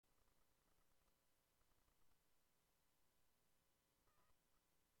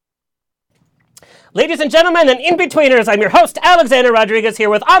Ladies and gentlemen and in-betweeners, I'm your host, Alexander Rodriguez, here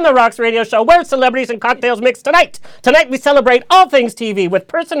with On the Rocks radio show, where celebrities and cocktails mix tonight. Tonight, we celebrate all things TV with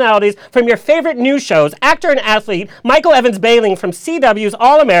personalities from your favorite news shows, actor and athlete Michael Evans Behling from CW's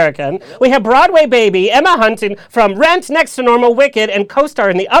All-American. We have Broadway baby Emma Hunton from Rent, Next to Normal, Wicked, and co-star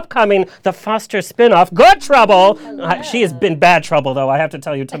in the upcoming The Foster spinoff, Good Trouble. She has been bad trouble, though, I have to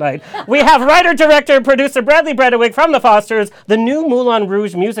tell you tonight. We have writer, director, and producer Bredweg from The Fosters, the new Moulin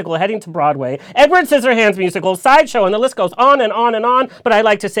Rouge musical heading to Broadway, Edward Scissorhands musical, Sideshow, and the list goes on and on and on, but I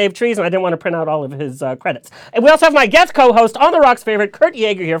like to save trees, and I didn't want to print out all of his credits. And we also have my guest co-host, On the Rocks favorite, Kurt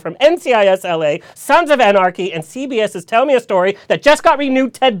Yaeger here from NCIS LA, Sons of Anarchy, and CBS's Tell Me a Story that just got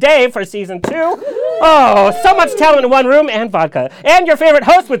renewed today for season 2. Oh, so much talent in one room, and vodka. And your favorite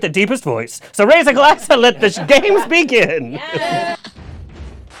host with the deepest voice. So raise a glass and let the games begin. Yeah.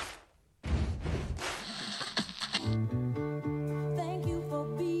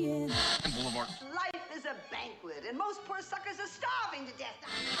 Most poor suckers are starving to death.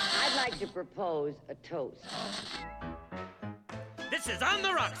 I'd like to propose a toast. This is On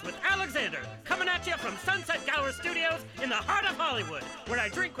the Rocks with Alexander, coming at you from Sunset Gower Studios in the heart of Hollywood, where I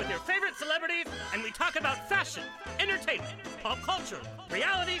drink with your favorite celebrities and we talk about fashion, entertainment, pop culture,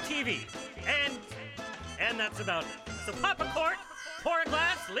 reality TV, and that's about it. So pop a cork, pour a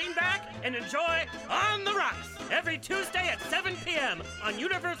glass, lean back, and enjoy On the Rocks every Tuesday at 7 p.m. on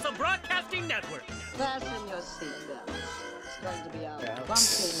Universal Broadcasting Network. Fasten your seatbelts. It's going to be a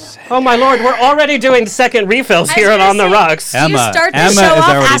bumpy. Oh my lord, we're already doing second refills here on The Rocks. Emma, you start the Emma show is off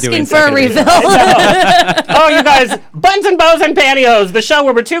already asking doing for a second refill. Oh, you guys, buns and bows and pantyhose, the show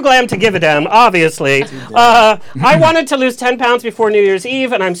where we're too glam to give a damn, obviously. I wanted to lose 10 pounds before New Year's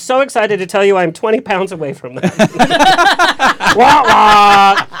Eve, and I'm so excited to tell you I'm 20 pounds away from that. Wah,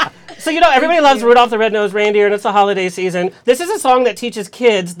 wah. So, you know, everybody loves Rudolph the Red-Nosed Reindeer, and it's the holiday season. This is a song that teaches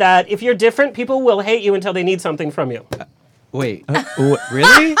kids that if you're different, people will hate you until they need something from you. Wait,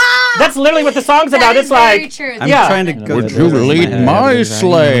 really? That's literally what the song's about. It's like, true. I'm yeah. trying to go. Would you lead my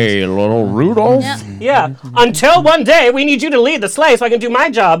sleigh, little Rudolph? Yeah. Until one day we need you to lead the sleigh so I can do my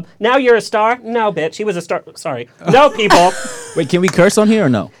job. Now you're a star? No, bitch. He was a star. Sorry. No, people. Wait, can we curse on here or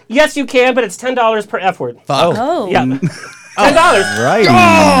no? Yes, you can, but it's $10 per F word. Oh. Yeah. $10. Right.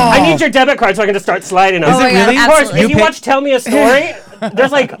 I need your debit card so I can just start sliding them. Is it really? Of course, Absolutely. if you watch Tell Me a Story,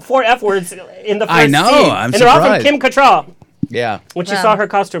 there's like 4 F words in the first I know, scene. I'm and they're all from surprised. Kim Cattrall Yeah. when she Wow. saw her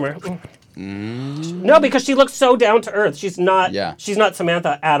costumer. No, because she looks so down to earth. She's not. Yeah. She's not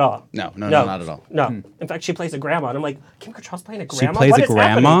Samantha at all. No, not at all. No. In fact, she plays a grandma. And I'm like, Kim Cattrall's playing a grandma? plays What a is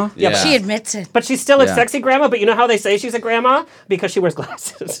grandma? happening? Yeah. Yeah. She admits it. But she's still a Yeah. sexy grandma. But you know how they say she's a grandma? Because she wears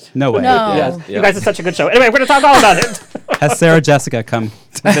glasses. No way. No. Yeah. You guys are such a good show. Anyway, we're going to talk all about it. Has Sarah Jessica come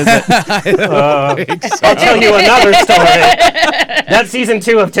to visit? I'll tell you another story. That's season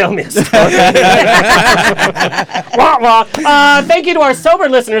 2 of Tell Me a Story. Wah, wah. Thank you to our sober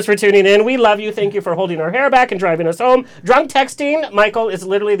listeners for tuning in. We love you. Thank you for holding our hair back and driving us home. Drunk texting, Michael, is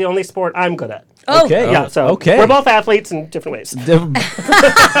literally the only sport I'm good at. Oh. Okay. Yeah, so okay. we're both athletes in different ways.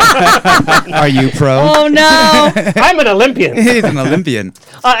 Are you pro? Oh, no. I'm an Olympian. He's an Olympian.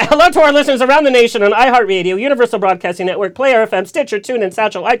 Hello to our listeners around the nation on iHeartRadio, Universal Broadcasting Network, Player FM, Stitcher, TuneIn,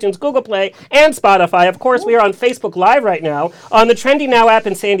 Satchel, iTunes, Google Play, and Spotify. Of course, we are on Facebook Live right now, on the Trendy Now app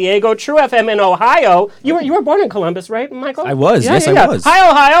in San Diego, True FM in Ohio. You were born in Columbus, right, Michael? I was. Yeah, Yes, yeah, I yeah. was. Hi,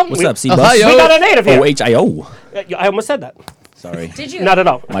 Ohio. What's up, We Ohio? got a native here. OHIO. I almost said that. Sorry. Did you? Not at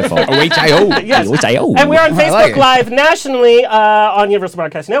all. My fault. OHIO. Yes. OHIO. And we're on I Facebook like it. Live nationally on Universal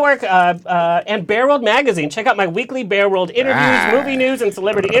Broadcasting Network and Bear World Magazine. Check out my weekly Bear World interviews, movie news, and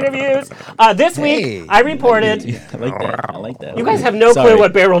celebrity interviews. This week, I reported... I like that. I like that. You guys have no Sorry. clue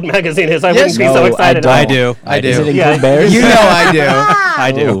what Bear World Magazine is. I wouldn't be no, so I excited. don't. I do. I do. Is it Yeah. Good Bears? You know I do.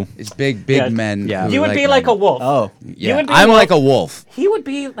 I do. It's big Yeah. men. Yeah. who You would be like a wolf. Oh, Yeah. would be I'm wolf. like a wolf. He would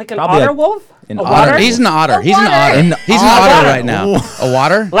be like an Probably otter a- wolf? an A otter. water? He's an otter. A He's an water. otter. He's an otter. otter right now. A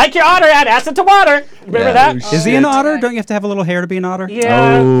water? Like your otter, add acid to water. Remember Yeah. that? Is he an otter? Don't you have to have a little hair to be an otter?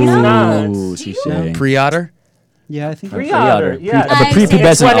 Yeah, he's not. Oh, touche. Pre-otter? Yeah, I think. Pre-otter, yeah. But I see.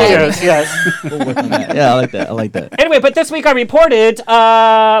 prepubescent 20 otter. years, yes. Yeah, I like that. I like that. Anyway, but this week I reported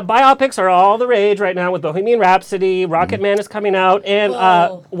biopics are all the rage right now with Bohemian Rhapsody, Rocket Man is coming out, and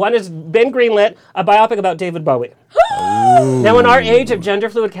one has been greenlit, a biopic about David Bowie. Now, in our age of gender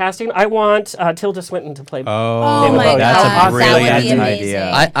fluid casting, I want Tilda Swinton to play. Oh my Bowie. That's God, a brilliant that would be amazing.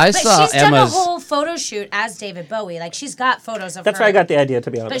 idea. I But saw she's done a Emma's... whole photo shoot as David Bowie. Like she's got photos of That's her. where I got the idea, to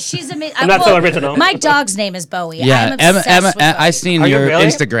be honest. But she's amazing. I'm not so original. My dog's name is Bowie. Yeah, I'm obsessed with Bowie. I seen Are you your really?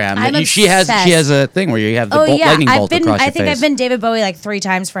 Instagram. I'm She has a thing where you have the lightning bolt across your I think face. I've been David Bowie like 3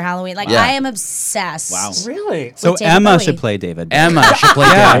 times for Halloween. Like I am obsessed. Wow. Really? So David Emma Bowie. should play David. Emma should play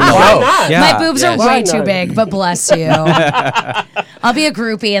David. Why not? Yeah. My boobs are Why way too not? big, but bless you. I'll be a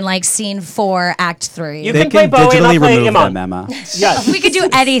groupie in like scene 4, act 3. You They can play can Bowie and I'll digitally play remove Iman. them, Emma. Yes. We could do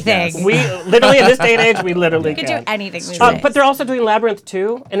anything. We literally, in this day and age, we literally We could do anything. these But days. they're also doing Labyrinth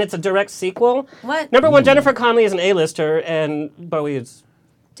 2, and it's a direct sequel. What? Number one, Jennifer Connelly is an A-lister, and Bowie is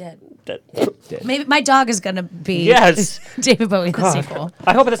Dead. dead. Maybe my dog is gonna be Yes. David Bowie in the sequel.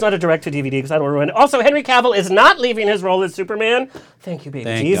 I hope it's not a direct-to-DVD, because I don't ruin it. Also, Henry Cavill is not leaving his role as Superman. Thank you, baby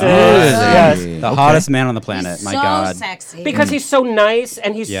Thank Jesus. God. Yes. The hottest man on the planet. He's My so God. sexy. Because he's so nice,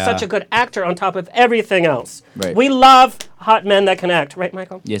 and he's Yeah. such a good actor on top of everything else. Right. We love hot men that can act. Right,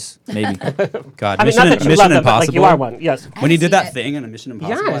 Michael? Yes, maybe. God, I mean, Mission, not that you Mission love them, but Impossible. like you are one. Yes. When he did seen that it. thing in a Mission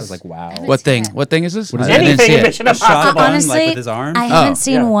Impossible, I Yes. was like, wow. What thing? What thing is this? I didn't Anything see in it. Mission A shot Impossible. gun, Honestly, like with his arm. I haven't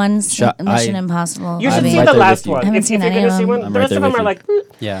seen yeah. one Mission I- Impossible. You should I'm see right the there last with you. one. I haven't If seen you're any going to of see them. one, I'm the right rest there of them with are you.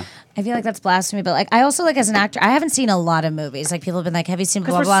 like, Yeah. I feel like that's blasphemy, but like I also like as an actor, I haven't seen a lot of movies. Like people have been like, "Have you seen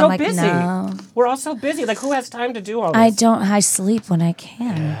blah because blah?" we're blah. so I'm like, busy. no, We're all so busy. Like, who has time to do all this? I don't. I sleep when I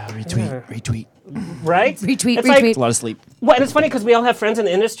can. Retweet. Right? Retweet, It's like- retweet. A lot of sleep. Well, and it's funny because we all have friends in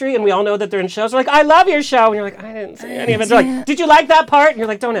the industry, and we all know that they're in shows. We're like, I love your show, and you're like, I didn't see any of it. They're like, did you like that part? And you're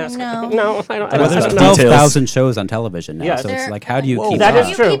like, don't ask. No. no, I don't. I Well, don't, there's I don't know. 12,000 shows on television now, Yes. so it's There- like, how do you keep That up? is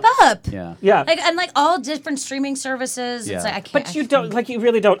You true. keep up. Yeah. Yeah. Like and like all different streaming services. Yeah. It's like I can't. But you don't, like, you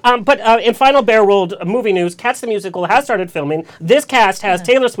really don't. But in final Bear World movie news, Cats the Musical has started filming. This cast has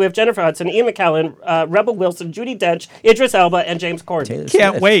Taylor Swift, Jennifer Hudson, Ian McKellen, Rebel Wilson, Judi Dench, Idris Elba, and James Corden.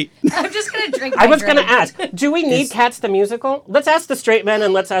 Can't wait. I'm just gonna drink. I my was going to drink. ask, do we need Cats the Musical? Let's ask the straight men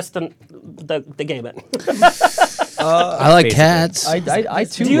and let's ask the gay men. I like Basically. cats. I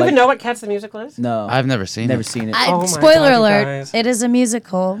too. Do you like, even know what Cats the Musical is? No, I've never seen never it. seen it. Oh my Spoiler God, you alert! guys. It is a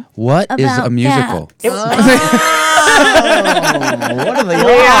musical. What is About a musical? It- What are they?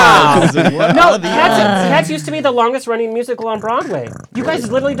 Yeah. No, Cats used to be the longest running musical on Broadway. You guys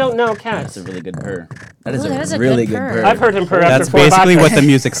literally don't know Cats. That's a really good purr. That is Ooh, that is a a really good good purr. purr. I've heard him purr That's after 4 basically vodkas. what the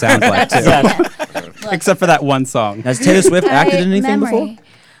music sounds like, too. Yes. Except for that one song. Has Taylor Swift acted in anything Memory.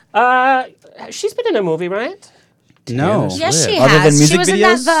 before? She's been in a movie, right? No. Yes, she Other than has. She music was in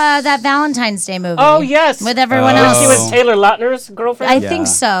videos? that Valentine's Day movie. Oh, yes. with everyone Oh. else. She was Taylor Lautner's girlfriend. I Yeah. think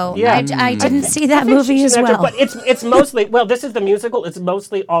so. Yeah. I didn't see I that think movie she's as an actor, well. But it's mostly, well, this is the musical. It's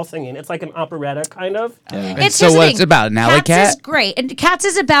mostly all singing. It's like an operetta, kind of. It's So here's the what thing. it's about? An alley Cats cat? is great, and Cats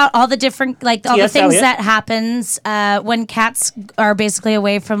is about all the different, like all the T.S. things Eliot. that happens when cats are basically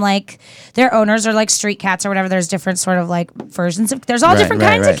away from like their owners or like street cats or whatever. There's different sort of like versions of. There's all Right, different right,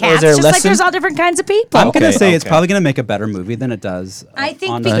 kinds right. of cats, Is there a just like lesson? there's all different kinds of people. I'm going to Okay, say it's okay. probably going to make a better movie than it does. I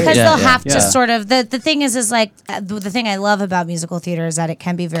think on because Yeah, they'll yeah. have to Yeah. sort of the thing is like the thing I love about musical theater is that it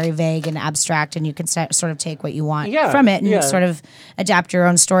can be very vague and abstract, and you can sort of take what you want Yeah, from it and yeah. sort of adapt your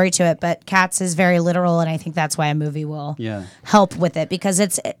own story to it. But Cats is very literal, and I think that's why a movie will Yeah. help with it, because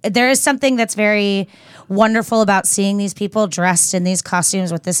there is something that's very wonderful about seeing these people dressed in these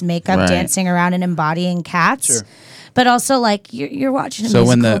costumes with this makeup, Right. dancing around and embodying cats. But also, like you're watching a So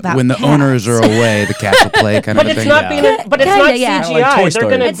musical about when the cats. owners are away, the cats will play kind But of a it's thing. not being, but it's Kinda, not yeah. CGI. Kinda like Toy They're Story.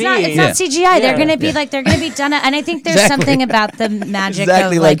 going to It's be. not. It's Yeah. not CGI. They're Yeah. gonna be like they're gonna be done. And I think there's Exactly. something about the magic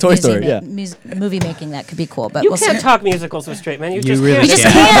Exactly of like Toy Story, movie making that could be cool. But You we'll can't see. talk musicals with straight men. You just really can't. You just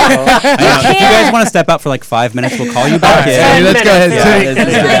can't. can't. I know. If you guys want to step out for like 5 minutes, we'll call you back Hey, in. let's go ahead. Yeah. Say- Let's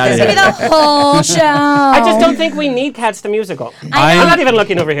get Like, out of this could be here. the whole show. I just don't think we need Cats the musical. I I'm know. not even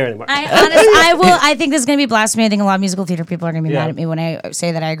looking over here anymore. I think this is gonna be blasphemy. I think a lot of musical theater people are gonna be Yeah. mad at me when I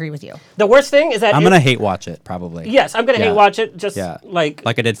say that I agree with you. The worst thing is that I'm going to hate watch it, probably. Yes, I'm gonna Yeah. hate watch it. Just Yeah. like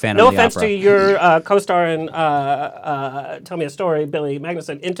Like I did Phantom no of the offense Opera. to your co-star in Tell Me a Story, Billy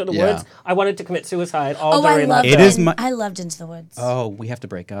Magnuson, Into the Yeah. Woods. I wanted to commit suicide all during that. It film. is my- I loved Into the Woods. Oh, we have to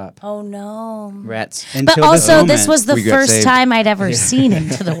break up. Oh no. Rats. But Until also, this moment. was the We got first saved. time I'd ever seen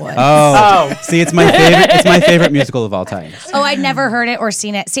Into the Woods. Oh, see, it's my favorite. It's my favorite musical of all time. Oh, I'd never heard it or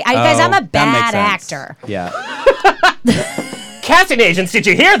seen it. See, guys, I'm a Oh, that makes bad sense. actor. Yeah. Casting agents, did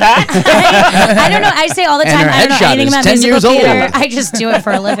you hear that? I don't know. I say all the And time, her I don't know headshot anything is about 10 musical years old. theater. I just do it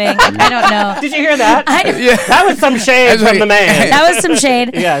for a living. I don't know. Did you hear that? Yeah. That was some shade from the man. That was some shade.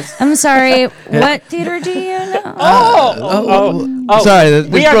 Yes. I'm sorry. What theater do you know? Oh, Sorry, this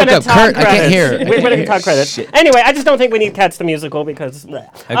we are broke gonna up. talk Kurt, I credits. can't hear. We're going to talk credits. Anyway, I just don't think we need Cats the Musical because...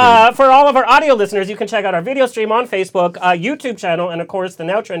 for all of our audio listeners, you can check out our video stream on Facebook, YouTube channel, and of course the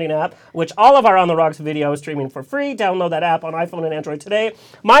Now Trending app, which all of our On The Rocks video is streaming for free. Download that app on iPhone and Android today.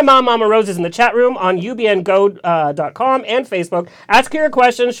 My mom, Mama Rose, is in the chat room on ubngo.com and Facebook. Ask her your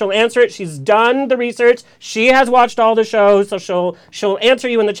questions. She'll answer it. She's done the research. She has watched all the shows, so she'll answer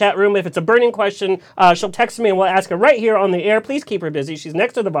you in the chat room. If it's a burning question, she'll text me and we'll ask her right here on the air. Please keep her busy. She's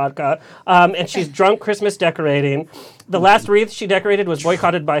next to the vodka, and she's drunk Christmas decorating. The last wreath she decorated was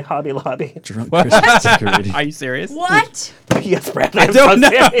boycotted by Hobby Lobby. Drunk Christmas decorating. Are you serious? What? Yes, Brad. I don't know.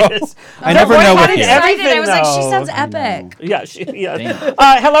 Serious. I never know with I'm you. excited. I was like, she though. sounds epic. Yeah,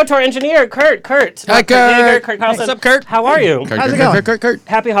 hello to our engineer, Kurt. Hi, Yaeger, Kurt. Carlson. What's up, Kurt? How are you? How's it going? Kurt.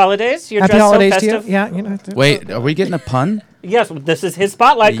 Happy holidays. You're Happy dressed holidays so to you. festive. Yeah, you know. Wait, are we getting a pun? Yes, this is his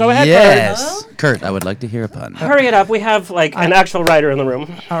spotlight. Go ahead, Yes. Kurt, I would like to hear a pun. Kurt. Hurry it up. We have like an actual writer in the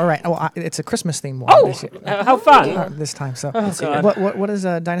room. All right. Well, it's a Christmas theme one. Oh, this year. how fun. This time. So, God. what is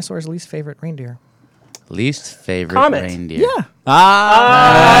a dinosaur's least favorite reindeer? Least favorite Comet. reindeer. Yeah.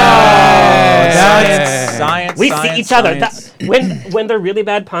 Science. We see each other. When they're really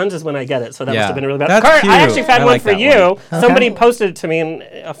bad puns is when I get it. So that must have been really bad. That's Kurt, cute. I actually found I one like for that you. one. Somebody posted it to me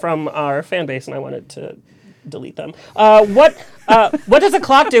from our fan base, and I wanted to delete them. What does a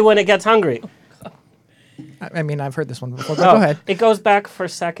clock do when it gets hungry? I mean, I've heard this one before. But go ahead. It goes back for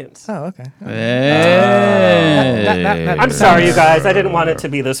seconds. Oh, okay. Hey. I'm sorry, you guys. I didn't want it to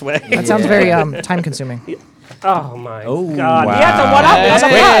be this way. That sounds very time consuming. Oh my God! wow. Yeah, so what up?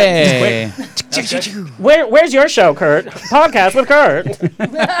 Hey. Where's your show, Kurt? Podcast with Kurt.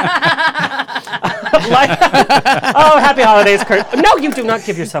 Happy holidays, Kurt. No, you do not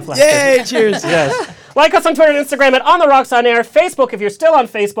give yourself last. Yay, cheers. Yes. Like us on Twitter and Instagram at On The Rocks On Air. Facebook, if you're still on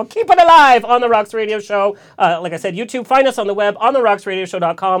Facebook, keep it alive. On The Rocks Radio Show. Like I said, YouTube. Find us on the web,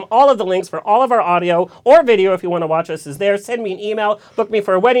 ontherocksradioshow.com. All of the links for all of our audio or video, if you want to watch us, is there. Send me an email. Book me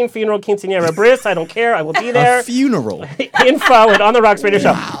for a wedding, funeral, quinceañera, bris. I don't care. I will be there. Funeral. Info at On The Rocks Radio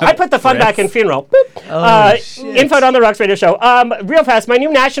Show. I put the fun back in funeral. Info at On The Rocks Radio Show. Real fast, my new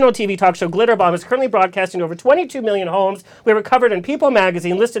national TV talk show, Glitter Bomb, is currently broadcasting to over 22 million homes. We were covered in People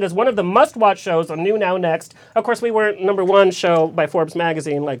Magazine, listed as one of the must-watch shows on New Now Next. Of course, we weren't #1 show by Forbes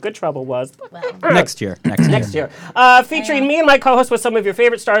Magazine like Good Trouble was. Next year. Next year. Featuring me and my co-host with some of your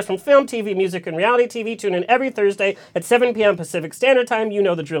favorite stars from film, TV, music, and reality TV. Tune in every Thursday at 7 p.m. Pacific Standard Time. You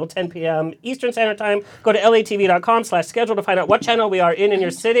know the drill, 10 p.m. Eastern Standard Time. Go to latv.com/schedule to find out what channel we are in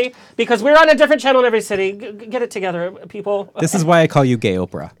your city, because we're on a different channel in every city. Get it together, people. This is why I call you Gay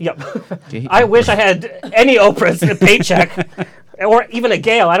Oprah. Yep. I wish I had any Oprah's paycheck, or even a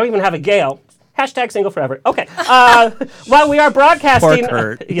Gale. I don't even have a Gale. Hashtag single forever. Okay. While we are broadcasting...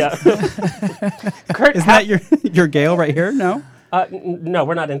 Poor Kurt. Yeah. Kurt, Isn't that your Gale right here? No? no,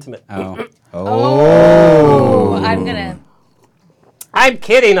 we're not intimate. Oh. I'm gonna. I'm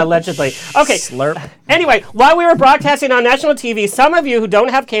kidding, allegedly. Okay. Slurp. Anyway, while we were broadcasting on national TV, some of you who don't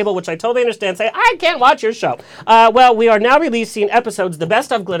have cable, which I totally understand, say, I can't watch your show. Well, we are now releasing episodes, the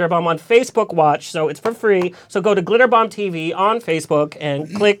best of Glitter Bomb, on Facebook Watch, so it's for free. So go to Glitter Bomb TV on Facebook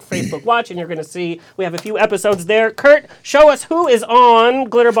and click Facebook Watch, and you're going to see we have a few episodes there. Kurt, show us who is on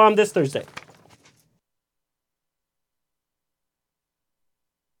Glitter Bomb this Thursday.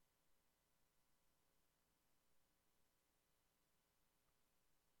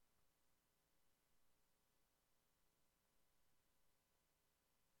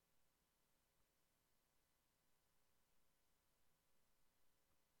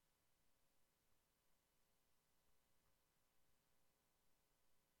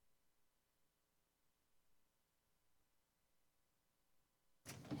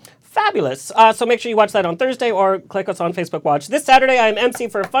 Fabulous. So make sure you watch that on Thursday or click us on Facebook Watch. This Saturday, I am MC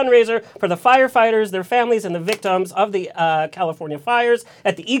for a fundraiser for the firefighters, their families, and the victims of the California fires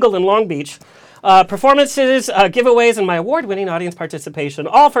at the Eagle in Long Beach. Performances, giveaways, and my award-winning audience participation,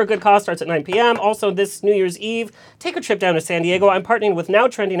 all for a good cause, starts at 9 p.m. Also, this New Year's Eve, take a trip down to San Diego. I'm partnering with Now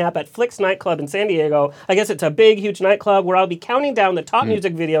Trending app at Flicks Nightclub in San Diego. I guess it's a big, huge nightclub where I'll be counting down the top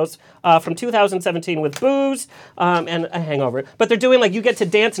music videos from 2017 with booze and a hangover. But they're doing, like, you get to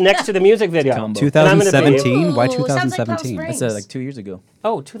dance next to the music video. Combo. 2017? Why Ooh, sounds like Palm 2017? Springs. That's like 2 years ago.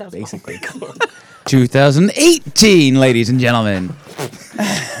 Oh, 2000. Basically. 2018, ladies and gentlemen.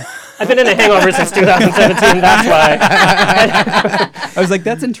 I've been in a hangover since 2017, that's why. I was like,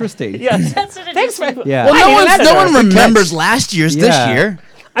 that's interesting. Yes. That's what it Thanks is. for... Yeah. Well, I didn't no know one that. remembers last year's this Yeah. year.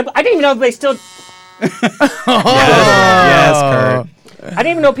 I didn't even know they still... Yes, Kurt. I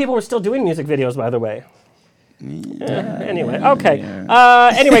didn't even know people were still doing music videos, by the way. Anyway, okay.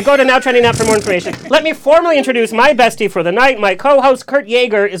 Anyway, go to Now Trending Now for more information. Let me formally introduce my bestie for the night. My co-host, Kurt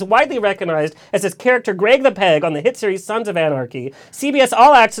Yaeger, is widely recognized as his character Greg the Peg on the hit series Sons of Anarchy. CBS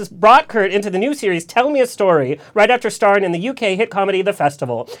All Access brought Kurt into the new series Tell Me a Story right after starring in the UK hit comedy The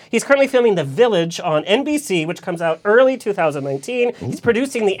Festival. He's currently filming The Village on NBC, which comes out early 2019. He's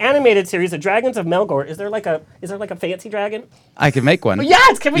producing the animated series The Dragons of Melgor. Is there like a fancy dragon? I can make one.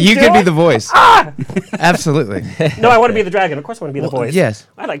 Yes, can we You do could be it? the voice. Absolutely. No, I want to be the dragon. Of course I want to be the voice. yes.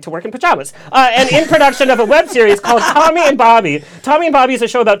 I like to work in pajamas. And in production of a web series called Tommy and Bobby. Tommy and Bobby is a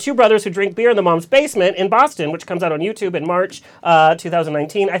show about two brothers who drink beer in the mom's basement in Boston, which comes out on YouTube in March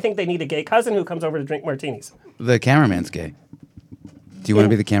 2019. I think they need a gay cousin who comes over to drink martinis. The cameraman's gay. Do you want to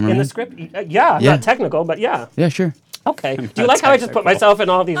be the cameraman? In the script? Yeah, Yeah. not technical, but yeah. Yeah, sure. Okay. Do you like how I just put myself in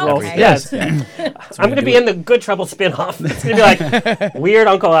all these roles? Okay. Yes. I'm going to be in the Good Trouble spin-off. It's going to be like Weird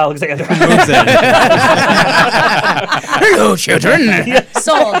Uncle Alexander. Hello, children.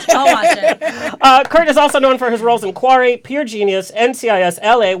 Sold. I'll watch it. Kurt is also known for his roles in Quarry, Pure Genius, NCIS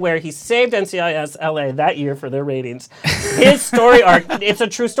LA, where he saved NCIS LA that year for their ratings. His story arc, it's a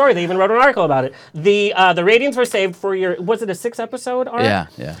true story. They even wrote an article about it. The ratings were saved for was it a 6-episode arc?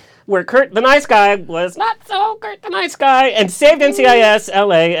 Yeah. Where Kurt the Nice Guy was not so Kurt the Nice Guy and saved NCIS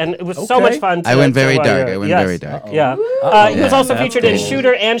LA, and it was so much fun. I went very to dark. hear. I went Yes. very dark. Yeah. He was also featured in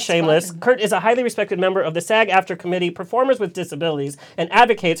Shooter and Shameless. Kurt is a highly respected member of the SAG-AFTRA committee, Performers with Disabilities, and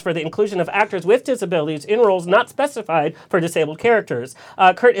advocates for the inclusion of actors with disabilities in roles not specified for disabled characters.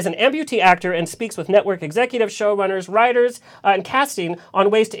 Kurt is an amputee actor and speaks with network executives, showrunners, writers, and casting on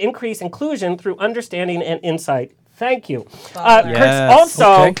ways to increase inclusion through understanding and insight. Thank you. Kurt's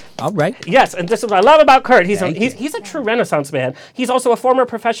also... All right. Yes, and this is what I love about Kurt. He's a true Renaissance man. He's also a former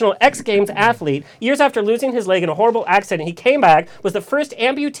professional X Games athlete. Years after losing his leg in a horrible accident, he came back, was the first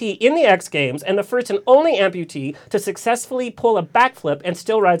amputee in the X Games, and the first and only amputee to successfully pull a backflip, and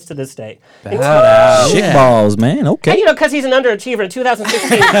still rides to this day. Shit balls, man. Okay. And, because he's an underachiever in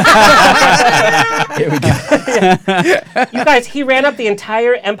 2016. Here we go. You guys, he ran up the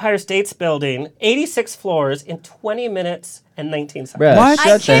entire Empire States Building, 86 floors, in 20 minutes and 19 seconds. Bruh, I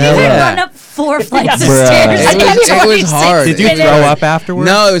shut the can't hell even up. run up 4 flights of Bruh. stairs. It was hard. Did you It throw was- up afterwards?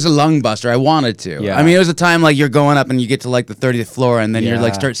 No, it was a lung buster. I wanted to. Yeah. I mean, it was a time like you're going up and you get to like the 30th floor and then you're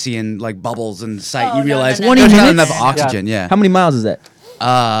like Yeah. start seeing like bubbles in sight. Oh, You no, realize no, no, there's no. not enough oxygen. Yeah. How many miles is that?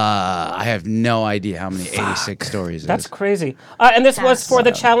 I have no idea how many 86 stories. That's it is. crazy. And this was That's for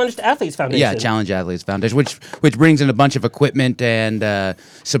the Challenged Athletes Foundation. Yeah, Challenge Athletes Foundation, which brings in a bunch of equipment and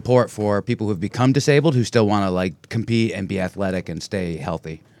support for people who've become disabled who still want to like compete and be athletic and stay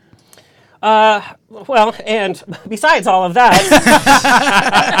healthy. Well, and besides all of that,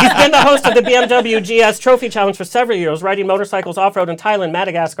 he's been the host of the BMW GS Trophy Challenge for several years, riding motorcycles off-road in Thailand,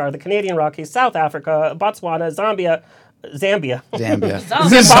 Madagascar, the Canadian Rockies, South Africa, Botswana, Zambia, Zambia.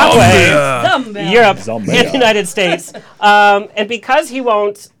 Zimbabwe, Europe, and the United States. And because he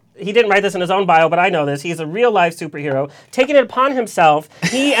didn't write this in his own bio, but I know this. He's a real-life superhero. Taking it upon himself,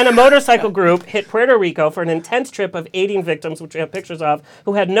 he and a motorcycle group hit Puerto Rico for an intense trip of aiding victims, which we have pictures of,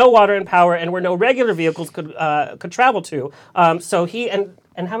 who had no water and power and where no regular vehicles could travel to. So he and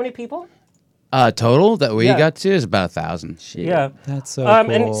how many people? Total that we Yeah. got to is about 1,000. Yeah. That's so And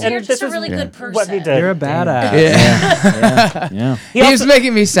cool. You're this just a is really good person. what he did. You're a badass. Yeah. He He's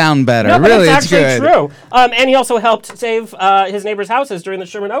making me sound better. No, but really, it's actually good. true. And he also helped save his neighbors' houses during the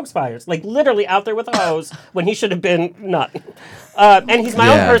Sherman Oaks fires. Like, literally out there with a hose when he should have been not. And he's my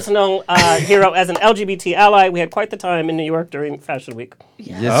own Yeah. personal hero as an LGBT ally. We had quite the time in New York during Fashion Week.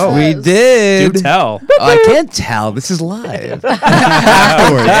 Yes, we did. Do tell. Oh, I can't tell. This is live.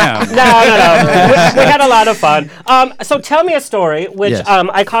 Damn. No. We had a lot of fun. So tell me a story, which Yes.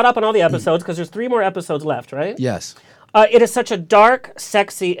 I caught up on all the episodes because there's 3 more episodes left, right? Yes. It is such a dark,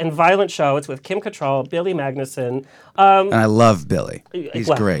 sexy, and violent show. It's with Kim Cattrall, Billy Magnuson. And I love Billy. He's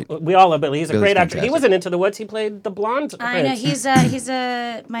Well, great. We all love Billy. He's a Billy's great actor. He fantastic. was in Into the Woods. He played the blonde I know prince. he's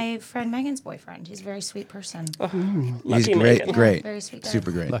my friend Megan's boyfriend. He's a very sweet person. He's Lucky great. Megan. Great. Very sweet guy.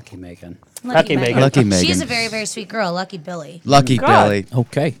 Super great. Lucky Megan. Lucky Megan. Lucky Megan. She's a very, very sweet girl. Lucky Billy. Lucky God. Billy.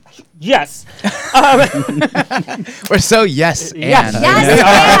 Okay. Yes. We're so yes. Yes. And.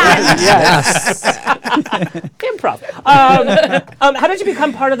 Yes, Improv. How did you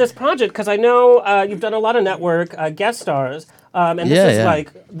become part of this project? Because I know you've done a lot of network guest stars. And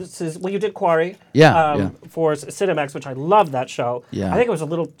this is you did Quarry. Yeah. For Cinemax, which I love that show. Yeah. I think it was a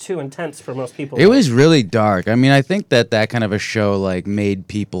little too intense for most people. It was really dark. I mean, I think that kind of a show like made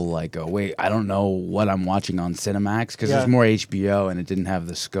people like go, wait, I don't know what I'm watching on Cinemax because Yeah. there's more HBO and it didn't have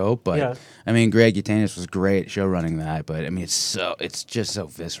the scope. But Yeah. I mean, Greg Utanis was great show running that. But I mean, it's just so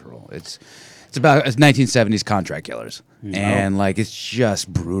visceral. It's It's about 1970s contract killers, and like it's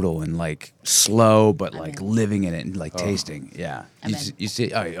just brutal and like slow, but like living in it and like tasting. Yeah, you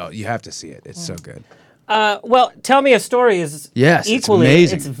see, you have to see it. It's so good. Well, Tell Me a Story is equally. It's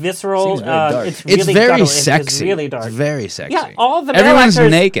amazing. It's visceral. It's really very guttural. sexy. It's really dark. It's very sexy. Yeah, all the male everyone's actors,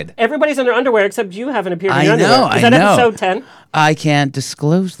 naked. Everybody's in their underwear except you haven't appeared in I your know. underwear. Is that episode 10? I can't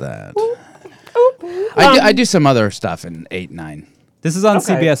disclose that. I do some other stuff in 8, 9. This is on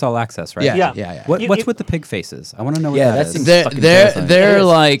Okay. CBS All Access, right? Yeah. What's with the pig faces? I want to know what Yeah, that that is. seems They're fucking they're terrifying. they're It is.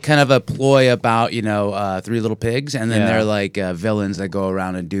 like kind of a ploy about Three Little Pigs, and then Yeah. they're like villains that go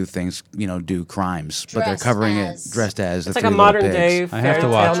around and do things, do crimes, but they're Dressed covering as. it dressed as. It's like a modern day I fairy have to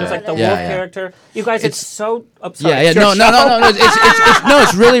tale. watch There's it. like the Yeah, wolf yeah. character. You guys, it's so. Oh, sorry, Yeah, it's your no.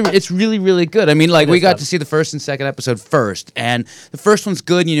 It's really, really good. I mean, like we got good. to see the first and second episode first, and the first one's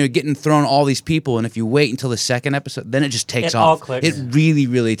good. Getting thrown all these people, and if you wait until the second episode, then it just takes It all off. clicks. It really,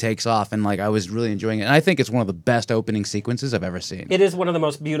 really takes off, and like I was really enjoying it. And I think it's one of the best opening sequences I've ever seen. It is one of the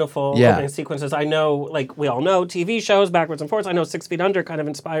most beautiful Yeah. opening sequences. I know, like we all know, TV shows backwards and forwards. I know 6 Feet Under kind of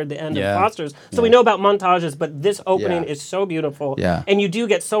inspired the end Yeah. of Foster's. So we know about montages, but this opening Yeah. is so beautiful. Yeah. And you do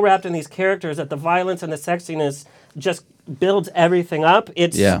get so wrapped in these characters that the violence and the sexiness just builds everything up.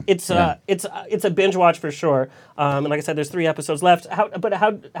 It's a binge watch for sure. And like I said, there's 3 episodes left.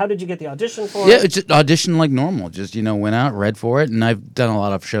 How did you get the audition for Yeah, it? it's just auditioned like normal. Just went out, read for it, and I've done a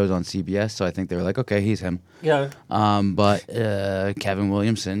lot of shows on CBS, so I think they were like, okay, he's him. Yeah. But Kevin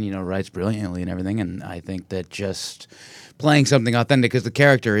Williamson, writes brilliantly and everything, and I think that just playing something authentic, because the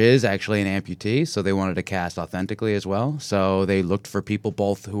character is actually an amputee, so they wanted to cast authentically as well. So they looked for people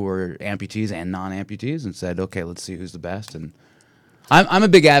both who were amputees and non-amputees and said, okay, let's see who's the best. And I'm a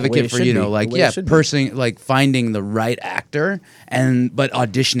big advocate for finding the right actor but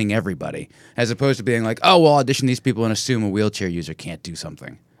auditioning everybody, as opposed to being like, oh, we'll audition these people and assume a wheelchair user can't do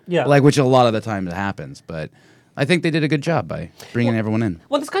something. Yeah. Which a lot of the time happens, but I think they did a good job by bringing everyone in.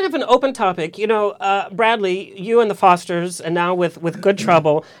 Well, it's kind of an open topic. Bradley, you and the Fosters, and now with Good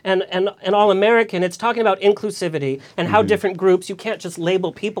Trouble and All American, it's talking about inclusivity and how different groups, you can't just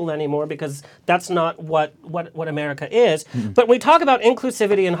label people anymore because that's not what America is. But when we talk about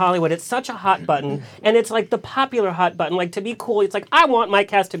inclusivity in Hollywood, it's such a hot button, and it's like the popular hot button. Like, to be cool, it's like, I want my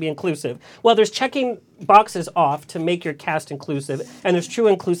cast to be inclusive. Well, there's checking boxes off to make your cast inclusive, and there's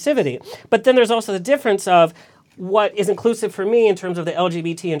true inclusivity. But then there's also the difference of what is inclusive for me in terms of the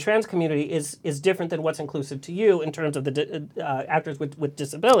LGBT and trans community is different than what's inclusive to you in terms of the actors with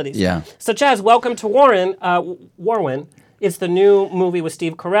disabilities. Yeah. Such as Welcome to Warwin. It's the new movie with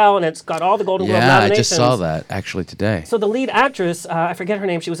Steve Carell, and it's got all the Golden Globe Yeah, I nominations. just saw that actually today. So the lead actress, I forget her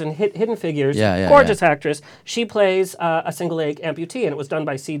name, she was in Hidden Figures, Yeah, gorgeous actress. She plays a single leg amputee, and it was done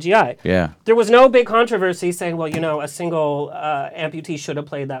by CGI. Yeah. There was no big controversy saying, well, a single amputee should have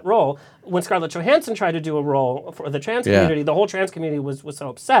played that role. When Scarlett Johansson tried to do a role for the trans community, the whole trans community was so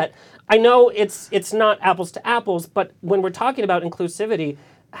upset. I know it's not apples to apples, but when we're talking about inclusivity,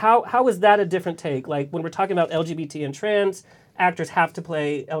 how is that a different take? Like, when we're talking about LGBT and trans, actors have to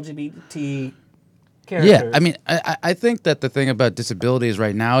play LGBT characters. Yeah, I mean, I think that the thing about disabilities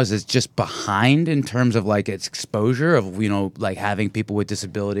right now is it's just behind in terms of like its exposure of like having people with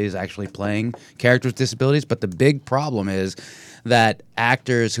disabilities actually playing characters with disabilities. But the big problem is that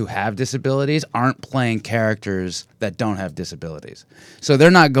actors who have disabilities aren't playing characters that don't have disabilities. So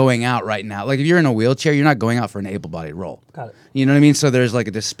they're not going out right now. Like, if you're in a wheelchair, you're not going out for an able-bodied role. Got it. You know what I mean? So there's like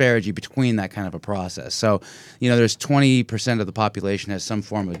a disparity between that kind of a process. So, there's 20% of the population has some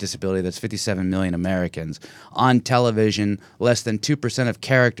form of disability. That's 57 million Americans. On television, less than 2% of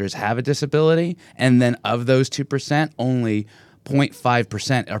characters have a disability. And then of those 2%, only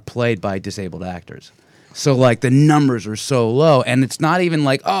 0.5% are played by disabled actors. So, like, the numbers are so low, and it's not even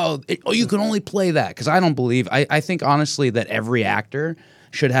like, you can only play that, because I don't believe, I think, honestly, that every actor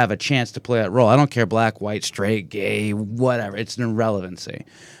should have a chance to play that role. I don't care black, white, straight, gay, whatever. It's an irrelevancy.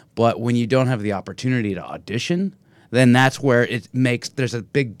 But when you don't have the opportunity to audition, then that's where there's a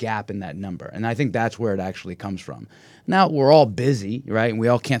big gap in that number, and I think that's where it actually comes from. Now, we're all busy, right? And we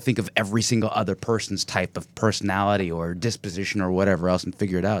all can't think of every single other person's type of personality or disposition or whatever else and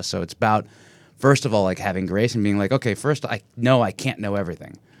figure it out. So it's about, first of all, like, having grace and being like, okay, first, I know I can't know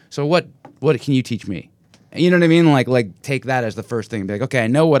everything. So what can you teach me? You know what I mean? Like take that as the first thing and be like, okay, I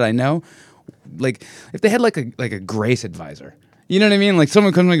know what I know. Like, if they had like a grace advisor, you know what I mean? Like,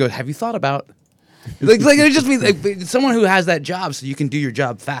 someone comes and goes, have you thought about like it'd just be like someone who has that job, so you can do your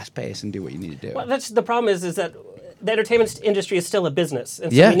job fast paced and do what you need to do. Well, that's the problem is that the entertainment industry is still a business,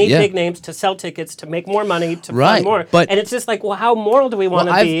 and so Yeah, we need yeah. big names to sell tickets, to make more money, to Right, fund more. but- And it's just like, well, how moral do we want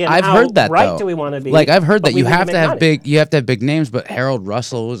to be, and I've how heard that right though. do we want to be? Like I've heard but that we you need have make to have money. big names, but Harold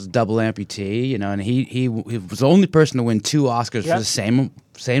Russell was a double amputee, you know, and he was the only person to win 2 Oscars Yeah. for the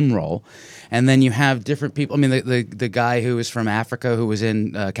same role. And then you have different people. I mean, the guy who was from Africa who was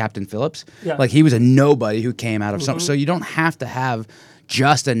in Captain Phillips, Yeah. like he was a nobody who came out of something. So you don't have to have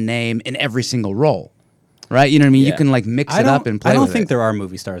just a name in every single role. Right, you know what I mean. You Yeah. can like mix it up and play. I don't with think it. there are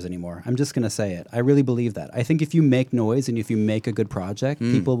movie stars anymore. I'm just gonna say it. I really believe that. I think if you make noise and if you make a good project,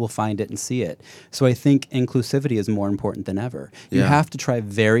 people will find it and see it. So I think inclusivity is more important than ever. You Yeah. have to try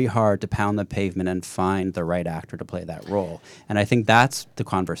very hard to pound the pavement and find the right actor to play that role. And I think that's the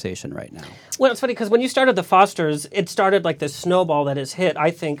conversation right now. Well, it's funny because when you started The Fosters, it started like this snowball that has hit, I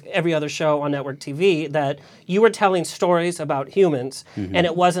think, every other show on network TV, that you were telling stories about humans, and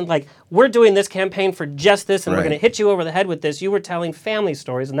it wasn't like, we're doing this campaign for just this, and we're Right. going to hit you over the head with this. You were telling family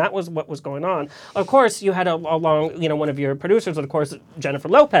stories, and that was what was going on. Of course, you had one of your producers, of course, Jennifer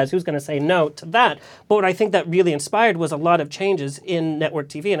Lopez, who's going to say no to that. But what I think that really inspired was a lot of changes in network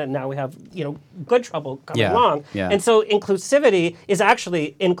TV, and now we have, Good Trouble coming along. Yeah. And so inclusivity is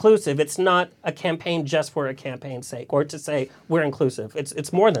actually inclusive. It's not a campaign just for a campaign's sake, or to say we're inclusive.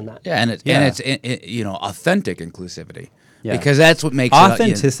 It's more than that. Yeah, and it's authentic inclusivity. Yeah. Because that's what makes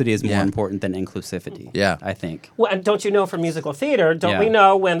Authenticity is more yeah. important than inclusivity. Yeah. I think. Well, and don't you know from musical theater, don't we Yeah.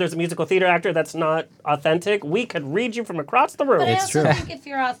 know when there's a musical theater actor that's not authentic? We could read you from across the room. But I It's also true. think if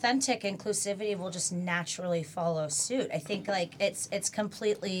you're authentic, inclusivity will just naturally follow suit. I think like it's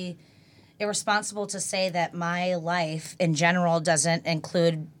completely irresponsible to say that my life in general doesn't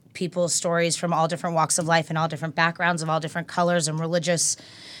include people's stories from all different walks of life and all different backgrounds of all different colors and religious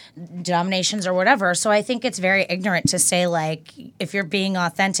denominations or whatever. So I think it's very ignorant to say like if you're being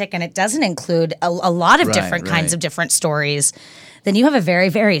authentic and it doesn't include a lot of Right, different kinds right. of different stories, then you have a very,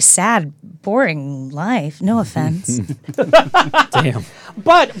 very sad, boring life. No offense. Damn.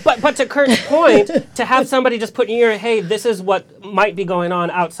 But to Kurt's point, to have somebody just put in your ear, hey, this is what might be going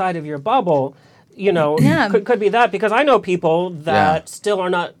on outside of your bubble, Yeah. could be that, because I know people that Yeah. still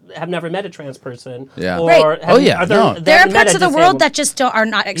have never met a trans person. Yeah. Or Right. have- Oh, yeah, no. There are haven't met parts a of the disabled- world that just are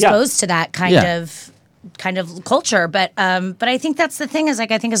not exposed to that kind Yeah. of culture. But I think that's the thing is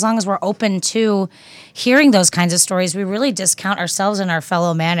like I think as long as we're open to hearing those kinds of stories, we really discount ourselves and our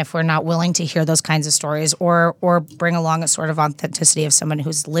fellow man if we're not willing to hear those kinds of stories or bring along a sort of authenticity of someone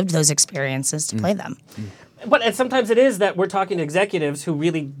who's lived those experiences to play them. But and sometimes it is that we're talking to executives who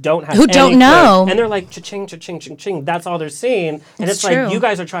really don't have Who any don't clue. know. And they're like, cha-ching, cha-ching, cha-ching. That's all they're seeing. And It's it's like, true. you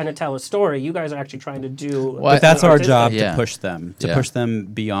guys are trying to tell a story. You guys are actually trying to do... Well, But that's our artistic. job Yeah. to push them, Yeah.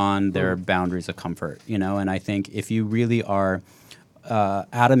 beyond their boundaries of comfort, And I think if you really are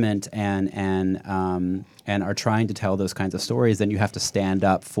adamant and are trying to tell those kinds of stories, then you have to stand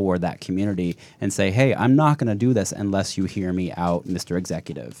up for that community and say, hey, I'm not going to do this unless you hear me out, Mr.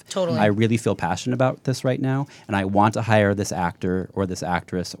 Executive. Totally. I really feel passionate about this right now, and I want to hire this actor or this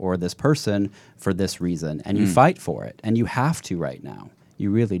actress or this person for this reason. And you fight for it, and you have to right now. You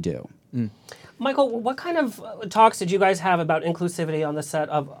really do. Michael, what kind of talks did you guys have about inclusivity on the set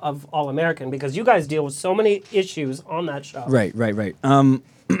of All American? Because you guys deal with so many issues on that show. Right.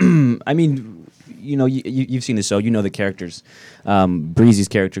 I mean, you've seen the show. You know the characters. Breezy's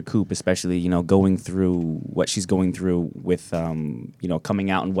character, Coop, especially, going through what she's going through with, coming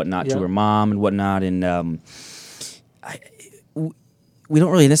out and whatnot to Yeah. her mom and whatnot. And we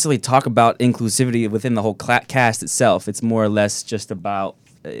don't really necessarily talk about inclusivity within the whole cast itself. It's more or less just about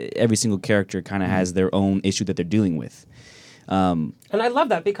every single character kind of has their own issue that they're dealing with. And I love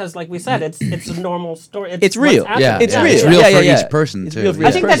that because, like we said, it's a normal story. It's real. what's Yeah, happening. It's yeah. real. It's real Yeah, for yeah, each yeah. person It's too. real for I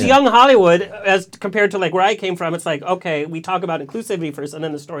each think that's young Hollywood as compared to like where I came from. It's like, okay, we talk about inclusivity first and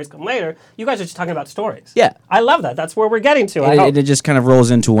then the stories come later. You guys are just talking about stories. Yeah. I love that. That's where we're getting to. I hope. It just kind of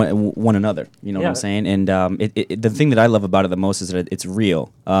rolls into one another. You know what Yeah. I'm saying? And the thing that I love about it the most is that it's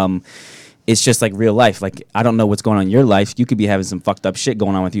real. It's just like real life. Like, I don't know what's going on in your life. You could be having some fucked up shit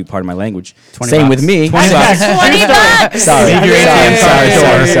going on with you, pardon my language. 20 Same bucks. with me. 20 Sorry. $20. Sorry. Sorry. It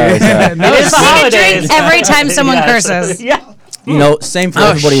is the We need a holidays. drink every time someone Yes. curses. Yeah. You know, same for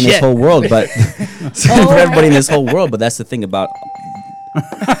everybody in this shit. whole world, but same for everybody in this whole world. But that's the thing about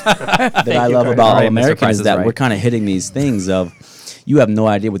that I love Kurt. about All All right, Mr. American Price is is that right. we're kind of hitting these things of you have no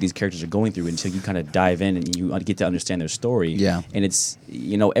idea what these characters are going through until you kind of dive in and you get to understand their story. Yeah. And it's,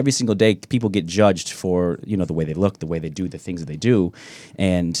 every single day people get judged for, the way they look, the way they do the things that they do.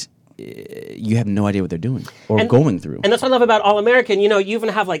 And you have no idea what they're doing or going through. And that's what I love about All American. You even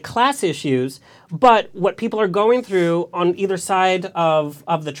have like class issues, but what people are going through on either side of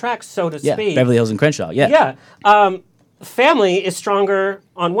the tracks, so to speak. Beverly Hills and Crenshaw. Yeah. Family is stronger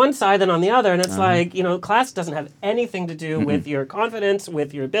on one side than on the other, and it's like class doesn't have anything to do with your confidence,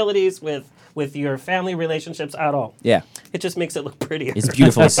 with your abilities, with your family relationships at all. Yeah. It just makes it look prettier. It's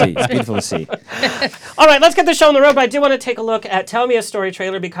beautiful to see. It's beautiful to see. All right, let's get the show on the road, but I do want to take a look at Tell Me a Story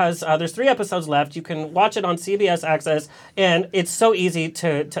trailer because there's 3 episodes left. You can watch it on CBS Access, and it's so easy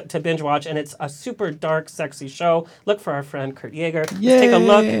to binge watch, and it's a super dark, sexy show. Look for our friend Kurt Yaeger. Let's take a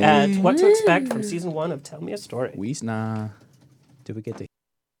look at what to expect from season 1 of Tell Me a Story. Do we get to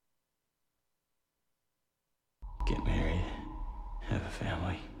get married, have a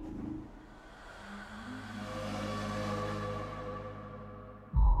family?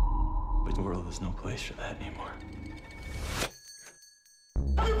 But the world is no place for that anymore.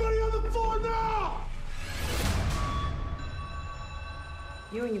 Everybody on the floor now!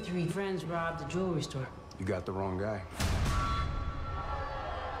 You and your 3 friends robbed the jewelry store. You got the wrong guy.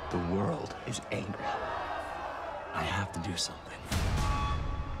 The world is angry. I have to do something.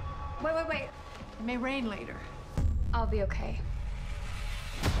 Wait. It may rain later. I'll be okay.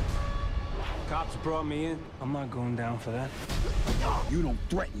 Cops brought me in. I'm not going down for that. You don't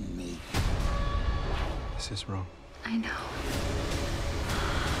threaten me. This is wrong. I know.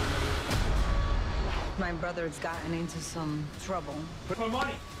 My brother's gotten into some trouble. Put my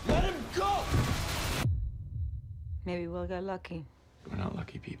money. Let him go! Maybe we'll get lucky. We're not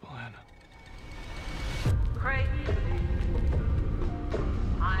lucky people, Anna. Crazy.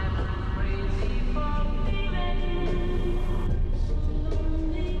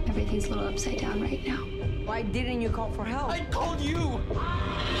 Everything's a little upside down right now. Why didn't you call for help? I called you!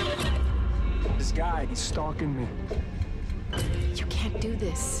 This guy, he's stalking me. You can't do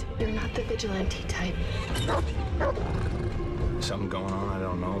this. You're not the vigilante type. Something going on I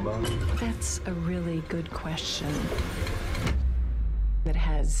don't know about? That's a really good question that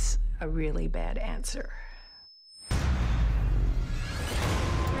has a really bad answer.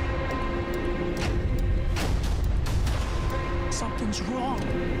 Something's wrong.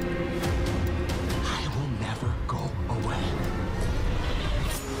 I will never go away.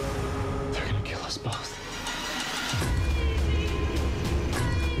 They're gonna kill us both.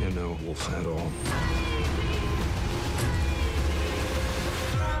 You're no wolf at all.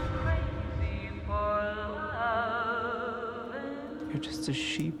 You're just a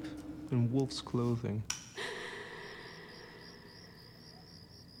sheep in wolf's clothing.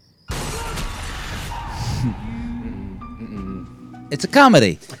 It's a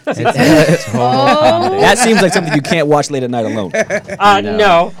comedy. That seems like something you can't watch late at night alone.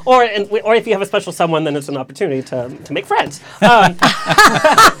 No. Or if you have a special someone, then it's an opportunity to make friends.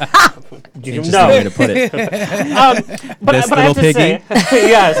 You know. Way to put it. But I have to say,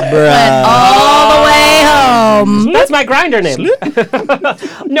 yes, All the way home. That's my grinder name.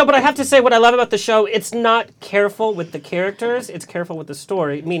 No, but I have to say, what I love about the show, it's not careful with the characters. It's careful with the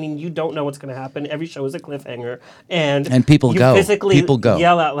story, meaning you don't know what's going to happen. Every show is a cliffhanger, and people go. People go.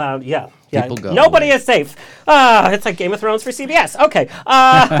 Yell out loud. Yeah. People go. Nobody is safe. It's like Game of Thrones for CBS. Okay.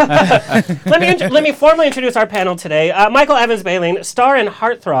 Let me formally introduce our panel today. Michael Evans Behling, star in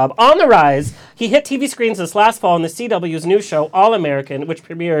Heartthrob, on the rise. He hit TV screens this last fall in the CW's new show All American, which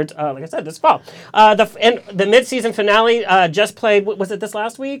premiered, like I said, this fall. The mid-season finale just played. Was it this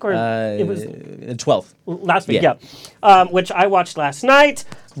last week or it was the 12th? Last week, yeah. Which I watched last night.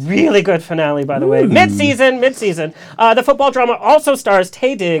 Really good finale, by the way. Mid-season. The football drama also stars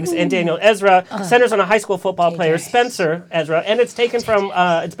Taye Diggs and Daniel Ezra. Centers on a high school football player, Spencer Ezra, and it's taken from.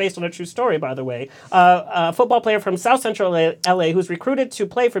 It's based on a true story, by the way. A football player from South Central LA who's recruited to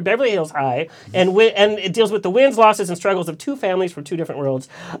play for Beverly Hills High, and it deals with the wins, losses, and struggles of 2 families from 2 different worlds.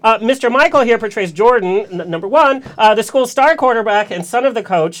 Mr. Michael here portrays Jordan, number 1, the school's star quarterback and son of the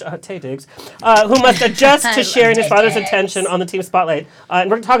coach, Taye Diggs, who must adjust to sharing his father's attention on the team spotlight. And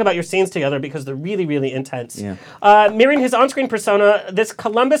we're talk about your scenes together because they're really, really intense. Yeah. Mirroring his on-screen persona, this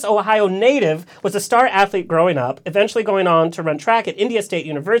Columbus, Ohio native was a star athlete growing up, eventually going on to run track at India State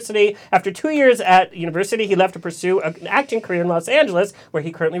University. After 2 years at university, he left to pursue an acting career in Los Angeles, where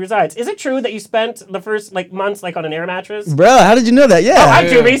he currently resides. Is it true that you spent the first months on an air mattress? Bro, how did you know that? Yeah. Oh, I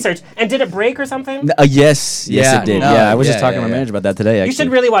do research. And did it break or something? Yes, it did. No, yeah, I was just talking to my manager about that today. Actually. You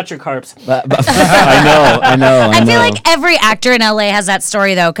should really watch your carbs. I know. I feel like every actor in LA has that story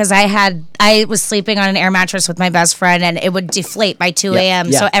story though, because I was sleeping on an air mattress with my best friend, and it would deflate by 2 a.m.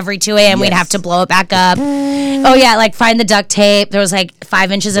 Yeah. So every 2 a.m. we'd have to blow it back up. Oh yeah, like find the duct tape. There was like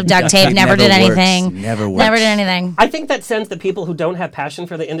 5 inches of duct tape. Never did anything. Never works. Never did anything. I think that sends the people who don't have passion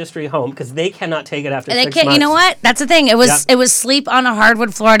for the industry home because they cannot take it after 6 months. You know what? That's the thing. It was sleep on a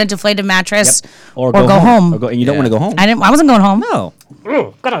hardwood floor on a deflated mattress, Or go home. And you don't want to go home. I wasn't going home. No.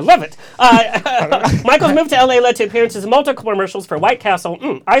 God, I love it. Michael's move to LA led to appearances in multiple commercials for White Castle,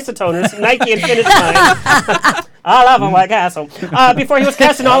 Isotoners, Nike, and Finish Line. I love a White Castle. Before he was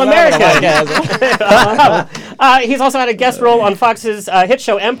cast in All American. He's also had a guest role on Fox's hit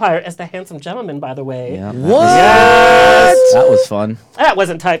show Empire as the handsome gentleman, by the way. Yeah. What? Yes. That was fun. That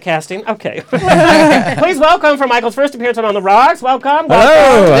wasn't typecasting. Okay. Please welcome for Michael's first appearance on the Rocks. Welcome.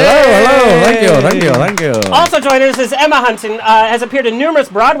 Hello. Thank you. Also joining us is Emma Hunton. Has appeared in numerous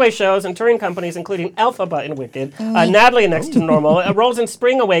Broadway shows and touring companies, including Elphaba in Wicked, Natalie in Next to Normal, roles in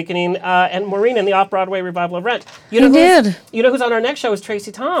Spring Awakening, and Maureen in the off-Broadway revival of Rent. You know who's on our next show is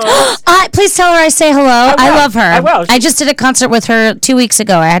Tracy Thomas. Please tell her I say hello. I love her. I will. I just did a concert with her 2 weeks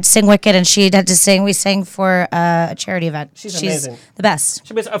ago. I had to sing Wicked, and she had to sing. We sang for a charity event. She's amazing. The best.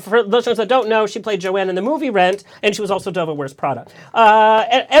 She was, for listeners that don't know, she played Joanne in the movie Rent, and she was also Devil Wears Prada.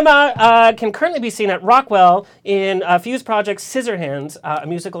 Emma can currently be seen at Rockwell in Fuse Project's Scissorhands, a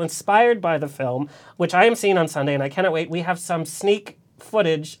musical inspired by the film, which I am seeing on Sunday, and I cannot wait. We have some sneak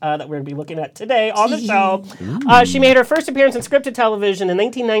footage that we're going to be looking at today on the show. She made her first appearance in scripted television in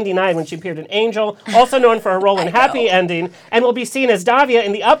 1999 when she appeared in Angel, also known for her role in Happy Ending, and will be seen as Davia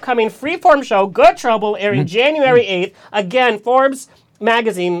in the upcoming freeform show Good Trouble, airing January 8th. Again, Forbes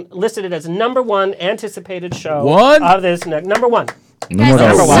magazine listed it as #1 anticipated show of this number one. Guys,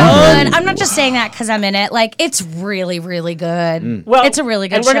 it's so good. I'm not just saying that because I'm in it. Like, it's really, really good. Well, it's a really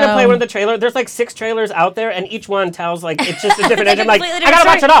good and we're show. going to play one of the trailers. There's like 6 trailers out there, and each one tells, like, it's just a different age. I'm like, I got to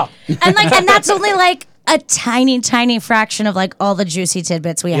watch it all. And that's only, like, a tiny, tiny fraction of, like, all the juicy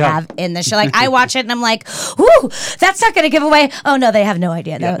tidbits we have in the show. Like, I watch it, and I'm like, whoo, that's not going to give away. Oh, no, they have no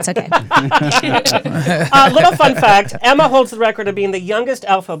idea. No, it's okay. Little fun fact, Emma holds the record of being the youngest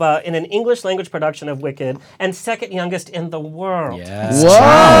Elphaba in an English language production of Wicked and second youngest in the world. Yes.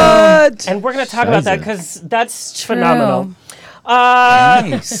 What? And we're going to talk about that because that's phenomenal.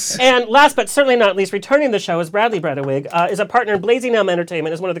 Nice. And last but certainly not least, returning to the show is Bradley Bredweg, is a partner in Blazing Elm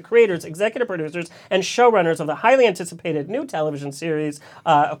Entertainment, is one of the creators, executive producers, and showrunners of the highly anticipated new television series,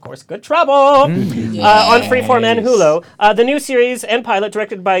 of course, Good Trouble, on Freeform and Hulu. The new series and pilot,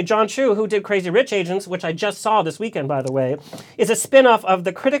 directed by John Chu, who did Crazy Rich Asians, which I just saw this weekend, by the way, is a spin-off of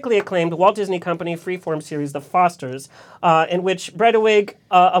the critically acclaimed Walt Disney Company Freeform series, The Fosters, in which Bredweg,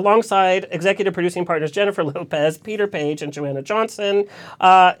 alongside executive producing partners Jennifer Lopez, Peter Page, and Joanna Johnson,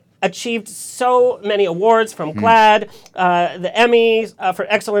 achieved so many awards from GLAAD, the Emmy for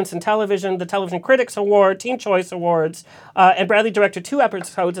Excellence in Television, the Television Critics Award, Teen Choice Awards, and Bradley directed 2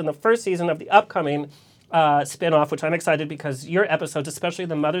 episodes in the first season of the upcoming spin-off, which I'm excited because your episodes, especially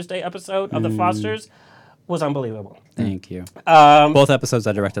the Mother's Day episode of The Fosters, was unbelievable. Thank you. Both episodes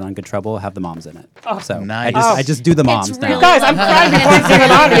I directed on Good Trouble have the moms in it. So nice. I just do the moms now. really Guys, I'm crying before I'm seeing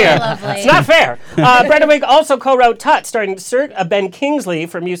it on here. Lovely. It's not fair. Bredweg also co-wrote Tut, starring Sir Ben Kingsley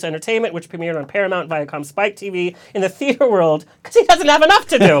from Muse Entertainment, which premiered on Paramount, Viacom, Spike TV in the theater world because he doesn't have enough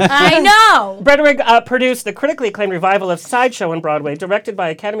to do. I know. Bredweg produced the critically acclaimed revival of Sideshow on Broadway, directed by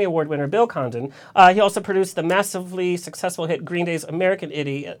Academy Award winner Bill Condon. He also produced the massively successful hit Green Day's American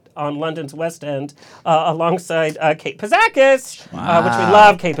Idiot on London's West End, alongside Kate Pazakis, which we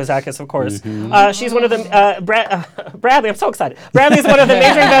love Kate Pazakis, of course. She's one of the, Bradley, I'm so excited. Bradley is one of the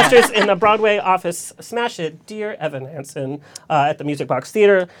major investors in the Broadway office smash hit Dear Evan Hansen at the Music Box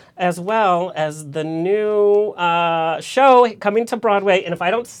Theater, as well as the new show coming to Broadway. And if I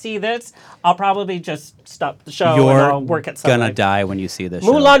don't see this, I'll probably just stop the show and I'll work at something. You're gonna die when you see this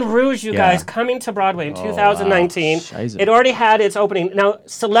show. Moulin Rouge, you guys, coming to Broadway in 2019. Wow. It already had its opening. Now,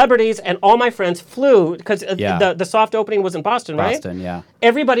 celebrities and all my friends flew because the soft opening was in Boston, right? Boston, yeah.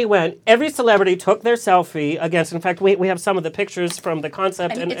 Everybody went. Every celebrity took their selfie against. In fact, we have some of the pictures from the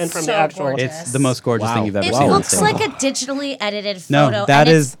concept and from the actual. Gorgeous. It's the most gorgeous thing you've ever It seen. looks like a digitally edited photo. No, that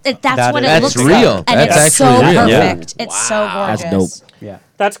is that's what it That's looks real. like. And That's it's so actually real. perfect. It's so gorgeous. That's dope. Yeah.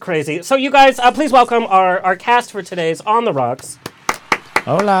 That's crazy. So you guys, please welcome our cast for today's On the Rocks.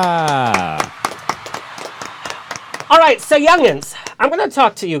 Hola. All right, so youngins, I'm going to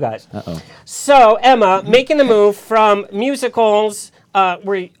talk to you guys. Uh-oh. So Emma, making the move from musicals,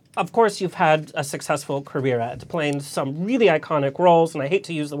 where of course you've had a successful career at, playing some really iconic roles, and I hate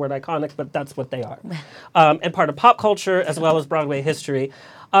to use the word iconic, but that's what they are, and part of pop culture as well as Broadway history.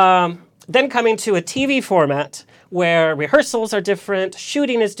 then coming to a TV format where rehearsals are different,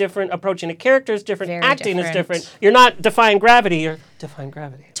 shooting is different, approaching a character is different, Very acting is different. different. You're not defying gravity, you're defying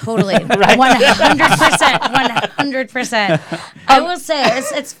gravity. Totally, 100%. I will say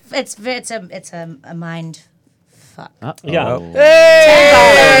it's a mind fuck. Yeah.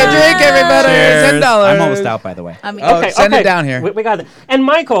 Hey, drink everybody. $10. I'm almost out, by the way. Send it down here. We got it. And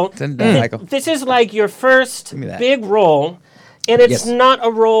Michael, Send it down, Michael. this is like your first me that. big role, and it's Yes. not a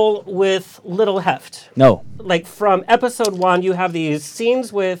role with little heft. No. Like from episode 1, you have these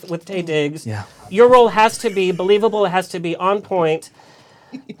scenes with Taye Diggs. Yeah. Your role has to be believable. It has to be on point.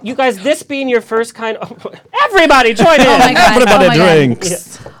 You guys, this being your first kind of... Everybody join in! Oh my God. Everybody oh my God. drinks. Yeah.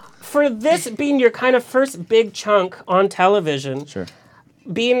 For this being your kind of first big chunk on television, Sure.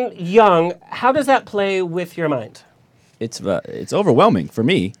 being young, how does that play with your mind? It's overwhelming for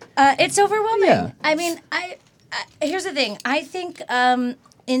me. It's overwhelming. Yeah. I mean, I here's the thing. I think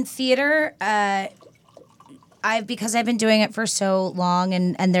in theater, because I've been doing it for so long,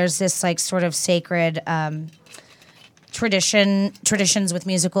 and there's this like sort of sacred traditions with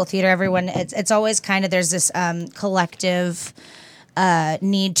musical theater. Everyone, it's always kind of there's this collective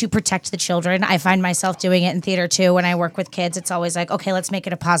need to protect the children. I find myself doing it in theater too. When I work with kids, it's always like, okay, let's make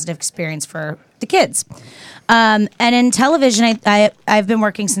it a positive experience for the kids. And in television, I've been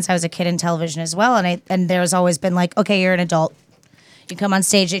working since I was a kid in television as well. And there's always been like, okay, you're an adult. You come on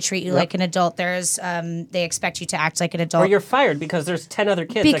stage, they treat you like an adult. There's they expect you to act like an adult. Or you're fired because there's 10 other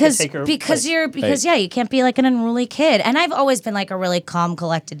kids that can take your place. You can't be like an unruly kid. And I've always been like a really calm,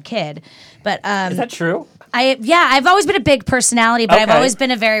 collected kid. But Is that true? I've always been a big personality, but I've Okay. always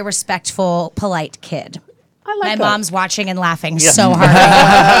been a very respectful, polite kid. I like My that. mom's watching and laughing so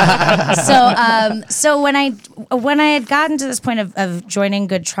hard. So when I had gotten to this point of joining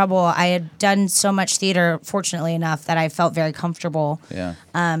Good Trouble, I had done so much theater, fortunately enough, that I felt very comfortable. Yeah.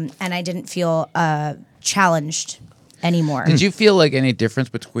 And I didn't feel challenged anymore. Did you feel like any difference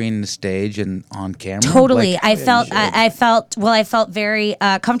between the stage and on camera? Totally. Like, I felt very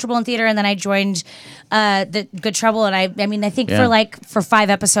comfortable in theater, and then I joined the Good Trouble, and I think Yeah. for 5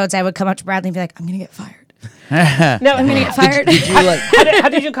 episodes, I would come up to Bradley and be like, I'm going to get fired. No, I'm going to get fired. Did you like? how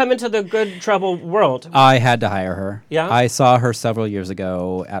did you come into the Good Trouble world? I had to hire her. Yeah? I saw her several years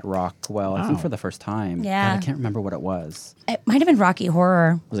ago at Rockwell, I think for the first time. Yeah. God, I can't remember what it was. It might have been Rocky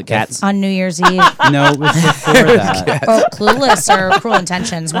Horror Was it Cats? on New Year's Eve. No, it was before that. Or Clueless or Cruel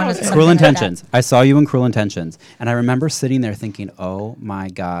Intentions. One was something Cruel like that. Intentions. I saw you in Cruel Intentions. And I remember sitting there thinking, oh my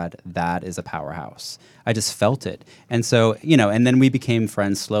God, that is a powerhouse. I just felt it. And so, and then we became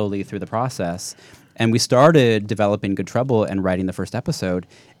friends slowly through the process. And we started developing Good Trouble and writing the first episode.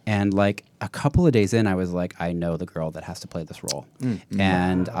 And like a couple of days in, I was like, I know the girl that has to play this role.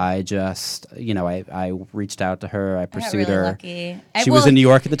 And I just, I reached out to her. I pursued really her. lucky. She was in New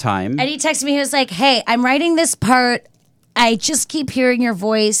York at the time. And he texted me. He was like, hey, I'm writing this part. I just keep hearing your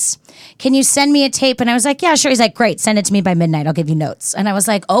voice. Can you send me a tape? And I was like, yeah, sure. He's like, great. Send it to me by midnight. I'll give you notes. And I was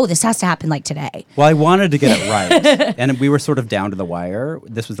like, oh, this has to happen like today. Well, I wanted to get it right. And we were sort of down to the wire.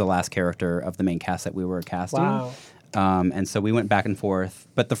 This was the last character of the main cast that we were casting. Wow. And so we went back and forth.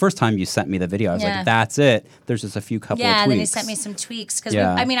 But the first time you sent me the video, I was Yeah. like, that's it. There's just a few couple of tweaks. Yeah, and then he sent me some tweaks because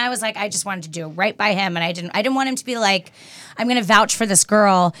Yeah. I was like, I just wanted to do it right by him, and I didn't want him to be like, I'm gonna vouch for this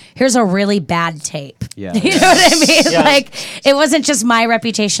girl. Here's a really bad tape. Yeah. You know what I mean? Yeah. Like, it wasn't just my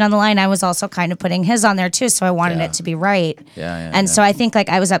reputation on the line. I was also kind of putting his on there too, so I wanted it to be right. And so I think like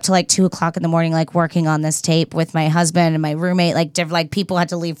I was up to like 2:00 in the morning, like working on this tape with my husband and my roommate. Like people had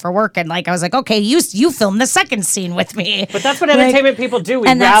to leave for work, and like I was like, okay, you film the second scene with me. But that's what entertainment people do. We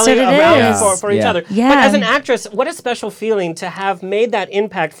and that's rally what it around is. for each other. Yeah. But as an actress, what a special feeling to have made that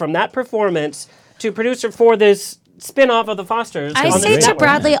impact from that performance to producer for this spin-off of The Fosters. I on say this to network.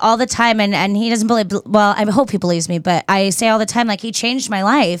 Bradley all the time, and he doesn't believe, well, I hope he believes me, but I say all the time, like, he changed my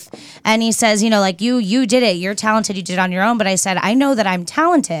life. And he says, like, you did it. You're talented. You did it on your own. But I said, I know that I'm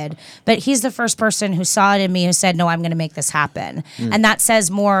talented, but he's the first person who saw it in me who said, no, I'm going to make this happen. And that says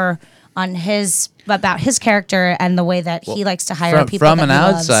more on about his character and the way that he likes to hire people From that an he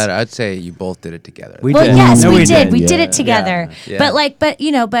loves. outside, I'd say you both did it together. We Well, did. yes, No, we did. We Yeah. did it together. Yeah. But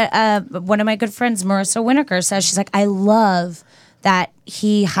one of my good friends, Marissa Winokur, says, she's like, I love that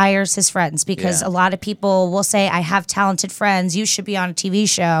he hires his friends because Yeah. a lot of people will say, I have talented friends. You should be on a TV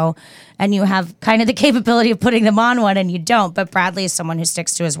show. And you have kind of the capability of putting them on one, and you don't. But Bradley is someone who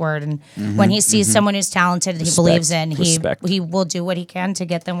sticks to his word. And when he sees someone who's talented, he believes in, he will do what he can to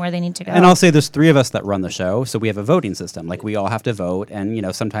get them where they need to go. And I'll say there's 3 of us that run the show, so we have a voting system. Like we all have to vote, and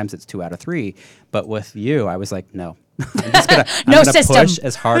sometimes it's 2 out of 3. But with you, I was like, no, I'm just gonna, No I'm gonna system. push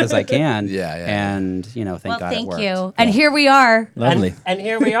as hard as I can. Yeah. And thank God it thank worked. you. And here we are. Lovely. And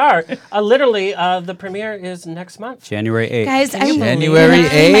here we are. Literally, the premiere is next month. January 8th. Guys, I'm January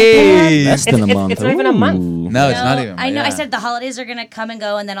Less than a month. It's not even a month. No, it's not even. I know. yeah. I said the holidays are gonna come and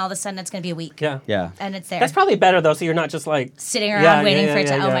go, and then all of a sudden it's gonna be a week. Yeah. Yeah. And it's there. That's probably better, though, so you're not just like sitting around waiting for it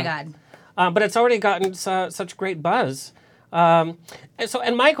to. yeah, Oh my yeah. god. But it's already gotten such great buzz. And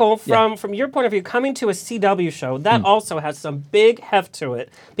Michael, from your point of view, coming to a CW show, that also has some big heft to it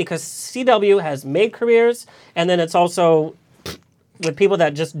because CW has made careers, and then it's also with people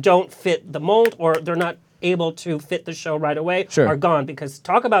that just don't fit the mold or they're not able to fit the show right away are gone. Because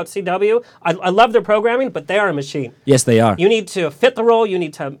talk about CW, I love their programming, but they are a machine. Yes, they are. You need to fit the role, you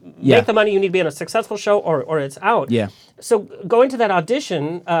need to make the money, you need to be in a successful show or it's out. Yeah. So going to that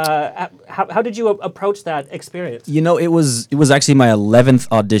audition, how did you approach that experience? You know, it was actually my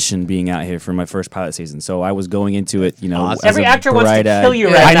 11th audition being out here for my first pilot season. So I was going into it, you know, as every a actor wants to bright-eyed- kill you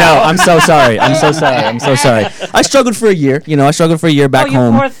right I now. know. I'm so sorry. I'm so sorry. I'm so sorry. I struggled for a year. You know, I struggled for a year back you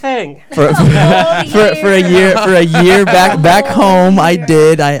home. poor thing. For a year back home, I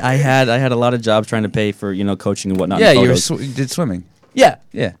did. I had a lot of jobs trying to pay for coaching and whatnot. Yeah, and you photos. did swimming. Yeah.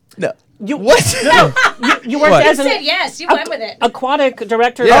 No. You what? No, you worked What? as You an said yes. You went with it. aquatic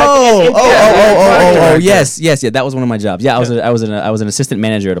director. Oh, yes. Yeah, that was one of my jobs. Yeah, I was an assistant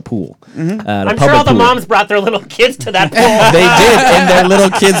manager at a pool. At a I'm sure public all the pool. moms brought their little kids to that pool. They did, and their little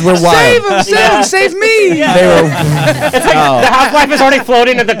kids were wild. Save me! They were. It's like the housewife is already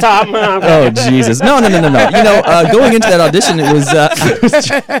floating at the top. Oh Jesus! No. You know, going into that audition, it was.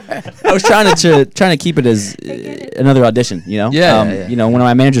 I was trying to keep it as another audition. You know. Yeah. You know, when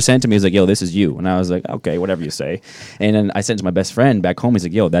my manager sent it to me, he was like, "Yo, this is you," and I was like, "Okay, whatever you say." And then I sent it to my best friend back home. He's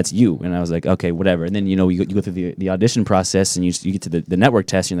like, "Yo, that's you," and I was like, "Okay, whatever." And then you go through the audition process, and you get to the network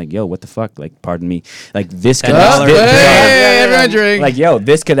test, and you're like, "Yo, what the fuck? Like, pardon me, like this could everyone drink. like, yo,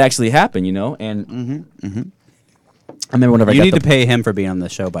 this could actually happen," you know, and. I remember whenever You need to pay him for being on the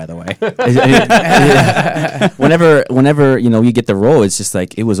show, by the way. whenever you get the role, it's just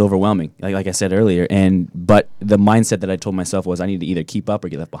like it was overwhelming. Like I said earlier, but the mindset that I told myself was I need to either keep up or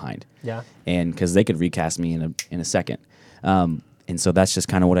get left behind. Yeah. And because they could recast me in a second, and so that's just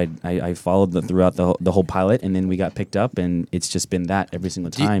kind of what I followed throughout the whole pilot, and then we got picked up, and it's just been that every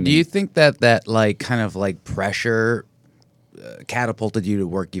single time. Do you think that like kind of like pressure catapulted you to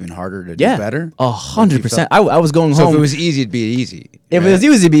work even harder to do better? 100%. I was going So home. if it was easy, it'd be easy. If it was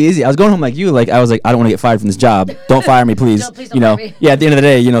easy, it'd be easy. I was going home like you. Like I was like, I don't want to get fired from this job. Don't fire me, please. No, please don't fire me. Yeah. At the end of the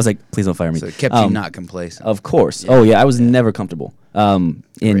day, it's like, please don't fire me. So it kept you not complacent. Of course. Oh yeah, I was never comfortable. And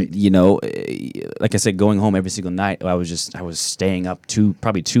like I said, going home every single night, I was staying up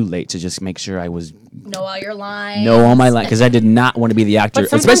probably too late to just make sure I was Know all your lines. know all my lines because I did not want to be the actor, But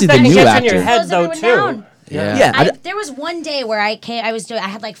sometimes especially that the new gets actor. in your head Slows though everyone too. down. Yeah. There was one day where I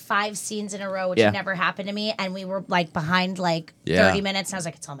had like 5 scenes in a row, which had never happened to me, and we were like behind like 30 minutes, and I was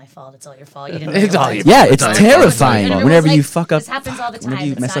like, "It's all my fault. It's all your fault. You didn't." It's all your Yeah, it's fault. terrifying And everyone whenever was you like, fuck up. This happens all the time. Whenever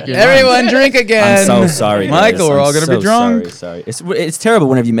you It's mess not up your your fault. Everyone drink again. I'm so sorry, Michael. guys. We're all I'm gonna so be drunk. Sorry. It's terrible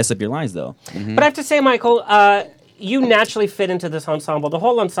whenever you mess up your lines, though. But I have to say, Michael, you naturally fit into this ensemble. The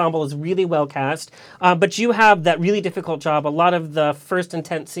whole ensemble is really well cast, but you have that really difficult job. A lot of the first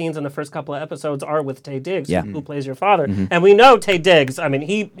intense scenes in the first couple of episodes are with Taye Diggs, who plays your father. And we know Taye Diggs. I mean,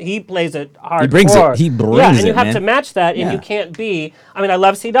 he plays it hardcore. He brings it. He brings yeah, and it, you have man. to match that, and Yeah. you can't be. I mean, I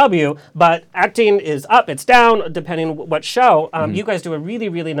love CW, but acting is up, it's down, depending what show. You guys do a really,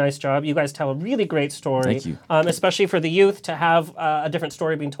 really nice job. You guys tell a really great story. Thank you. Especially for the youth to have a different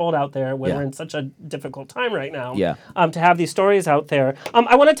story being told out there when Yeah. we're in such a difficult time right now. Yeah. To have these stories out there.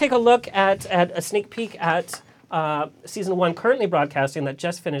 I want to take a look at a sneak peek at season 1 currently broadcasting that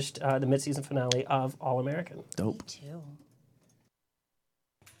just finished the mid-season finale of All American. Dope.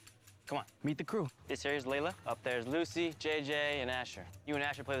 Come on, meet the crew. This here's Layla. Up there's Lucy, JJ, and Asher. You and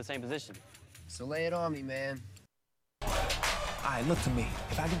Asher play the same position. So lay it on me, man. All right, look to me.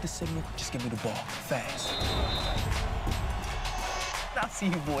 If I get the signal, just give me the ball. Fast. I'll see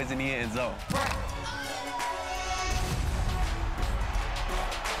you boys in the end zone.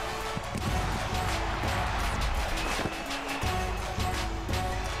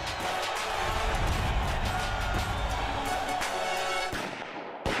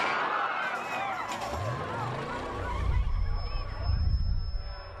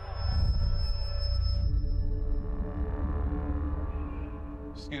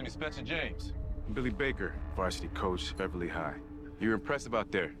 Excuse me, Spencer James. Billy Baker, varsity coach, Beverly High. You're impressive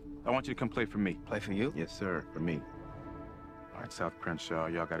out there. I want you to come play for me. Play for you? Yes, sir, for me. All right, South Crenshaw,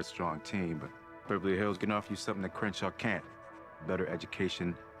 y'all got a strong team, but Beverly Hills can offer you something that Crenshaw can't. Better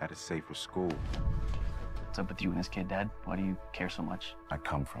education at a safer school. What's up with you and this kid, Dad? Why do you care so much? I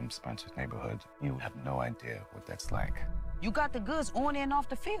come from Spencer's neighborhood. You have no idea what that's like. You got the goods on and off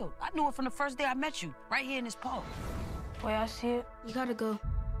the field. I knew it from the first day I met you, right here in this park. Boy, I see it. You gotta go.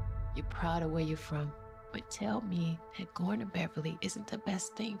 You're proud of where you're from, but tell me that going to Beverly isn't the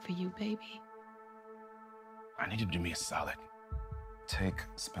best thing for you, baby. I need you to do me a solid. Take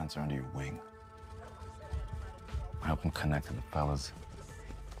Spencer under your wing. Help him connect to the fellas.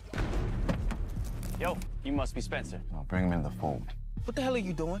 Yo, you must be Spencer. I'll bring him in the fold. What the hell are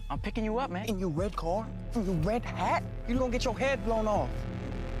you doing? I'm picking you up, man. In your red car? In your red hat? You're gonna get your head blown off.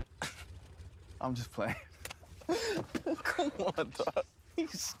 I'm just playing. Come on, dog.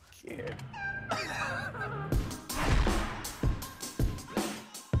 He's scared.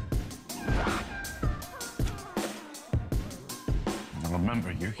 Now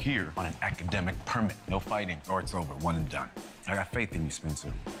remember, you're here on an academic permit. No fighting, or it's over. One and done. I got faith in you,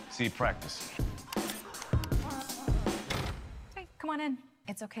 Spencer. See you practice. Hey, come on in.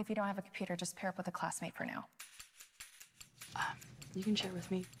 It's okay if you don't have a computer. Just pair up with a classmate for now. You can share with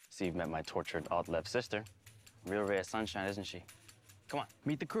me. So you've met my tortured alt-left sister. Real ray of sunshine, isn't she? Come on,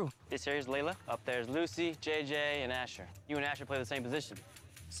 meet the crew. This here's Layla. Up there's Lucy, JJ, and Asher. You and Asher play the same position.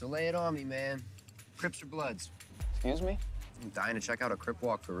 So lay it on me, man. Crips or Bloods? Excuse me? I'm dying to check out a Crip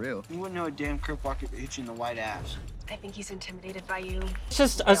walk for real. You wouldn't know a damn Crip walk if it hit you in the white ass. I think he's intimidated by you. It's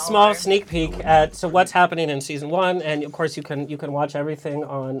just a small sneak peek at what's happening in season 1, and of course you can watch everything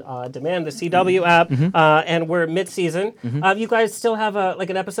on demand, the CW app, and we're mid-season. You guys still have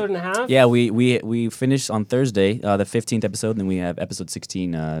an episode and a half? Yeah, we finished on Thursday, the 15th episode, and then we have episode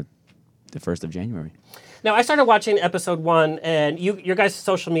 16 the 1st of January. Now, I started watching episode 1, and your guys'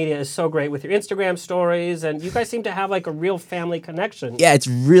 social media is so great with your Instagram stories, and you guys seem to have like a real family connection. Yeah, it's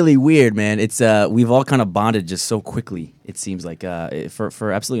really weird, man. It's we've all kind of bonded just so quickly. It seems like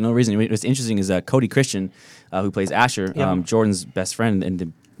for absolutely no reason. What's interesting is Cody Christian, who plays Asher, Jordan's best friend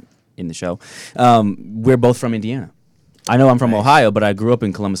in the show. We're both from Indiana. I know I'm from Ohio, but I grew up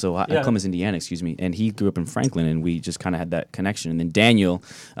in Columbus, Indiana, and he grew up in Franklin, and we just kind of had that connection. And then Daniel,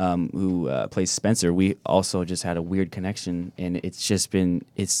 who plays Spencer, we also just had a weird connection, and it's just been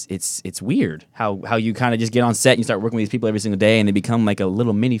it's weird how you kind of just get on set and you start working with these people every single day, and they become like a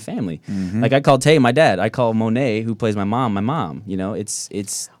little mini family. Like I call Tay my dad, I call Monet, who plays my mom. You know,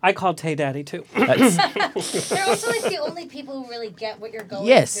 it's. I call Tay daddy too. They're also like the only people who really get what you're going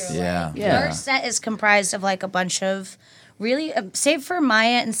through. Our set is comprised of like a bunch of really, save for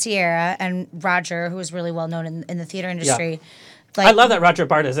Maya and Sierra and Roger, who is really well known in the theater industry. Like, I love that Roger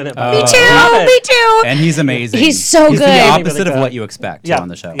Bart is in it. Me too. And he's amazing. He's so good. He's the opposite of what you expect on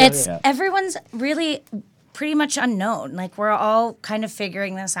the show. Everyone's really pretty much unknown. Like we're all kind of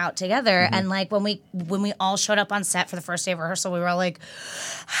figuring this out together. And like when we all showed up on set for the first day of rehearsal, we were all like,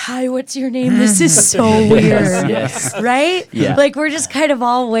 "Hi, what's your name? This is so weird." Yes. Right? Yeah. Like we're just kind of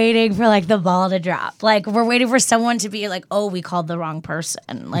all waiting for like the ball to drop. Like we're waiting for someone to be like, "Oh, we called the wrong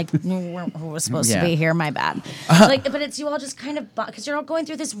person. Like who was supposed to be here? My bad." Like, but it's you all just kind of because you're all going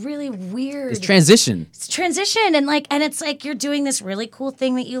through this really weird. It's transition. It's transition, and it's like you're doing this really cool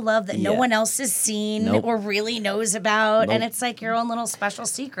thing that you love that no one else has seen or really knows about, and it's like your own little special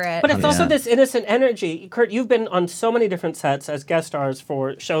secret. But it's also this innocent energy. Kurt, you've been on so many different sets as guest stars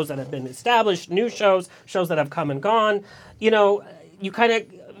for shows that have been established, new shows that have come and gone. You know, you kind of,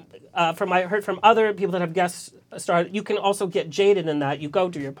 I heard from other people that have guest starred, you can also get jaded in that. You go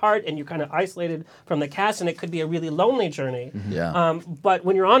do your part and you're kind of isolated from the cast, and it could be a really lonely journey. But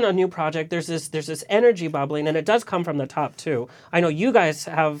when you're on a new project, there's this energy bubbling, and it does come from the top too. I know you guys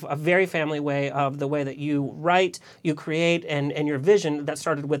have a very family way of the way that you write, you create, and your vision that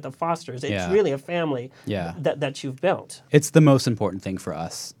started with the Fosters. It's really a family that you've built. It's the most important thing for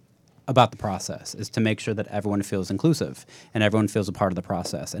us about the process is to make sure that everyone feels inclusive and everyone feels a part of the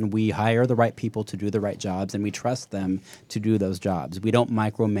process. And we hire the right people to do the right jobs, and we trust them to do those jobs. We don't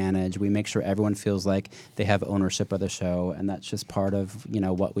micromanage. We make sure everyone feels like they have ownership of the show, and that's just part of,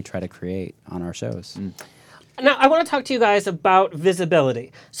 what we try to create on our shows. Now, I want to talk to you guys about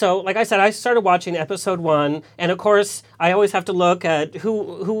visibility. So, like I said, I started watching episode 1, and of course, I always have to look at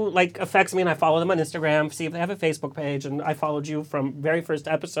who affects me, and I follow them on Instagram, see if they have a Facebook page, and I followed you from very first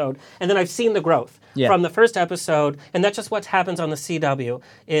episode, and then I've seen the growth from the first episode, and that's just what happens on the CW.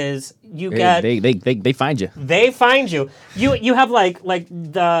 Is you get they find you. They find you. You have like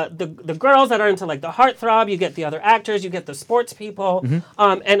the girls that are into like the heartthrob. You get the other actors. You get the sports people.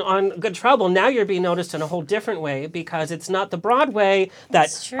 And on Good Trouble, now you're being noticed in a whole different way because it's not the Broadway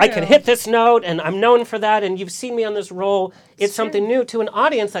that I can hit this note and I'm known for that and you've seen me on this role. It's something new to an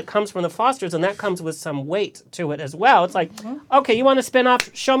audience that comes from the Fosters, and that comes with some weight to it as well. It's like, okay, you want to spin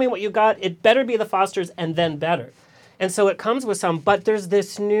off? Show me what you got. It better be the Fosters and then better. And so it comes with some, but there's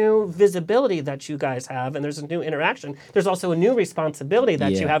this new visibility that you guys have, and there's a new interaction. There's also a new responsibility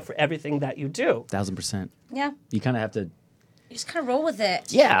that you have for everything that you do. 1000%. Yeah. You kind of have to. You just kind of roll with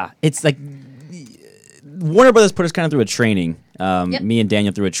it. Yeah, it's like Warner Brothers put us kind of through a training. Me and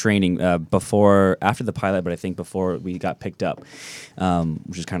Daniel through a training after the pilot, but I think before we got picked up,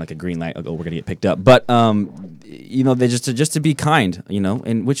 which is kind of like a green light. Oh, we're gonna get picked up. But they just to be kind,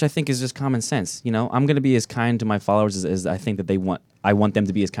 and which I think is just common sense. I'm gonna be as kind to my followers as I think that I want them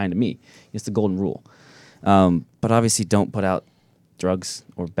to be as kind to me. It's the golden rule. But obviously, don't put out drugs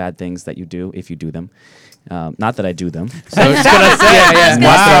or bad things that you do if you do them. Not that I do them. So I'm just gonna say,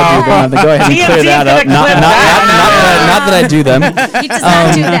 not that I do them. Go ahead and clear that up. Not that I do them. He does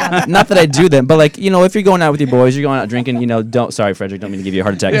not do that. Not that I do them, but if you're going out with your boys, you're going out drinking. Sorry, Frederick, don't mean to give you a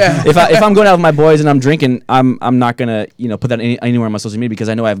heart attack. Yeah. If I'm going out with my boys and I'm drinking, I'm not gonna put that anywhere on my social media because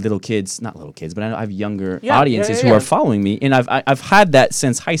I know I have little kids, not little kids, but I know I have younger audiences who are following me, and I've had that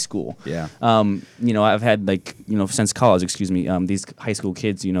since high school. Yeah. I've had since college. Excuse me. These high school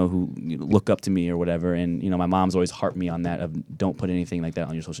kids, who look up to me or whatever, and my mom's always harped me on that of don't put anything like that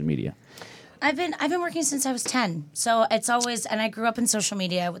on your social media. I've been working since I was 10, so it's always, and I grew up in social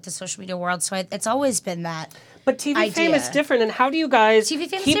media with the social media world, so it's always been that. But TV idea. fame is different, and how do you guys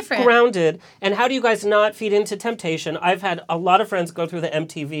keep grounded, and how do you guys not feed into temptation? I've had a lot of friends go through the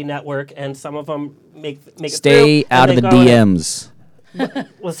MTV network, and some of them make it through. Stay out of the DMs.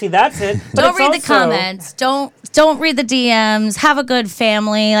 Well, see, that's it. But don't read the comments. Don't read the DMs. Have a good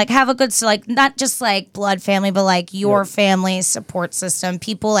family. Have a good not just blood family, but your family support system.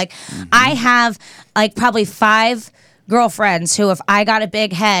 People I have probably 5 girlfriends who, if I got a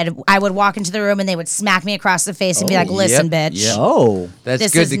big head, I would walk into the room and they would smack me across the face and be like, "Listen, bitch. Yep. Oh, that's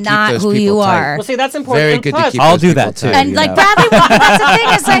this good is to keep not those who people you tight. are." Well, see, that's important. Very and good plus, to keep I'll those do people that too. tight. And Bradley, that's the thing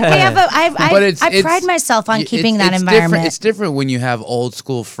is we have I pride myself on keeping that environment. It's different when you have old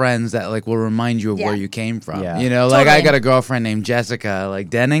school friends that will remind you of where you came from. Yeah. Totally. I got a girlfriend named Jessica,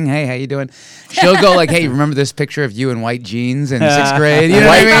 Denning. Hey, how you doing? She'll go hey, remember this picture of you in white jeans in 6th grade? You know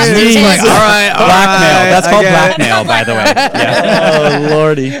what I mean? It's all right, blackmail. That's called okay. blackmail, by the way. Yeah. Oh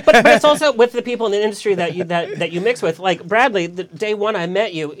lordy. But it's also with the people in the industry that you mix with. Like Bradley, the day one I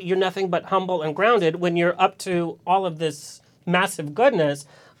met you, you're nothing but humble and grounded when you're up to all of this massive goodness.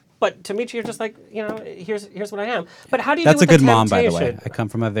 But to meet you, you're just here's what I am. But how do you That's do a with good the mom, by the temptation? way. I come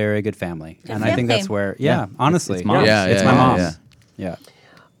from a very good family. Good and I think that's family. where, honestly. It's mom. It's my mom. Yeah.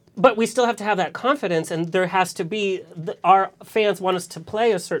 But we still have to have that confidence, and there has to be, our fans want us to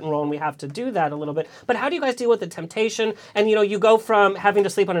play a certain role, and we have to do that a little bit. But how do you guys deal with the temptation? And, you go from having to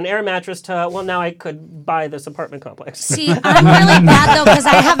sleep on an air mattress to, well, now I could buy this apartment complex. See, I'm really bad, though, because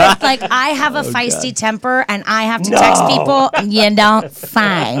I have a feisty temper, and I have to text people,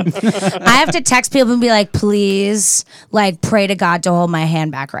 fine. I have to text people and be like, please, pray to God to hold my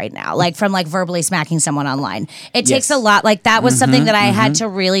hand back right now, from verbally smacking someone online. It takes a lot. That was something that I had to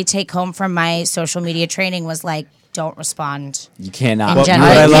really take home from my social media training was don't respond. You cannot. What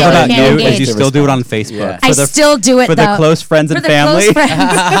I love about you is you still do it on Facebook. Yeah. I still do it for the close friends and family.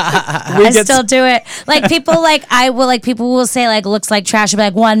 I still do it. People will say looks like trash.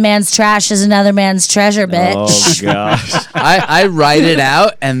 I'll be one man's trash is another man's treasure, bitch. Oh gosh. I write it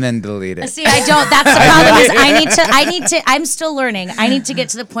out and then delete it. See, I don't. That's the problem. Is I need to. I'm still learning. I need to get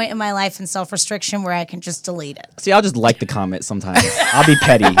to the point in my life in self-restriction where I can just delete it. See, I'll just like the comment sometimes. I'll be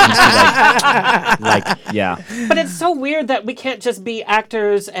petty. And just be yeah. But it's so weird that we can't just be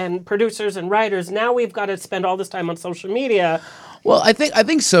actors and producers and writers. Now we've got to spend all this time on social media. Well, I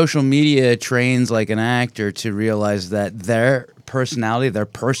think social media trains an actor to realize that their personality, their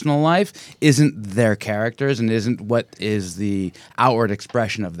personal life, isn't their characters and isn't what is the outward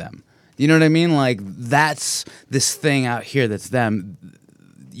expression of them. You know what I mean? That's this thing out here that's them.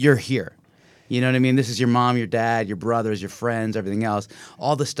 You're here. You know what I mean? This is your mom, your dad, your brothers, your friends, everything else.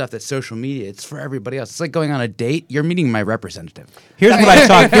 All the stuff that's social media, it's for everybody else. It's like going on a date. You're meeting my representative. Here's what I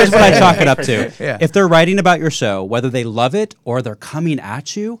chalk it up to. Yeah. If they're writing about your show, whether they love it or they're coming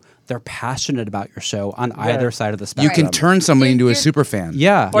at you, they're passionate about your show on either side of the spectrum. You can turn somebody into a super fan.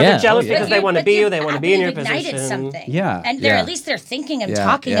 Yeah. Or they're jealous because they want to be you, they want to be in your ignited position. Something. Yeah. And at least they're thinking and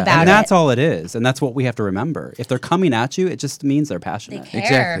talking about and it. that's all it is. And that's what we have to remember. If they're coming at you, it just means they're passionate. They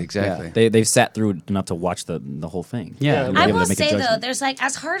care. Exactly. Yeah. They've sat through enough to watch the whole thing. Yeah. I will say though, there's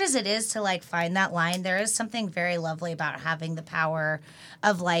as hard as it is to find that line, there is something very lovely about having the power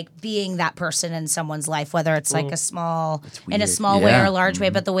of being that person in someone's life, whether it's in a small way or a large way,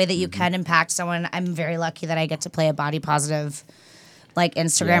 but the way that you can impact someone. I'm very lucky that I get to play a body positive like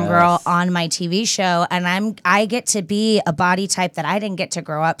Instagram girl on my TV show, and I get to be a body type that I didn't get to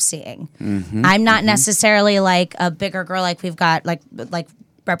grow up seeing. I'm not necessarily like a bigger girl like we've got like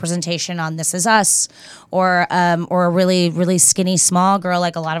representation on This Is Us, or a really skinny small girl.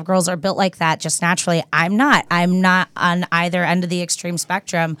 Like a lot of girls are built like that just naturally. I'm not on either end of the extreme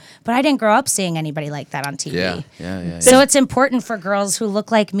spectrum, but I didn't grow up seeing anybody like that on TV. So it's important for girls who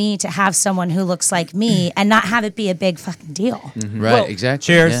look like me to have someone who looks like me and not have it be a big fucking deal. Right, exactly.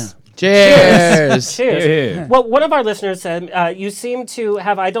 Cheers. Yeah. Cheers. Cheers. Well, one of our listeners said, you seem to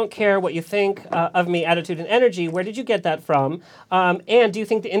have I don't care what you think of me attitude and energy. Where did you get that from? And do you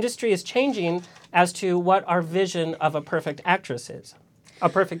think the industry is changing as to what our vision of a perfect actress is? A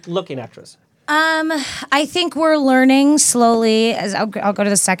perfect looking actress? I think we're learning slowly. As I'll go to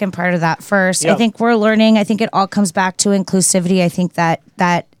the second part of that first. Yeah. I think we're learning. I think it all comes back to inclusivity. I think that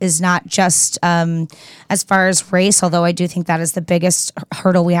is not just as far as race, although I do think that is the biggest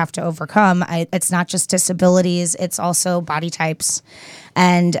hurdle we have to overcome. It's not just disabilities; it's also body types,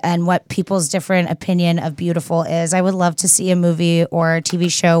 and what people's different opinion of beautiful is. I would love to see a movie or a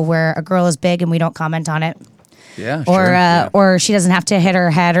TV show where a girl is big and we don't comment on it. Yeah, or she doesn't have to hit her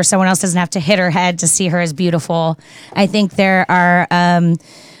head, or someone else doesn't have to hit her head to see her as beautiful. I think there are.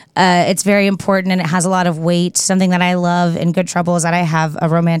 It's very important, and it has a lot of weight. Something that I love in Good Trouble is that I have a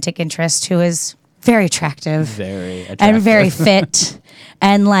romantic interest who is very attractive, and very fit,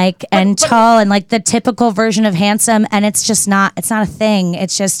 and tall, and like the typical version of handsome. And it's just not. It's not a thing.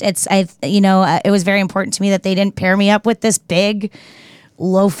 It's just. It was very important to me that they didn't pair me up with this big,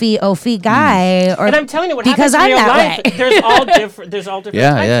 loafy guy, or and I'm telling you what because happens in I'm real that life. way. There's all different types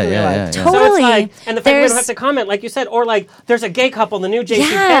in real life. Totally. So it's like, and the fact we don't have to comment, like you said, or like there's a gay couple in the new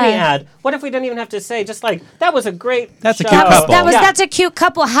JCPenney ad. What if we didn't even have to say, just like that was a great show. A cute couple. That's a cute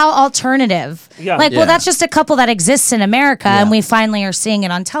couple. How alternative? Well, that's just a couple that exists in America, and we finally are seeing it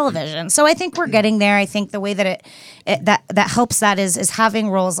on television. So I think we're getting there. I think the way that that helps that is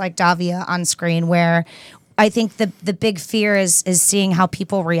having roles like Davia on screen, where I think the big fear is seeing how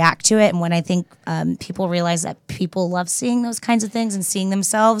people react to it, and when I think people realize that people love seeing those kinds of things and seeing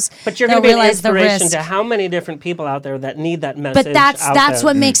themselves, but you're going to be an inspiration to how many different people out there that need that message. But that's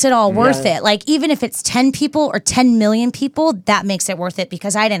what makes it all worth it. Like even if it's 10 people or 10 million people, that makes it worth it,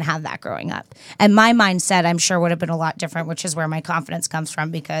 because I didn't have that growing up, and my mindset I'm sure would have been a lot different, which is where my confidence comes from,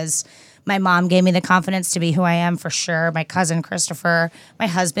 because my mom gave me the confidence to be who I am, for sure. My cousin Christopher, my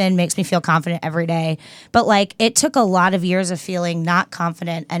husband, makes me feel confident every day. But like it took a lot of years of feeling not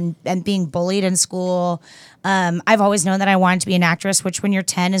confident and being bullied in school. I've always known that I wanted to be an actress, which when you're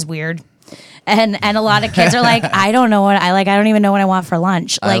 10 is weird. And a lot of kids are like, I don't know what I like. I don't even know what I want for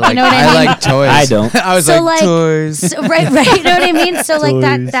lunch. Like you know what I mean? I like toys. I don't. I was like toys. So, right. You know what I mean? So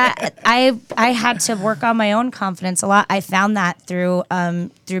like that I had to work on my own confidence a lot. I found that through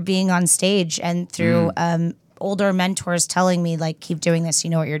being on stage and through older mentors telling me, like, keep doing this.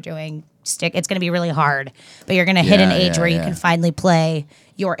 You know what you're doing. Stick. It's going to be really hard, but you're going to hit an age where you can finally play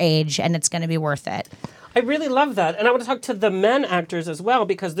your age, and it's going to be worth it. I really love that. And I want to talk to the men actors as well,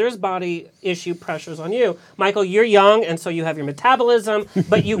 because there's body issue pressures on you. Michael, you're young, and so you have your metabolism,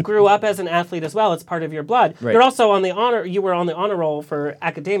 but you grew up as an athlete as well. It's part of your blood. Right. You're also on the honor, you were on the honor roll for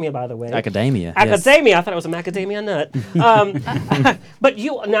academia, by the way. Academia. Academia. Yes. I thought it was a macadamia nut. But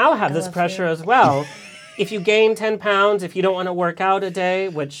you now have this pressure as well. If you gain 10 pounds, if you don't want to work out a day,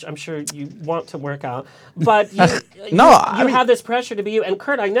 which I'm sure you want to work out, but you have this pressure to be you. And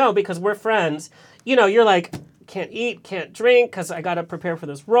Kurt, I know, because we're friends, you know, you're like, can't eat, can't drink, because I got to prepare for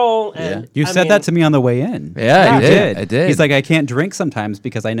this role. And You said that to me on the way in. Yeah, you did. I did. He's like, I can't drink sometimes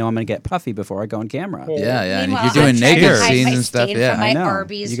because I know I'm going to get puffy before I go on camera. Yeah. And if you're doing naked scenes and stuff, I know.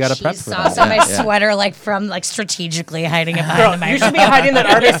 Arby's, you got to prep for that. On my sweater, strategically hiding it behind my. You should be hiding that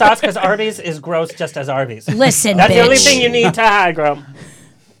Arby's sauce, because Arby's is gross just as Arby's. Listen, that's bitch. the only thing you need to hide, girl.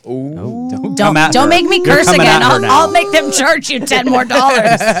 Don't make me curse again. I'll make them charge you $10 more.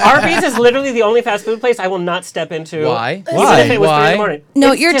 Arby's is literally the only fast food place I will not step into. Why? Even if it was 3 in the morning.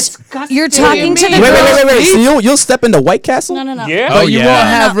 No, it's you're talking to the girl. Wait. So you'll step into White Castle? No. Yeah. Oh, you won't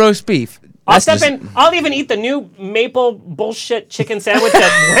have roast beef. I'll even eat the new maple bullshit chicken sandwich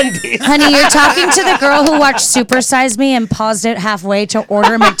at Wendy's. Honey, you're talking to the girl who watched Super Size Me and paused it halfway to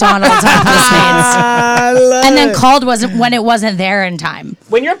order McDonald's on Postmates, and then called when it wasn't there in time.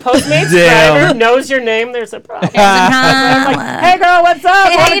 When your Postmates driver knows your name, there's a problem. Like, hey girl, what's up?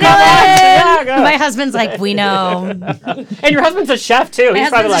 Hey, how you doing? My husband's like, we know. And your husband's a chef too. My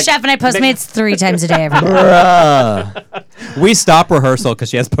husband's a chef, and I Postmates 3 times a day every day. We stop rehearsal because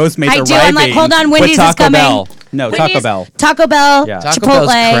she has Postmates arriving. I'm like, hold on, Wendy's is coming. No, When Taco you- Bell. Taco Bell, Yeah. Taco Chipotle. Bell's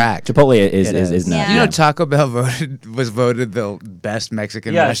crack. Chipotle is not. You know, Taco Bell was voted the best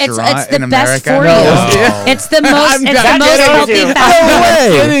Mexican restaurant It's the in best America. for you. It's the most. It's the most healthy fast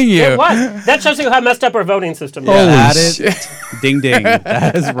food. kidding you. It was. That shows you how messed up our voting system is. That is ding ding.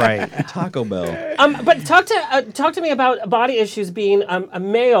 That is right. Taco Bell. But talk to me about body issues being a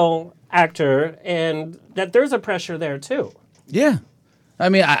male actor, and that there's a pressure there too. Yeah, I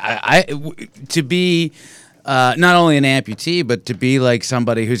mean, to be not only an amputee, but to be like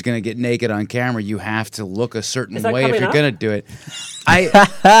somebody who's going to get naked on camera, you have to look a certain Is that way if coming you're up? going to do it.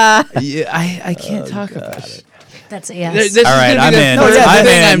 I can't talk about it. That's a yes. This is All right, gonna be I'm the in. third I'm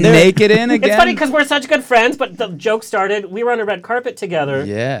thing in. I'm naked in again. It's funny because we're such good friends, but the joke started. We were on a red carpet together.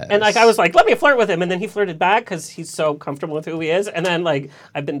 Yes. And like I was like, let me flirt with him, and then he flirted back because he's so comfortable with who he is. And then like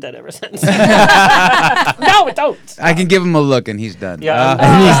I've been dead ever since. No, don't. I can give him a look and he's done. Yeah.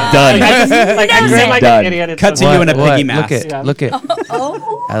 And he's done. Like, I just, like, I grin like done. an idiot. It's Cut so to you funny. in a piggy mask. Look at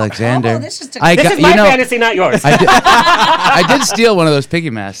Oh, Alexander. Oh, this is This is my fantasy, not yours. I did steal one of those piggy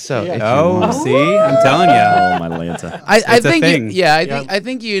masks. So if you Oh, want. see, I'm telling you. Oh my Lanta. I It's a think thing. I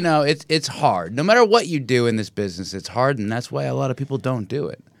think you know it's hard. No matter what you do in this business, it's hard, and that's why a lot of people don't do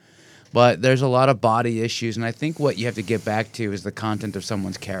it. But there's a lot of body issues, and I think what you have to get back to is the content of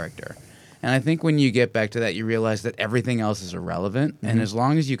someone's character. And I think when you get back to that, you realize that everything else is irrelevant. Mm-hmm. And as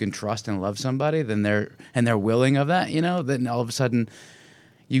long as you can trust and love somebody, then they're willing of that, then all of a sudden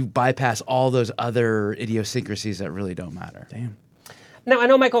you bypass all those other idiosyncrasies that really don't matter. Damn. Now, I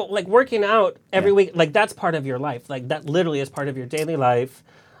know, Michael, like working out every week, like that's part of your life. Like that literally is part of your daily life.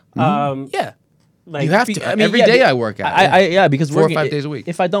 Yeah. Like, You have to. Every day I work out. Because 4 or working- 5 days a week.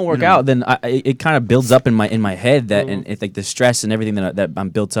 If I don't work out, then it kind of builds up in my head that and it's like the stress and everything that I'm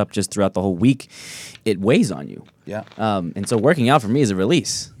built up just throughout the whole week, it weighs on you. Yeah. And so working out for me is a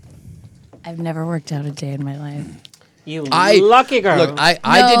release. I've never worked out a day in my life. You lucky girl. Look, I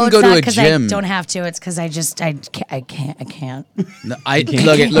No, didn't it's go not to a 'cause gym. I don't have to. It's because I can't. No,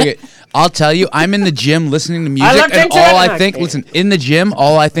 look it. I'll tell you, I'm in the gym listening to music, looked and into all it and I I think, can't. listen, in the gym,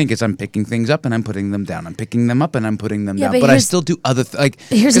 all I think is I'm picking things up and I'm putting them down. I'm picking them up and I'm putting them Yeah, down. but But I here's- still do other like.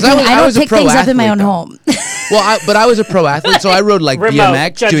 Here's the 'cause thing. I was don't a pick pro things up in my athlete, own though. home. Well, but I was a pro athlete, so I rode like Remote,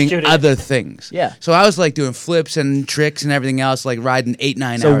 BMX, Judge doing Judy. other things. Yeah. So I was like doing flips and tricks and everything else, like riding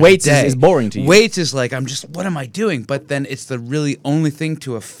 8-9 So hours. weights a day. is boring to you. Weights is like what am I doing? But then it's the really only thing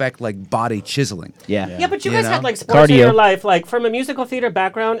to affect like body chiseling. Yeah. Yeah, but you You guys know? had like sports in Cardio. your life, like from a musical theater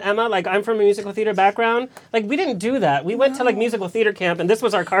background. Emma, like I'm from a musical theater background. Like we didn't do that. We went to like musical theater camp, and this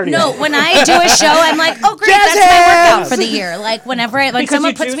was our cardio. No, when I do a show, I'm like, oh great, that's my workout for the year. Like whenever Because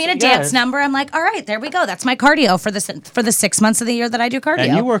someone you puts choose- me in a yeah. dance number, I'm like, all right, there we go. That's my cardio for the 6 months of the year that I do cardio.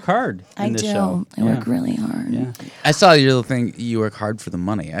 And you work hard I in this do. show. I work really hard. Yeah. I saw your little thing. You work hard for the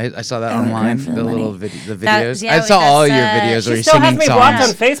money. I saw that I work online. hard for The the little money. the That- videos. yeah, I saw all that's, your videos where She you're still has singing me blocked on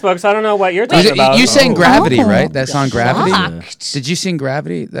songs. Facebook, so I don't know what you're You, talking about. you sang Gravity, Oh. right? That song Gravity. Blocked. Did you sing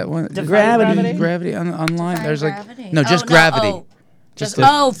Gravity? That one. Define Gravity? Gravity online. Define There's like Gravity. no, just Oh, Gravity.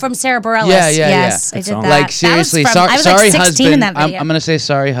 oh. From Sarah Bareilles. Yeah, yeah, yes, yeah. I did that. Like seriously, that was from, I was sorry like 16 husband. in that video. I'm gonna say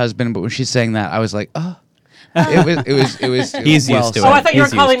sorry husband, but when she sang that, I was like, oh. It was. He's used to Oh, it. I thought you were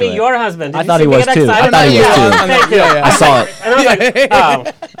He's calling used to me it. your husband. Did I you thought see he me was get too. excited? I thought he was too. Thank you. Yeah, yeah. I saw it. And I was like,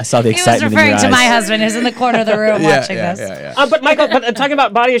 oh. I saw the He was excitement in your referring to eyes. my husband who's in the corner of the room watching this. Yeah. But Michael, talking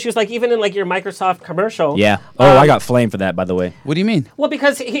about body issues, like even in like your Microsoft commercial. Yeah. Oh, I got flamed for that, by the way. What do you mean? Well,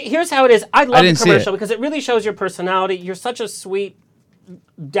 because here's how it is. I love the didn't see commercial it. because it really shows your personality. You're such a sweet,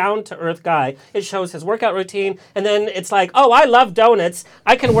 down-to-earth guy. It shows his workout routine, and then it's like, oh, I love donuts.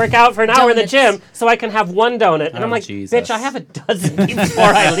 I can work out for an hour in the Donuts. gym, so I can have one donut. And I'm like, Jesus. bitch, I have a dozen before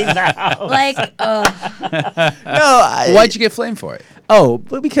I leave the house. Like, Why'd you get flamed for it? Oh,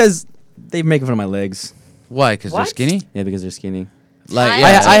 but because they make fun of my legs. Why? Because they're What? skinny. Yeah, because they're skinny. Like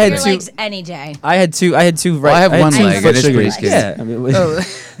I I had your two- legs any day. I had two. Well, I have one two leg, foot and it's pretty sugars. skinny. Yeah, I mean, it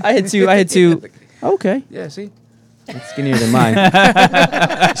was- I had two. Okay, Yeah. See. it's skinnier than mine.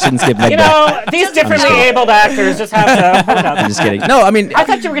 Shouldn't skip leg You day. know, these differently abled actors just have to hold up. I'm just kidding. No, I mean, I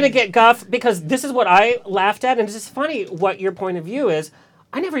thought you were going to get guff because this is what I laughed at, and it's just funny what your point of view is.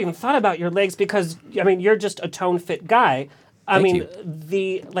 I never even thought about your legs because, I mean, you're just a tone fit guy. I Thank mean, you.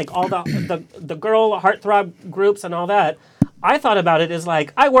 the like all the girl heartthrob groups and all that. I thought about it as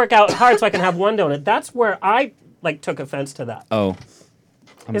like I work out hard so I can have one donut. That's where I like took offense to that. oh.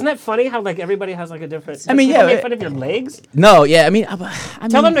 Isn't that funny how like everybody has like a different? I mean, people yeah, make fun of your legs. No, yeah, I mean,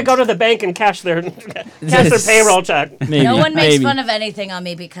 Tell them to go to the bank and cash their payroll check. Maybe, No one makes maybe. fun of anything on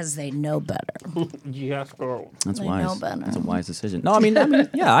me because they know better. Yes, girl. That's They wise. know better. That's a wise decision. No, I mean,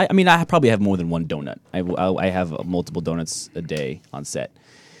 yeah. I mean, I probably have more than one donut. I have multiple donuts a day on set.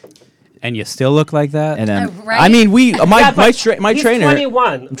 And you still look like that. And then Right? I mean, my He's trainer.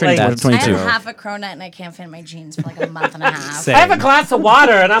 21. I'm training Like, for 22. I have half a cronut and I can't fit in my jeans for like a month and a half. I have a glass of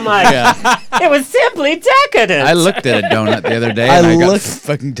water, and I'm like, it was simply decadent. I looked at a donut the other day, and I got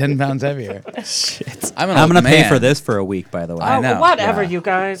fucking 10 pounds heavier. Shit. I'm going to pay man. for this for a week, by the way. I know. Whatever, you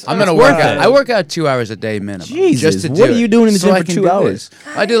guys. I'm gonna work out. I work out 2 hours a day minimum. Jesus, just to what do are you it. doing in the So gym I for can 2 do hours?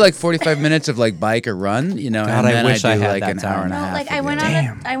 this. I do like 45 minutes of like bike or run, you know, God, and I then wish I I do had like that an time. hour and a No, half. like I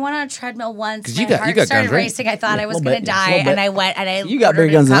went on a treadmill once. 'Cause My you got heart guns, started right? racing. I thought I was Little gonna bit, die, little bit. and I went and I You got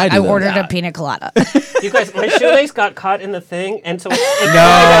bigger guns than I do, I though. ordered a pina colada. You guys, my shoelace got caught in the thing, and so No.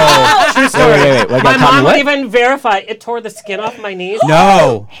 True story. Wait. What My got caught in mom what? would even verify it tore the skin off my knees.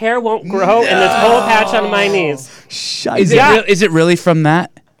 No. Hair won't grow in this whole patch on my knees. Is it really from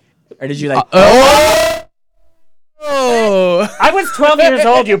that? Or did you like? I was 12 years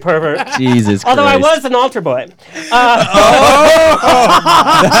old, you pervert. Jesus Although I Christ. was an altar boy. That's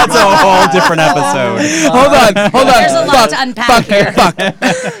a whole different episode. Hold on. There's a lot to unpack here.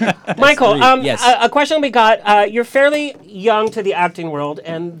 Michael, Yes. a question we got. You're fairly young to the acting world,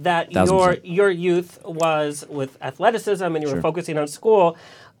 and that 1000%. your youth was with athleticism, and you were focusing on school.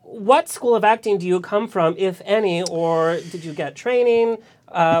 What school of acting do you come from, if any, or did you get training?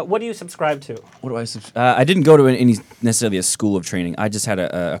 What do you subscribe to? What do I? I didn't go to any necessarily a school of training. I just had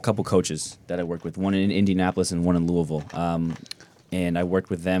a couple coaches that I worked with. One in Indianapolis and one in Louisville. And I worked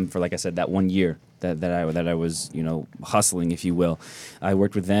with them for, like I said, that 1 year that I was hustling, if you will. I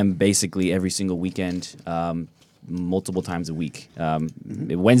worked with them basically every single weekend. Multiple times a week,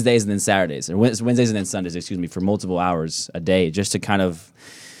 Wednesdays and then Saturdays, or Wednesdays and then Sundays, excuse me, for multiple hours a day, just to kind of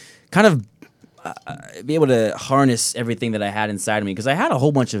be able to harness everything that I had inside of me, because I had a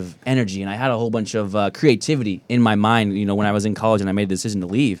whole bunch of energy and I had a whole bunch of creativity in my mind, when I was in college and I made the decision to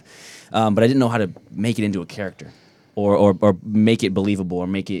leave, but I didn't know how to make it into a character. Or make it believable, or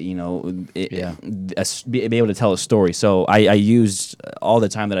make it, be able to tell a story. So I used all the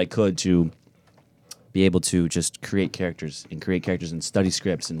time that I could to be able to just create characters and study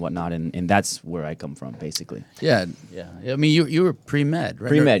scripts and whatnot, and that's where I come from, basically. Yeah. I mean, you were pre-med, right?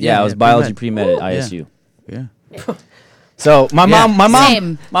 Pre-med, I was biology pre-med at ISU. Yeah. So my mom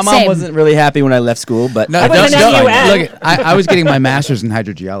Same. wasn't really happy when I left school, but No, was an NUN. look, I was getting my master's in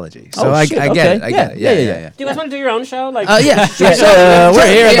hydrogeology, so I shit, get okay. it. I get it. Yeah. Do you guys want to do your own show? Like, Yeah. we're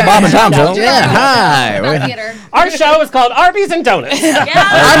here at the Bob and Tom Show. Yeah. Hi. Theater. Our show is called Arby's and Donuts.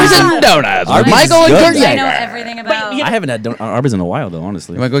 Arby's and Donuts. Arby's Michael is and good, Kurt though. I know Yaeger. everything about. I haven't had Arby's in a while, though,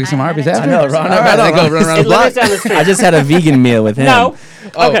 honestly. You want to go get some I Arby's haven't after? had All right, go run around the It lives block. down the street. I just had a vegan meal with him. No.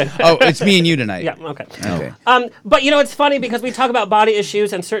 Okay. Oh, it's me and you tonight. Yeah, okay. Okay. But it's funny because we talk about body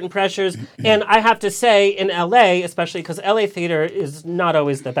issues and certain pressures, and I have to say in LA, especially because LA theater is not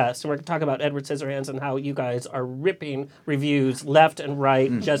always the best. And we're going to talk about Edward Scissorhands and how you guys are ripping reviews left and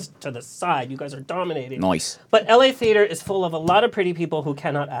right, just to the side. You guys are dominating. Nice. But LA theater is full of a lot of pretty people who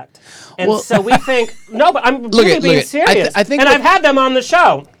cannot act. And Well- so we think, no, but I'm really Look being at- serious. I think and what- I've had them on the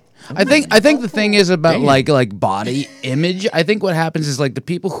show. I think the thing is about like body image. I think what happens is like the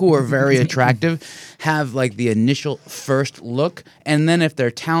people who are very attractive have like the initial first look, and then if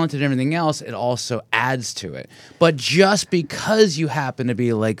they're talented and everything else, it also adds to it. But just because you happen to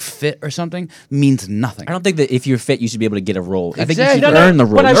be like fit or something means nothing. I don't think that if you're fit, you should be able to get a role. I think you Exactly. should No, earn the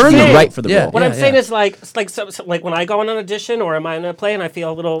role, what I'm earn saying- the right for the Yeah. role. What I'm saying is like when I go on an audition or am I in a play and I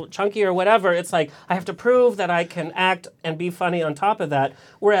feel a little chunky or whatever, it's like I have to prove that I can act and be funny on top of that.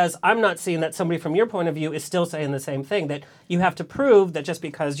 Whereas I'm not seeing that somebody from your point of view is still saying the same thing, that you have to prove that just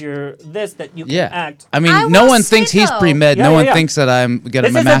because you're this, that you can act. I mean, I no will one say, thinks he's though- pre-med. Yeah, no yeah, one yeah. thinks that I'm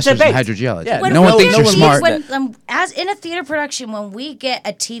getting This my is a master's in debate. hydrogeology. Yeah, no one thinks you're we- smart. As in a theater production, when we get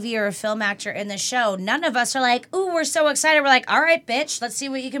a TV or a film actor in the show, none of us are like, "Ooh, we're so excited." We're like, "All right, bitch, let's see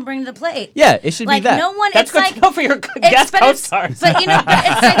what you can bring to the plate." Yeah, it should like be that. no one. That's it's good like to know for your guest co-stars. But it's like,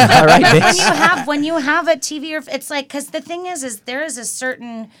 All right, but bitch. when you have a TV or it's like, because the thing is there is a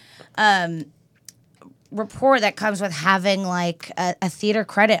certain rapport that comes with having like a theater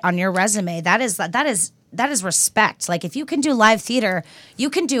credit on your resume. That is respect. Like if you can do live theater, you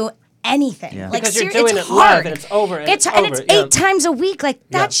can do anything. Yeah. Like Because you're it's doing it hard. live and it's over and it's and over, it's yeah. 8 times a week. Like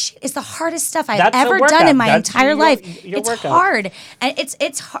that Yeah. shit is the hardest stuff I've That's a ever workout. done in my That's entire your- life. your It's workout. hard, and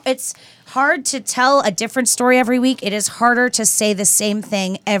it's hard to tell a different story every week. It is harder to say the same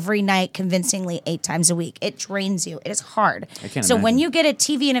thing every night convincingly 8 times a week. It drains you. It is hard. I can't So when imagine. you get a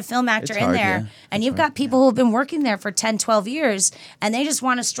TV and a film actor It's in hard, there, yeah. and you've got people who have been working there for 10, 12 years, and they just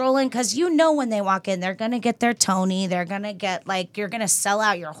want to stroll in because when they walk in, they're going to get their Tony. They're going to get, you're going to sell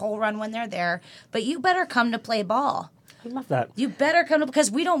out your whole run when they're there. But you better come to play ball. I love that. You better come to,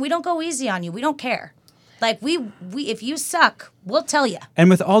 because we don't go easy on you. We don't care. Like we if you suck, we'll tell you. And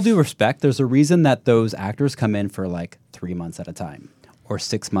with all due respect, there's a reason that those actors come in for like 3 months at a time. Or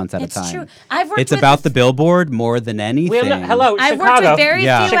 6 months at a time. It's true. I've worked it's with about the billboard more than anything. Hello, I've Chicago. worked with very few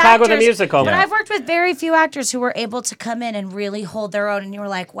Chicago actors, the musical. but I've worked with very few actors who were able to come in and really hold their own, and you were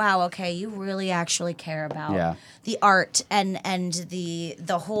like, wow, okay, you really actually care about the art and the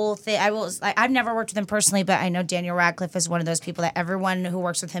whole thing. I've never worked with him personally, but I know Daniel Radcliffe is one of those people that everyone who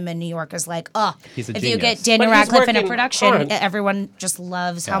works with him in New York is like, oh, He's a if genius. you get Daniel But he's Radcliffe in a working production, hard. everyone just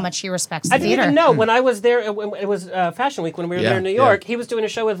loves how much he respects the I didn't theater. even know when I was there. It was Fashion Week when we were there in New York. He was doing a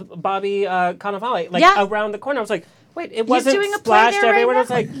show with Bobby Cannavale, around the corner. I was like, wait, it wasn't doing a play splashed there right everywhere. I was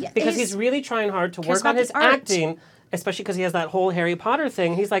now? like, Yeah, because he's really trying hard to cares work on about his the art. acting, especially because he has that whole Harry Potter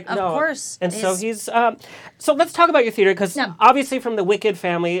thing. He's like, Of no, course. and so he's. So let's talk about your theater because obviously from the Wicked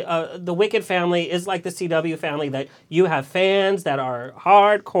family is like the CW family that you have fans that are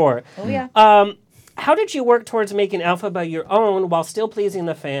hardcore. Oh yeah. How did you work towards making Alphaba your own while still pleasing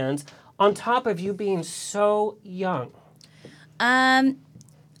the fans? On top of you being so young. I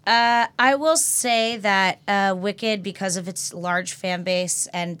will say that Wicked, because of its large fan base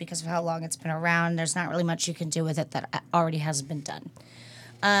and because of how long it's been around, there's not really much you can do with it that already hasn't been done.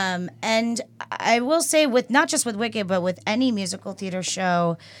 And I will say with not just with Wicked, but with any musical theater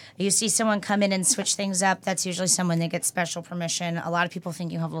show, you see someone come in and switch things up. That's usually someone that gets special permission. A lot of people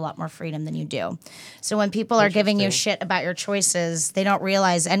think you have a lot more freedom than you do. So when people are giving you shit about your choices, they don't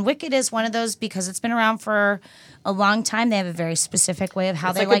realize. And Wicked is one of those because it's been around for a long time. They have a very specific way of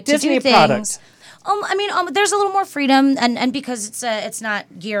how they like to do things. There's a little more freedom, and because it's not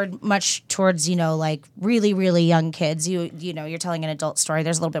geared much towards like really really young kids. You're telling an adult story.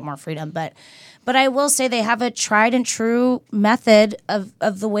 There's a little bit more freedom, but I will say they have a tried and true method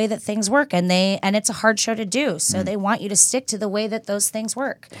of the way that things work, and it's a hard show to do. So they want you to stick to the way that those things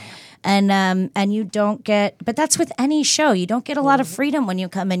work. And you don't get, but that's with any show. You don't get a lot of freedom when you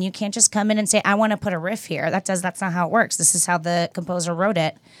come in. You can't just come in and say, I want to put a riff here. That's not how it works. This is how the composer wrote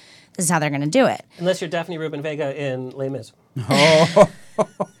it. This is how they're going to do it. Unless you're Daphne Rubin Vega in Les Mis.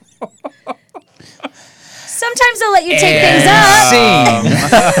 Sometimes they'll let you take things up.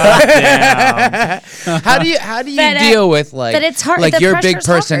 How do you deal with but it's hard. like The your big pressure's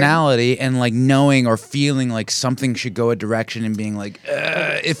hard. personality and like knowing or feeling like something should go a direction and being like,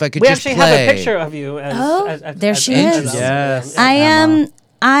 if I could We just actually play. have a picture of you. There she is. Yes. I am.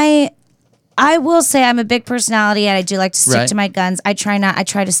 I will say I'm a big personality and I do like to stick to my guns. I try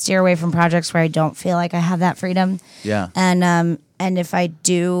to steer away from projects where I don't feel like I have that freedom. Yeah. And if I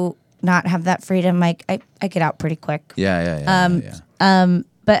do not have that freedom, I get out pretty quick. Yeah.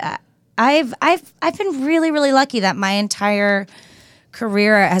 But I've been really, really lucky that my entire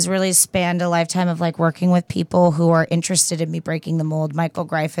career has really spanned a lifetime of like working with people who are interested in me breaking the mold. Michael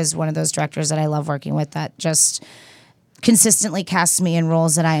Greif is one of those directors that I love working with that just consistently casts me in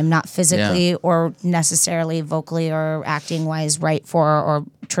roles that I am not physically or necessarily vocally or acting wise right for or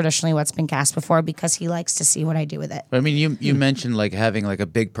traditionally what's been cast before because he likes to see what I do with it. I mean, you mentioned like having like a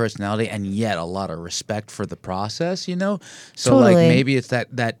big personality and yet a lot of respect for the process, So Totally. like maybe it's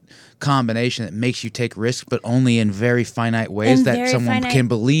that combination that makes you take risks, but only in very finite ways In that very someone finite- can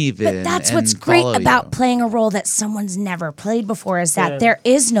believe But in. that's and what's great follow about you. playing a role that someone's never played before is that there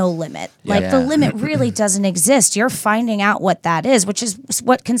is no limit. Like the limit really doesn't exist. You're finding out what that is, which is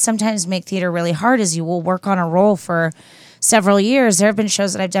what can sometimes make theater really hard is you will work on a role for several years. There have been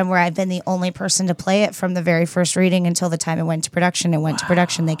shows that I've done where I've been the only person to play it from the very first reading until the time it went to production. It went to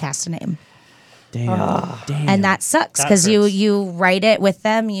production, they cast a name. Damn. And that sucks because you write it with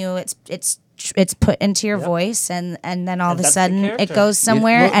them. It's put into your voice, and then all of a that's the sudden it character. goes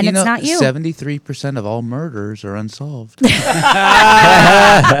somewhere, and it's not you. 73% of all murders are unsolved. Is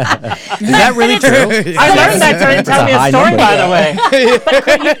that really true? I learned that during Tell Me a Story, by the way.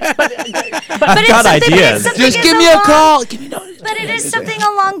 I've got ideas. Just give me a call. But it is something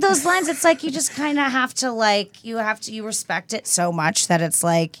along those lines. It's like you just kind of have to you respect it so much that it's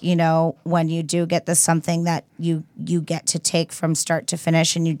like, when you do get this something that you get to take from start to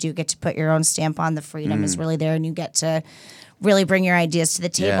finish and you do get to put your own stamp on, the freedom is really there and you get to really bring your ideas to the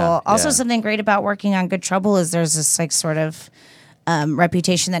table. Also, something great about working on Good Trouble is there's this like sort of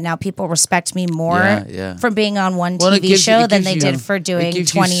reputation that now people respect me more from being on one TV show than they did for doing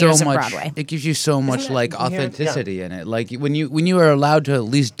 20 years of Broadway. It gives you so much like authenticity in it. Like when you are allowed to at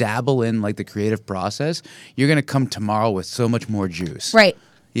least dabble in like the creative process, you're gonna come tomorrow with so much more juice. Right.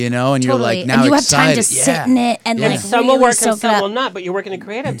 And you're like now and you excited. have time to sit in it and like Some really will work soak and it some up. will not, but you're working a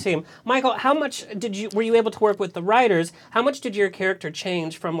creative team. Michael, how much were you able to work with the writers? How much did your character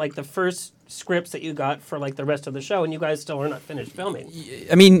change from like the first scripts that you got for like the rest of the show, and you guys still are not finished filming.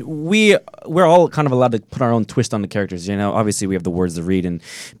 I mean, we're all kind of allowed to put our own twist on the characters. You know, obviously we have the words to read, and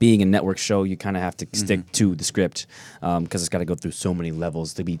being a network show, you kind of have to stick to the script because it's got to go through so many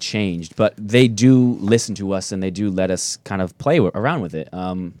levels to be changed. But they do listen to us, and they do let us kind of play around with it.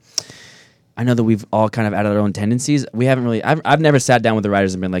 I know that we've all kind of added our own tendencies. We haven't really. I've never sat down with the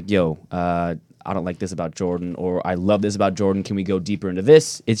writers and been like, "Yo, I don't like this about Jordan," or "I love this about Jordan. Can we go deeper into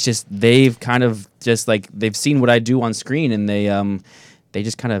this?" It's just they've kind of just like they've seen what I do on screen, and they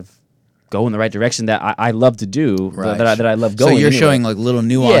just kind of go in the right direction that I love to do, that I love going. So you're anyway. showing like little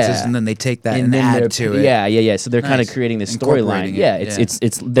nuances, and then they take that and add to it. Yeah. So they're kind of creating this storyline. Yeah,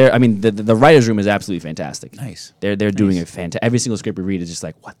 it's there. I mean, the writers' room is absolutely fantastic. Nice. They're doing it fantastic. Every single script we read is just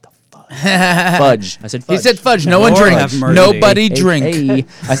like, what the fudge. I said fudge. He said fudge. No one drink. Nobody drink.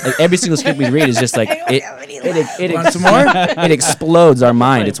 Every single script we read is just like it Want some more? It explodes our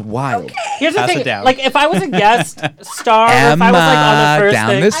mind. It's wild. Here's the thing, like if I was a guest star, or if I was like on the first down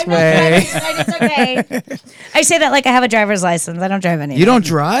thing, this way. It's okay. I say that like I have a driver's license. I don't drive anymore. You don't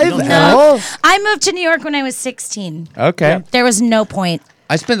drive? No. I moved to New York when I was 16. Okay. There was no point.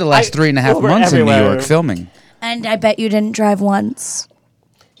 I spent the last 3.5 months in New York filming. And I bet you didn't drive once.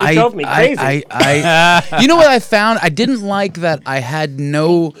 It drove me crazy. You know what I found? I didn't like that I had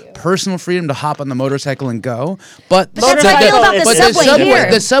no personal freedom to hop on the motorcycle and go. But that's how I feel about the subway here.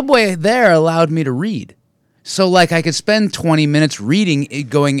 The subway there allowed me to read. So like I could spend 20 minutes reading,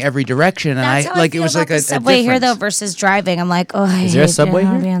 going every direction, and That's how I feel it was about like the a subway here difference. though versus driving. I'm like, oh, Is there a subway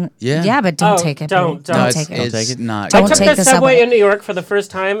here? Yeah, but don't take it. Don't take it. It's not. I took the subway in New York for the first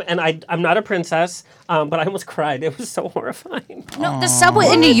time, and I'm not a princess, but I almost cried. It was so horrifying. No, the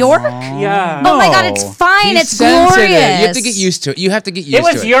subway in New York? Yeah. Oh my God, it's fine. He's It's sensitive. glorious. You have to get used to it. You have to get used It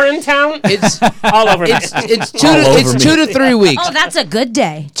to was it. Urinetown. It's all over me. It's 2 to 3 weeks. Oh, that's a good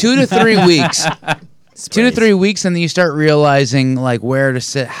day. 2 to 3 weeks. 2 to 3 weeks, and then you start realizing like where to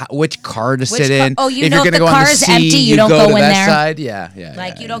sit, which car to sit in. Oh, you if know you're if gonna the go on car the is C, empty, you you don't go go to in that there. side. Yeah.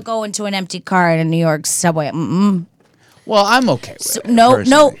 Like you don't go into an empty car in a New York subway. Mm-mm. Well, I'm okay with it. No.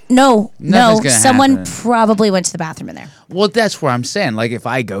 Nothing's gonna Someone happen. probably went to the bathroom in there. Well, that's where I'm saying. Like, if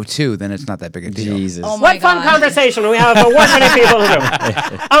I go too, then it's not that big a deal. Jesus. Oh my What fun God. conversation we have for what many people in the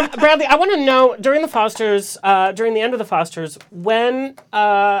room. Bradley, I want to know during the end of the Fosters, when,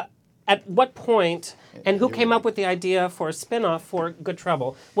 at what point, and who came up with the idea for a spin-off for Good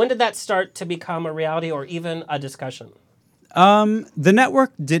Trouble? When did that start to become a reality or even a discussion? The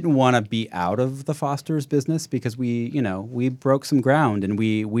network didn't want to be out of the Fosters business because we broke some ground and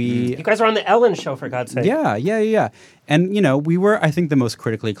we You guys were on the Ellen show, for God's sake. Yeah. And, we were, I think, the most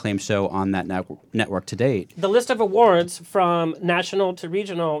critically acclaimed show on that network to date. The list of awards from national to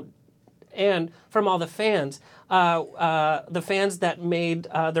regional and from all the fans, the fans that made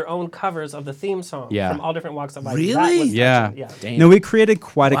their own covers of the theme song from all different walks of life. Really? That was Yeah. yeah. No, we created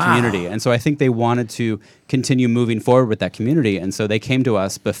quite a community. And so I think they wanted to continue moving forward with that community. And so they came to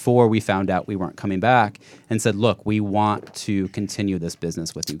us before we found out we weren't coming back and said, look, we want to continue this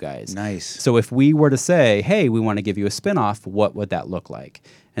business with you guys. Nice. So if we were to say, hey, we want to give you a spinoff, what would that look like?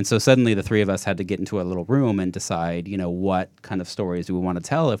 And so suddenly the three of us had to get into a little room and decide, what kind of stories do we want to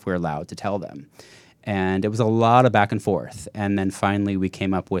tell if we're allowed to tell them. And it was a lot of back and forth. And then finally we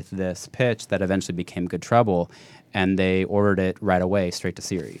came up with this pitch that eventually became Good Trouble, and they ordered it right away, straight to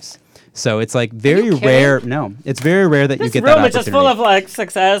series. So it's like very rare. No, it's very rare that you get that This room is opportunity. just full of like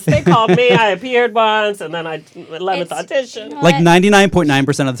success. They called me. I appeared once, and then I 11th audition. Like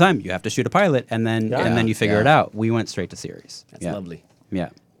 99.9% of the time, you have to shoot a pilot, and then you figure it out. We went straight to series. That's lovely. Yeah.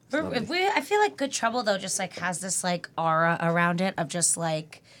 I feel like Good Trouble though just like has this like aura around it of just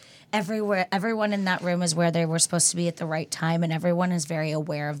like everyone in that room is where they were supposed to be at the right time, and everyone is very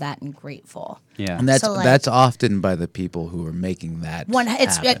aware of that and grateful. Yeah, and that's So, like, that's often by the people who are making that.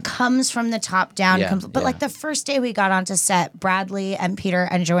 It comes from the top down. Yeah, But like the first day we got onto set, Bradley and Peter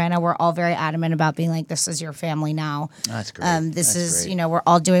and Joanna were all very adamant about being like, "This is your family now. That's great. This That's is great.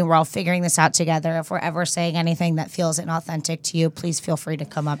 we're all figuring this out together. If we're ever saying anything that feels inauthentic to you, please feel free to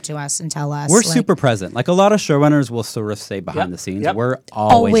come up to us and tell us." We're like, super present. Like a lot of showrunners will sort of stay behind the scenes. Yep. We're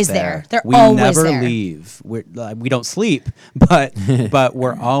always there. They're we always never there. leave. We don't sleep, but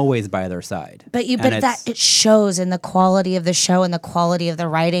we're always by their side. But And that it shows in the quality of the show and the quality of the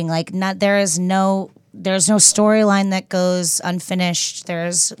writing. Like there is no there's no storyline that goes unfinished.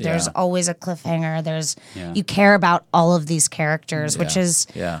 There's Yeah. always a cliffhanger. There's Yeah. you care about all of these characters, which Yeah. is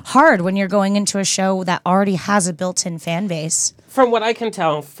Yeah. hard when you're going into a show that already has a built-in fan base. From what I can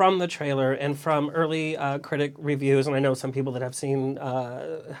tell from the trailer and from early critic reviews, and I know some people that have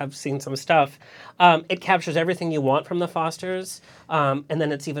seen some stuff, it captures everything you want from the Fosters, and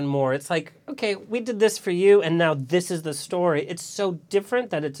then it's even more. It's like, okay, we did this for you, and now this is the story. It's so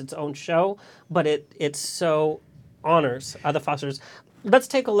different that it's its own show, but it so honors the Fosters. Let's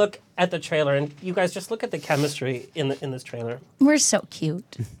take a look at the trailer, and you guys just look at the chemistry in this trailer. We're so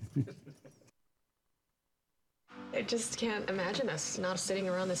cute. I just can't imagine us not sitting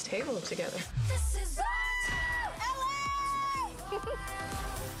around this table together.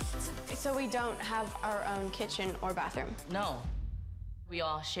 So we don't have our own kitchen or bathroom? No. We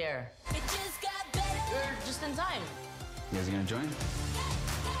all share. We're just in time. You guys gonna join?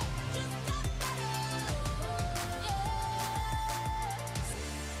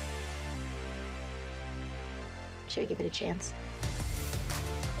 Should we give it a chance?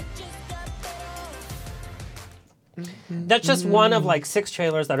 That's just one of like 6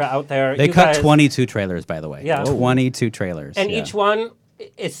 trailers that are out there. They You cut guys- 22 trailers, by the way. Yeah. 22 trailers. And yeah. each one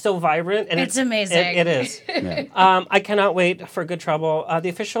is so vibrant. And It's amazing. It is. Yeah. I cannot wait for Good Trouble. The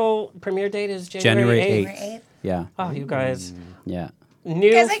official premiere date is January January 8th. Yeah. Oh, you guys. Yeah.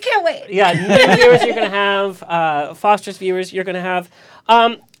 New, Guys, I can't wait. Yeah, new viewers you're going to have. Foster's viewers you're going to have.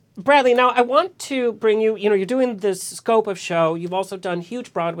 Bradley, now I want to bring you, you're doing this scope of show. You've also done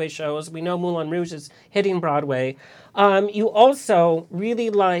huge Broadway shows. We know Moulin Rouge is hitting Broadway. You also really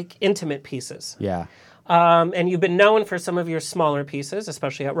like intimate pieces. Yeah. And you've been known for some of your smaller pieces,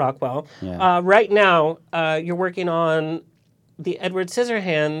 especially at Rockwell. Yeah. Right now, you're working on the Edward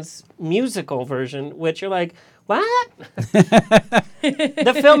Scissorhands musical version, which you're like, what?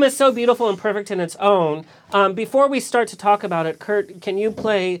 The film is so beautiful and perfect in its own. Before we start to talk about it, Kurt, can you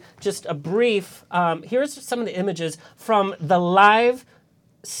play just a brief, here's some of the images from the live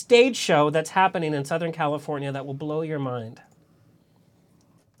stage show that's happening in Southern California that will blow your mind.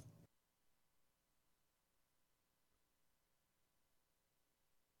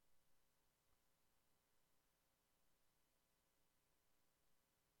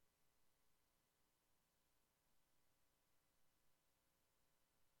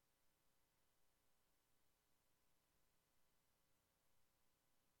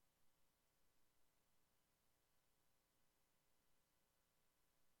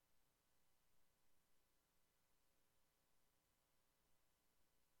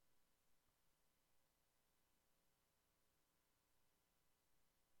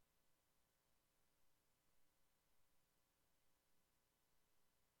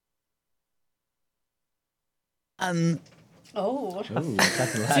 Oh.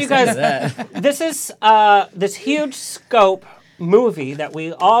 So you guys, this is this huge scope movie that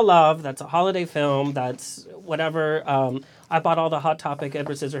we all love. That's a holiday film. That's whatever. I bought all the Hot Topic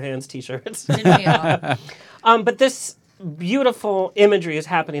Edward Scissorhands t-shirts. But this beautiful imagery is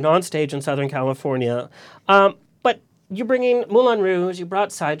happening on stage in Southern California. But you're bringing Moulin Rouge. You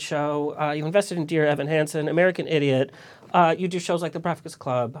brought Sideshow. You invested in Dear Evan Hansen, American Idiot. You do shows like The Breakfast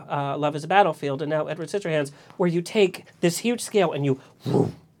Club, Love is a Battlefield, and now Edward Scissorhands, where you take this huge scale and you...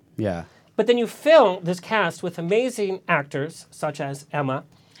 Whoo. Yeah. But then you fill this cast with amazing actors, such as Emma,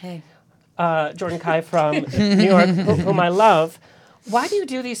 Hey. Jordan Kai from New York, whom I love. Why do you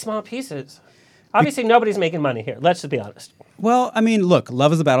do these small pieces? Obviously, nobody's making money here. Let's just be honest. Well, I mean, look,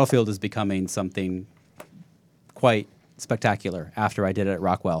 Love is a Battlefield is becoming something quite spectacular after I did it at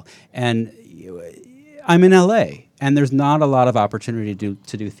Rockwell. And I'm in LA, and there's not a lot of opportunity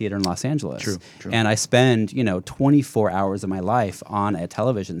to do theater in Los Angeles. True. And I spend, 24 hours of my life on a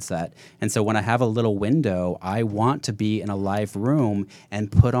television set. And so when I have a little window, I want to be in a live room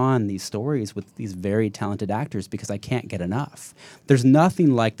and put on these stories with these very talented actors because I can't get enough. There's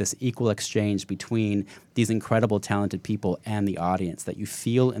nothing like this equal exchange between these incredible talented people and the audience that you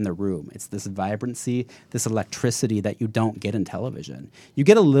feel in the room. It's this vibrancy, this electricity that you don't get in television. You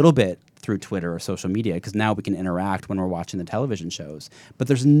get a little bit through Twitter or social media because now we can interact when we're watching the television shows. But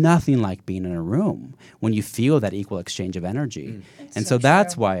there's nothing like being in a room when you feel that equal exchange of energy. And so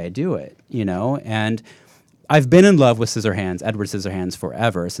that's why I do it, And I've been in love with Edward Scissorhands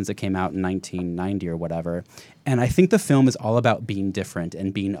forever, since it came out in 1990 or whatever. And I think the film is all about being different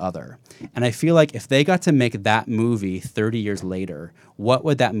and being other. And I feel like if they got to make that movie 30 years later, what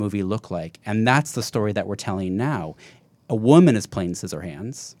would that movie look like? And that's the story that we're telling now. A woman is playing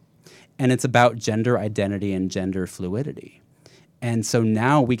Scissorhands, and it's about gender identity and gender fluidity. And so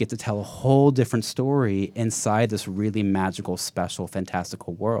now we get to tell a whole different story inside this really magical, special,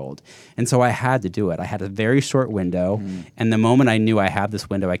 fantastical world. And so I had to do it. I had a very short window. And the moment I knew I had this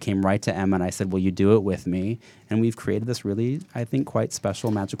window, I came right to Emma and I said, will you do it with me? And we've created this really, I think, quite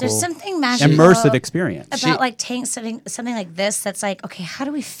special, magical, There's something magical immersive experience. about like taking something like this that's like, okay, how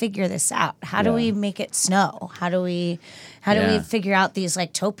do we figure this out? How do we make it snow? How do we figure out these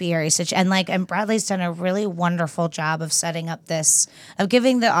like topiaries? And Bradley's done a really wonderful job of setting up this, of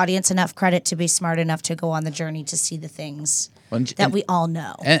giving the audience enough credit to be smart enough to go on the journey to see the things that we all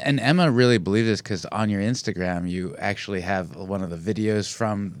know. And Emma really believed this because on your Instagram you actually have one of the videos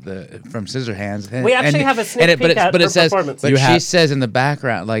from Scissorhands. We actually have a sneak peek at her performance. But she says in the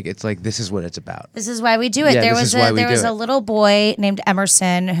background, like it's like this is what it's about. This is why we do it. Yeah, there was a little boy named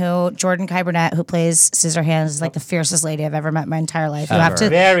Emerson who Jordan Kyburnett, who plays Scissorhands, is like the fiercest lady I've ever met in my entire life. You have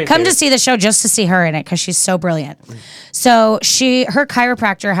to come to see the show just to see her in it because she's so brilliant. So her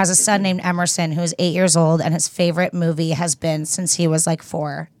chiropractor has a son named Emerson who is 8 years old, and his favorite movie has been since he was like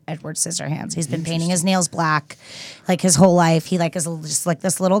 4. Edward Scissorhands. He's been painting his nails black like his whole life. He like is just like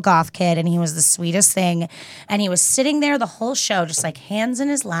this little goth kid, and he was the sweetest thing. And he was sitting there the whole show, just like hands in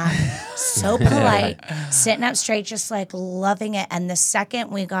his lap, so polite, sitting up straight, just like loving it. And the second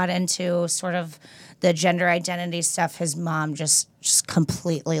we got into sort of the gender identity stuff, his mom just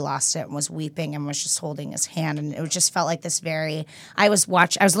completely lost it and was weeping and was just holding his hand, and it just felt like this very. I was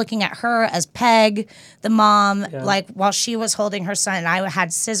looking at her as Peg, the mom, like while she was holding her son, and I had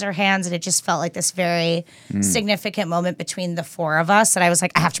Scissorhands, and it just felt like this very significant moment between the four of us. That I was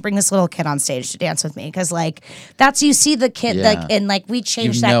like, I have to bring this little kid on stage to dance with me because like that's you see the kid like and like we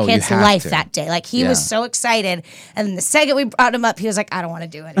changed that kid's life that day. Like he was so excited, and then the second we brought him up, he was like, I don't want to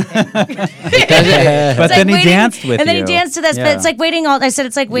do anything. But then he danced with you. And then he danced to this, but it's like waiting all. I said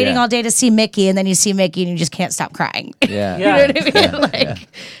it's like waiting all day to see Mickey, and then you see Mickey, and you just can't stop crying. Yeah, you know what I mean? Like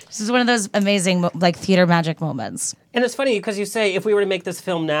this is one of those amazing like theater magic moments. And it's funny because you say if we were to make this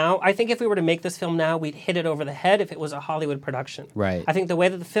film now, I think if we were to make this film now, we'd hit it over the head if it was a Hollywood production. Right. I think the way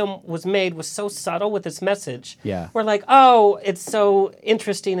that the film was made was so subtle with its message. Yeah. We're like, oh, it's so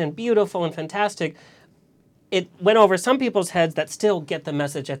interesting and beautiful and fantastic. It went over some people's heads that still get the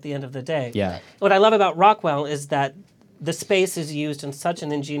message at the end of the day. Yeah. What I love about Rockwell is that the space is used in such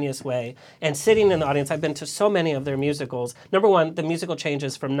an ingenious way. And sitting in the audience, I've been to so many of their musicals. Number one, the musical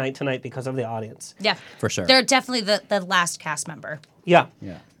changes from night to night because of the audience. Yeah. For sure. They're definitely the last cast member. Yeah.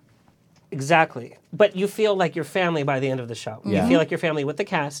 Yeah. Exactly. But you feel like your family by the end of the show. Yeah. You feel like your family with the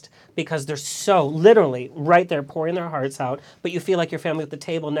cast because they're so literally right there pouring their hearts out. But you feel like your family at the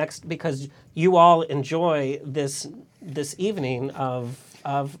table next because you all enjoy this evening of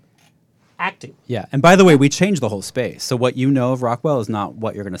acting. Yeah. And by the way, we changed the whole space. So what you know of Rockwell is not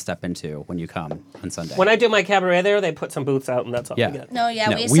what you're going to step into when you come on Sunday. When I do my cabaret there, they put some booths out and that's all we get. No, yeah,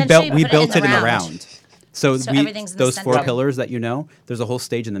 we built it in the round. So everything's in the those four center. pillars that you know, there's a whole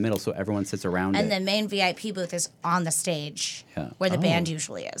stage in the middle, so everyone sits around And it. the main VIP booth is on the stage where the band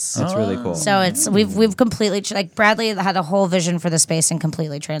usually is. That's really cool. So it's we've completely like Bradley had a whole vision for the space and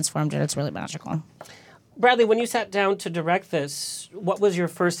completely transformed it. It's really magical. Bradley, when you sat down to direct this, what was your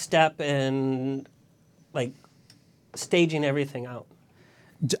first step in like staging everything out?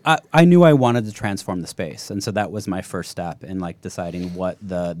 I knew I wanted to transform the space, and so that was my first step in like deciding what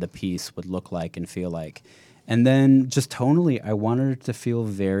the piece would look like and feel like. And then just tonally, I wanted it to feel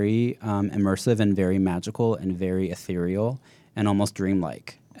very immersive and very magical and very ethereal and almost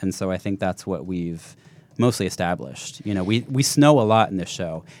dreamlike. And so I think that's what we've mostly established. You know, we snow a lot in this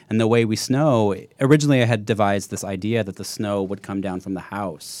show, and the way we snow, originally I had devised this idea that the snow would come down from the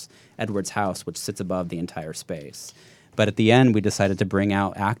house, Edward's house, which sits above the entire space. But at the end, we decided to bring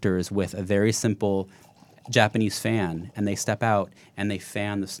out actors with a very simple Japanese fan, and they step out and they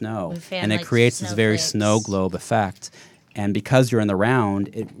fan the snow, and it creates this very snow globe effect. And because you're in the round,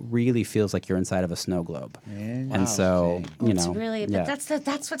 it really feels like you're inside of a snow globe. And so, you know, it's really, but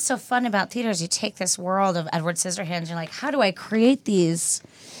that's what's so fun about theater is you take this world of Edward Scissorhands, and you're like, how do I create these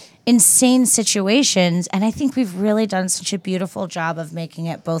insane situations? And I think we've really done such a beautiful job of making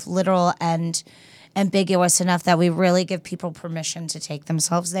it both literal and ambiguous enough that we really give people permission to take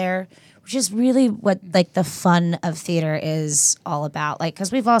themselves there, which is really what like the fun of theater is all about. Like, because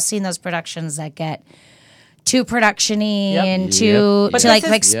we've all seen those productions that get too production-y and too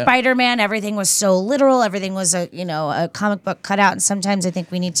like Spider-Man. Everything was so literal. Everything was a comic book cutout. And sometimes I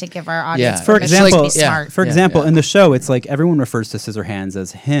think we need to give our audience permission to be smart. For example, in the show, it's like everyone refers to Scissorhands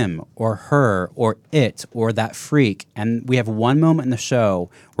as him or her or it or that freak. And we have one moment in the show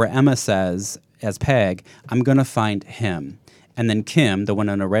where Emma says, as Peg, I'm going to find him. And then Kim, the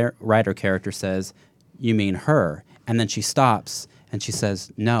Winona Ryder character, says, you mean her. And then she stops And she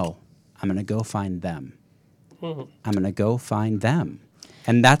says, no, I'm going to go find them. Mm-hmm. I'm going to go find them.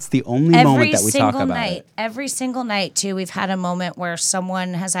 And that's the only moment that we talk about it. Every single night, too, we've had a moment where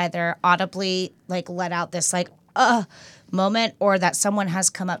someone has either audibly like let out this like moment, or that someone has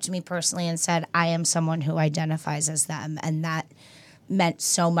come up to me personally and said, I am someone who identifies as them. And that meant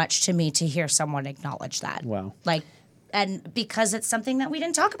so much to me to hear someone acknowledge that. Wow. Like, and because it's something that we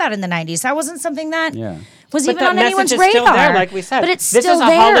didn't talk about in the 90s. That wasn't something that was But even that on anyone's message is radar. still there, like we said. But it's this still is a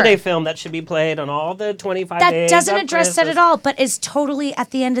there. holiday film that should be played on all the 25 That days. doesn't of address that Christmas. at all, but is totally,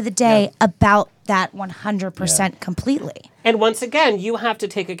 at the end of the day, about that 100% completely. And once again, you have to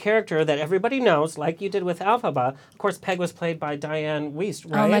take a character that everybody knows, like you did with Alphaba. Of course, Peg was played by Diane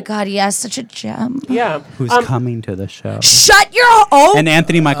Wiest, right? Oh my God, yes, such a gem. Yeah. Who's coming to the show? Shut your And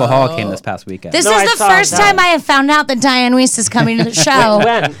Anthony Michael Hall came this past weekend. This is the first time I have found out that Diane Wiest is coming to the show.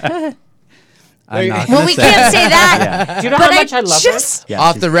 When? I'm not Well, gonna we say. can't say that. Do you know but how much I love just, Yeah,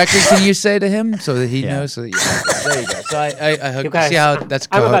 Off she's- the record, can you say to him so that he knows? So that there you go. So I hope You guys, see how that's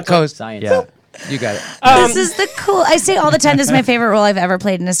I'm about to- Science. Yeah, you got it. This is the cool. I say all the time, this is my favorite role I've ever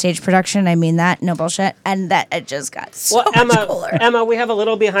played in a stage production. I mean that, no bullshit. And that it just got so Well, much cooler. Emma, we have a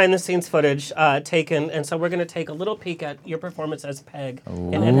little behind-the-scenes footage taken, and so we're going to take a little peek at your performance as Peg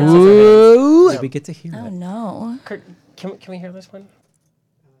in Edward Scissorhands. Did we get to hear Oh it? no. Kurt, can we hear this one?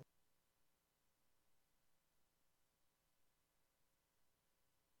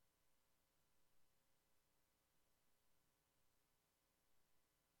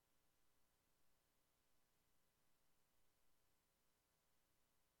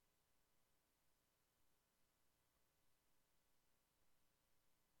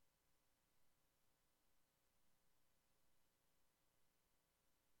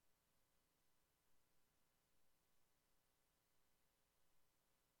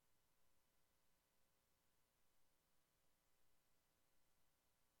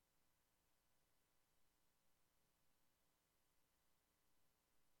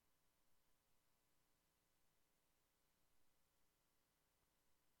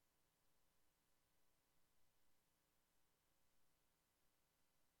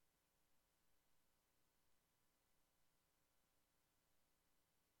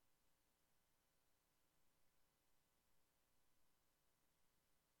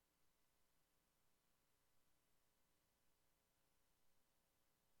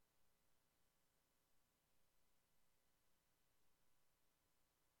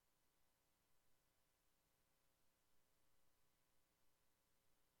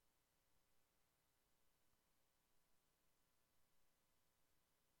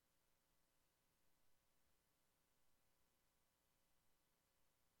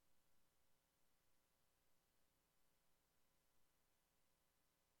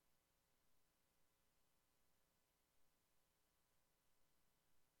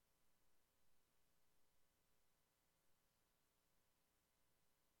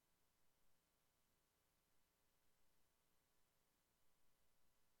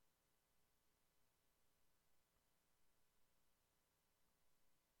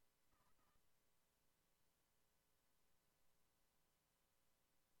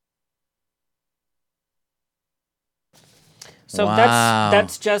 So Wow.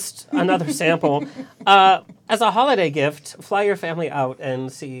 that's just another sample. As a holiday gift, fly your family out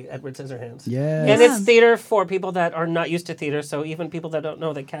and see Edward Scissorhands. Yes. And it's theater for people that are not used to theater, so even people that don't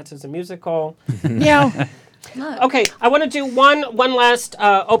know that Cats is a musical. Yeah. Okay, I want to do one last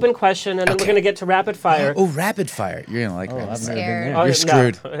open question, and then we're going to get to rapid fire. Oh, rapid fire! You're gonna like rapid fire. Scared. Oh, You're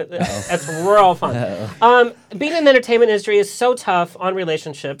screwed. It's real fun. Being in the entertainment industry is so tough on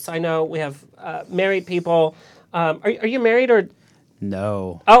relationships. I know we have married people. Are you married or?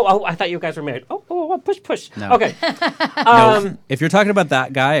 No. Oh, I thought you guys were married. Oh, push. No. Okay. No. If you're talking about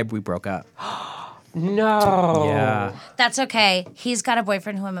that guy, we broke up. No. Yeah. That's okay. He's got a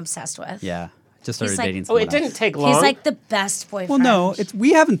boyfriend who I'm obsessed with. Yeah. Just started He's like- dating Oh, someone it didn't else. take long. He's like the best boyfriend. Well, no,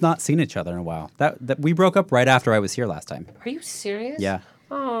 we haven't not seen each other in a while. That we broke up right after I was here last time. Are you serious? Yeah.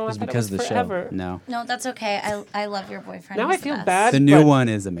 Oh, was I thought because it of was the show. forever. No. No, that's okay. I love your boyfriend. Now He's I the feel best. bad. The new but- one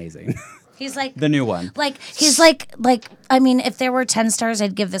is amazing. He's like The new one. Like he's like I mean, if there were 10 stars,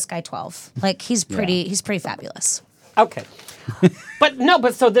 I'd give this guy 12. Like he's pretty fabulous. Okay.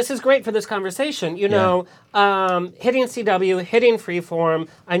 but so this is great for this conversation. You know, hitting CW, hitting Freeform.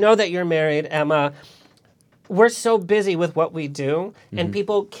 I know that you're married, Emma. we're so busy with what we do, and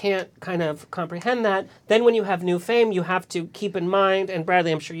people can't kind of comprehend that. Then when you have new fame, you have to keep in mind, and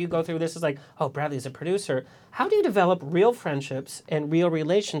Bradley, I'm sure you go through this, is like, oh, Bradley's a producer. How do you develop real friendships and real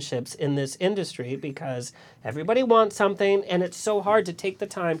relationships in this industry? Because everybody wants something, and it's so hard to take the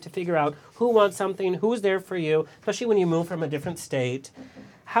time to figure out who wants something, who's there for you, especially when you move from a different state.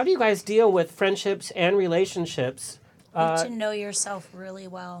 How do you guys deal with friendships and relationships? You have to know yourself really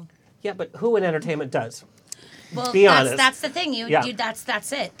well. Yeah, but who in entertainment does? Well, Be honest. that's the thing. Yeah.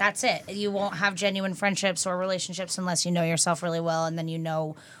 That's it. That's it. You won't have genuine friendships or relationships unless you know yourself really well, and then you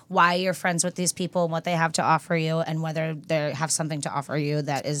know why you're friends with these people and what they have to offer you, and whether they have something to offer you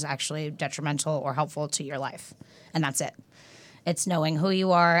that is actually detrimental or helpful to your life. And that's it. It's knowing who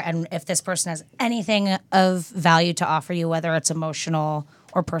you are, and if this person has anything of value to offer you, whether it's emotional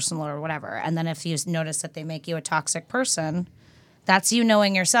or personal or whatever. And then if you notice that they make you a toxic person, that's you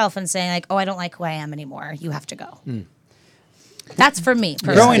knowing yourself and saying, like, oh, I don't like who I am anymore. You have to go. That's for me,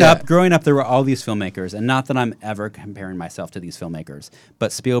 personally. Growing up, there were all these filmmakers, and not that I'm ever comparing myself to these filmmakers,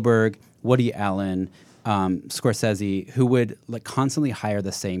 but Spielberg, Woody Allen, Scorsese, who would like constantly hire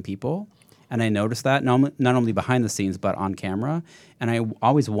the same people. And I noticed that not only behind the scenes, but on camera. And I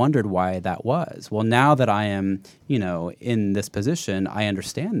always wondered why that was. Well, now that I am, in this position, I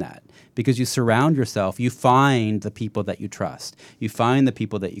understand that. Because you surround yourself, you find the people that you trust. You find the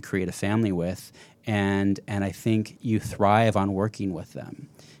people that you create a family with. And I think you thrive on working with them.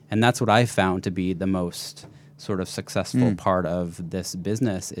 And that's what I found to be the most sort of successful part of this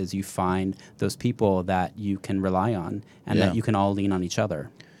business is you find those people that you can rely on and that you can all lean on each other,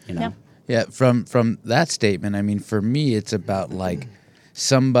 Yeah. Yeah, from that statement, I mean, for me, it's about like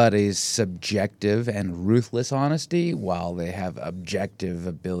somebody's subjective and ruthless honesty while they have objective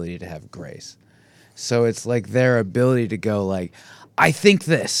ability to have grace. So it's like their ability to go like, I think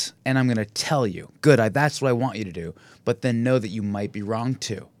this, and I'm going to tell you. Good, that's what I want you to do. But then know that you might be wrong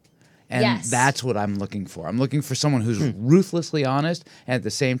too. And that's what I'm looking for. I'm looking for someone who's ruthlessly honest and at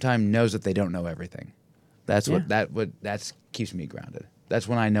the same time knows that they don't know everything. That's that keeps me grounded. That's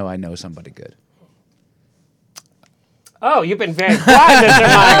when I know somebody good. Oh, you've been very quiet,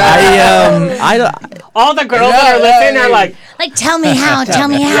 Mr. Michael. All the girls that are listening are like, tell me how, tell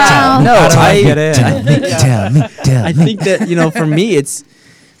me how. No, I think think that, for me, it's,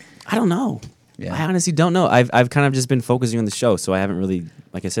 I don't know. Yeah. I honestly don't know. I've kind of just been focusing on the show, so I haven't really,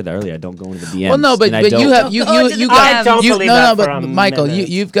 like I said earlier, I don't go into the DMs. Well, no, but Michael, minute.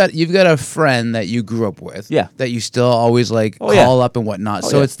 you've got a friend that you grew up with, that you still always call up and whatnot.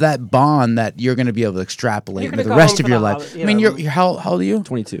 So it's that bond that you're going to be able to extrapolate for the rest of your life. I mean, you're how old are you?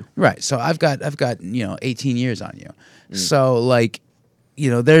 22. Right. So I've got 18 years on you. So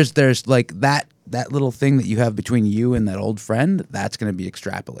there's like that little thing that you have between you and that old friend, that's going to be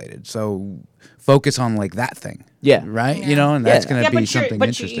extrapolated. So focus on that thing. Yeah. Right? And that's going to be something but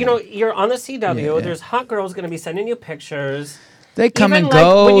interesting. You're on the CW. There's hot girls going to be sending you pictures. They come Even and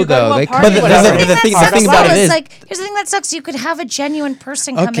go, though. But the thing about it is, here's the thing that sucks. You could have a genuine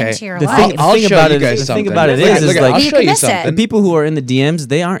person come into your the life. thing about it is I'll show you something. The people who are in the DMs,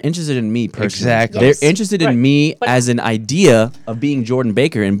 they aren't interested in me personally. Exactly. They're interested in me as an idea of being Jordan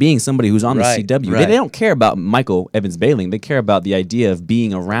Baker and being somebody who's on the CW. They don't care about Michael Evans Behling. They care about the idea of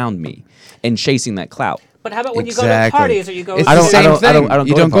being around me and chasing that clout. But how about when you go to parties or you go? It's the same thing.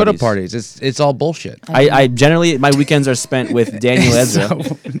 You don't go to parties. It's all bullshit. I generally, my weekends are spent with Daniel Ezra,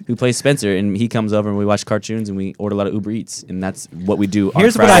 who plays Spencer, and he comes over and we watch cartoons and we order a lot of Uber Eats, and that's what we do.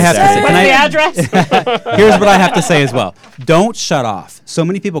 Here's on what I have to say. What's the address? Here's what I have to say as well. Don't shut off. So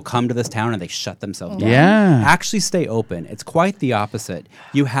many people come to this town and they shut themselves down. Yeah. Actually stay open. It's quite the opposite.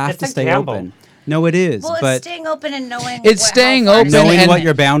 You have to stay gamble. open. No, it is. Well, but it's staying open and knowing. It's staying open, knowing and what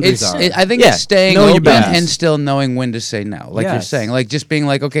your boundaries are. I think it's staying knowing your open boundaries. and still knowing when to say no. Like you're saying, just being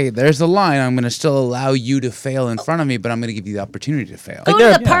like, okay, there's the line. I'm going to still allow you to fail in front of me, but I'm going to give you the opportunity to fail. Go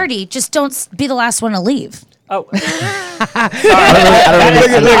to the party. Just don't be the last one to leave. Oh,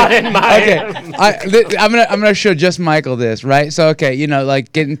 I'm gonna show just Michael this, right? So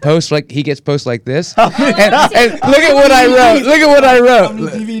getting posts he gets posts like this, and look at what I wrote. Look at what I wrote.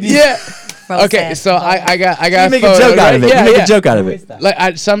 Yeah. Okay, so I got you make a joke out of it. You make a joke out of it.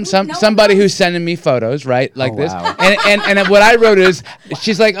 Like somebody who's sending me photos, right? Like this, and what I wrote is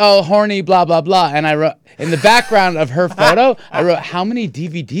she's like, oh, horny, blah blah blah, and I wrote in the background of her photo, I wrote, how many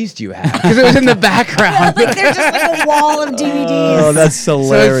DVDs do you have? Because it was in the background. There's just like a wall of DVDs. Oh, that's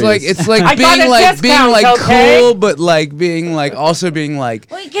hilarious. So it's like being cool, but being also being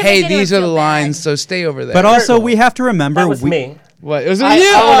hey, these are the lines, so stay over there. But also we have to remember that was me. What? It was I own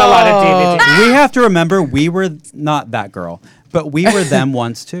a lot of DVDs. We have to remember we were not that girl. But we were them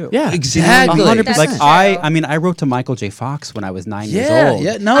once too. Yeah, exactly. 100%. Like I wrote to Michael J. Fox when I was 9 years old.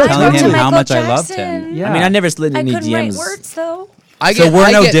 Yeah, no, telling him how Michael much I loved Jackson. him. Yeah. I mean, I never slid I any couldn't write DMs. words though. So we're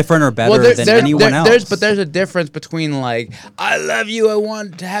no different or better than anyone else. But there's a difference between like, I love you, I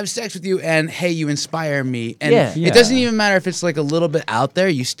want to have sex with you, and hey, you inspire me. And it doesn't even matter if it's like a little bit out there.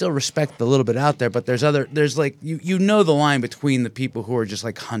 You still respect the little bit out there, but there's like you know the line between the people who are just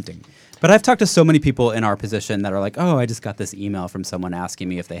like hunting. But I've talked to so many people in our position that are like, oh, I just got this email from someone asking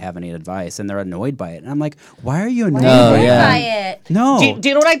me if they have any advice, and they're annoyed by it. And I'm like, why are you annoyed by it? No. Do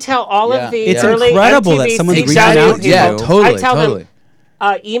you know what I tell all of the It's early incredible MTV that someone's people? reaching out to you. Yeah, totally, I tell totally.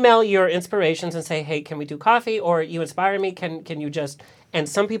 them, email your inspirations and say, hey, can we do coffee? Or you inspire me, can you just... And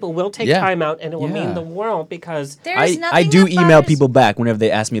some people will take time out, and it will mean the world because... I do email people back whenever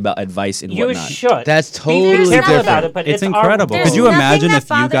they ask me about advice and whatnot. You should. That's Be totally careful different. about it, but It's incredible. Could you imagine if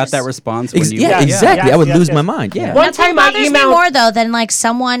you got that response when you... Yeah, exactly. I would lose my mind. Yeah. One time I bothers me emailed... more though than like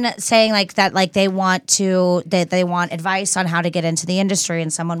someone saying like that, like they want advice on how to get into the industry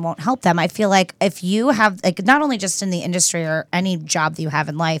and someone won't help them. I feel like if you have like not only just in the industry or any job that you have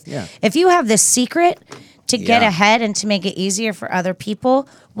in life, if you have this secret to get ahead and to make it easier for other people,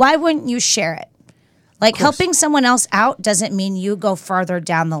 why wouldn't you share it? Like helping someone else out doesn't mean you go farther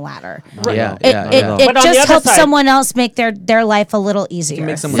down the ladder. Right. It just helps someone else make their life a little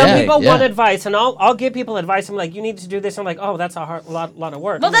easier. Some people want advice, and I'll give people advice. I'm like, you need to do this. I'm like, oh, that's a lot of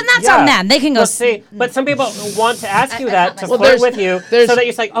work. Well, then that's on them. They can go see. But some people want to ask you that to flirt with you, so that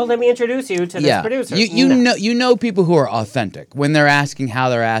you're like, oh, let me introduce you to this producer. You know people who are authentic when they're asking how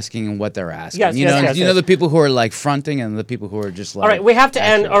they're asking and what they're asking. Yes, you know the people who are like fronting and the people who are just like. All right, we have to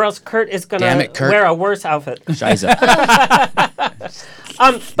end, or else Kurt is gonna wear a worse outfit. Scheiße.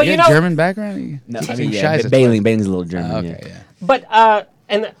 But you know, German background? No, I mean, Behling's a little German. Okay, yeah. But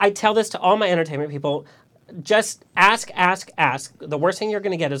and I tell this to all my entertainment people: just ask. The worst thing you're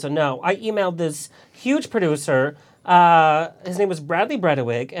going to get is a no. I emailed this huge producer. His name was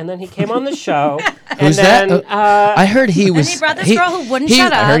Bredweg, and then he came on the show. Who's that? I heard he was. And he brought this girl who wouldn't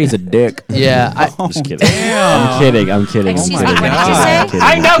shut up. I heard he's a dick. Yeah, I'm just kidding. I'm kidding. Excuse me, what did you say?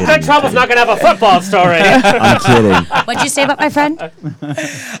 I know Good Trouble's not going to have a football story. I'm kidding. What'd you say about my friend?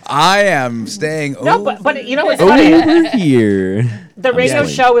 I am staying over. No, but you know what's funny? Over here. The radio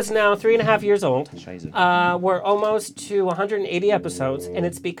show is now 3.5 years old. We're almost to 180 episodes, and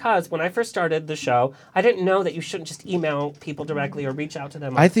it's because when I first started the show, I didn't know that you shouldn't just email people directly or reach out to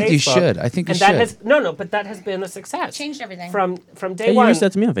them on I think Facebook. you should. I think you should. That has but that has been a success. Changed everything. From day Hey, you one. reached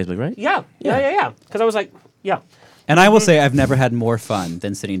out to me on Facebook, right? Yeah. Because I was like, And I will say I've never had more fun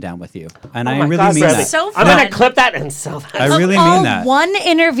than sitting down with you. And Oh I my really God, mean Bradley. that. So I'm fun. going to clip that and sell that. I really Of all mean that. one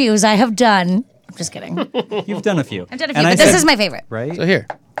interviews I have done. I'm just kidding. You've done a few. I've done a few, And I but this said- is my favorite. Right? So here.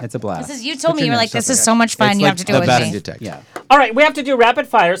 It's a blast. This is you told me you were like, this is so much fun. It's You like have to do the it with best me. Yeah. All right, we have to do rapid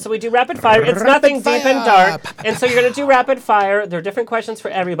fire. So we do rapid fire. It's nothing deep and dark. And so you're going to do rapid fire. There are different questions for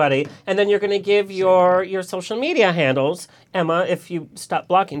everybody. And then you're going to give your social media handles. Emma, if you stop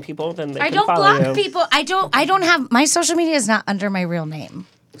blocking people, then they I can don't follow block you. people. I don't have my social media is not under my real name.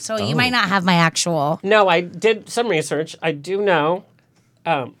 So you might not have my actual. No, I did some research. I do know,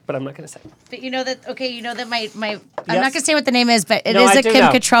 but I'm not going to say. But you know that my I'm Yes. not going to say what the name is, but it No, is I a do Kim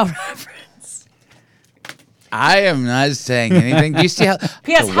know. Cattrall reference. I am not saying anything. Do you see how?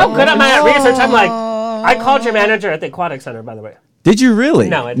 P.S. How good am I at research? I'm like, I called your manager at the Aquatic Center, by the way. Did you really?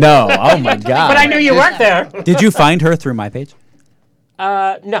 No, I didn't. No. Oh my God. But I knew you worked there. Did you find her through my page?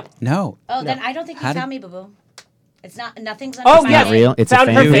 No. No. Oh, then I don't think you How did- found me, boo boo. It's nothing's under Oh my yes, name. real? It's a found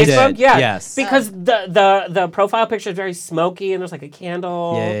her fan page? Facebook. You did, Yeah, yes. Because the profile picture is very smoky and there's like a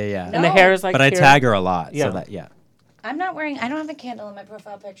candle. Yeah. And the No. hair is like. But I here. tag her a lot. Yeah. So that, yeah. I don't have a candle in my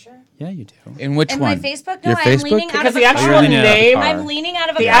profile picture. Yeah, you do. In which In one? my Facebook? No, Your I'm Facebook? leaning out Because of the a actual car. leaning out of a name. car. I'm leaning out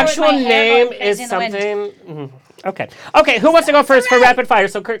of a The car with actual my hair name going is crazy in the wind. something. Okay. Who wants to go first for rapid fire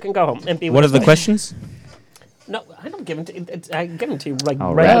so Kurt can go home and be? What are with the us? questions? No, I don't give them to. I give them to you like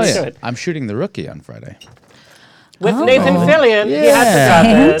All right right. into it. I'm shooting The Rookie on Friday. With Nathan Fillion, he has to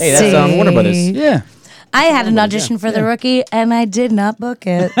drop this. Hey, that's Warner Brothers. Yeah. I had an audition for The Rookie, and I did not book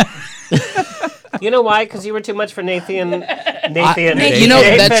it. You know why? Because you were too much for Nathan. You know,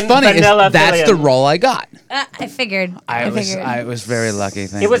 that's funny. That's the role I got. I figured. I was very lucky.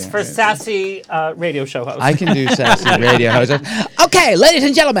 Thank It was you. for sassy radio show host. I can do sassy radio host. Okay, ladies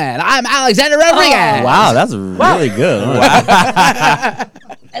and gentlemen, I'm Alexander Rodriguez. Wow, that's really good.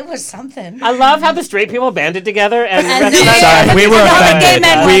 It was was something. I love how the straight people banded together and Sorry, we were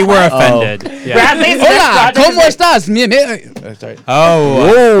offended. We were offended. Yeah. Bradley's Hola, ¿cómo estás? Sorry.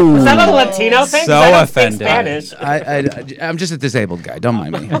 Oh. Was that a Latino thing? 'Cause So I don't speak offended. Spanish. I'm just a disabled guy. Don't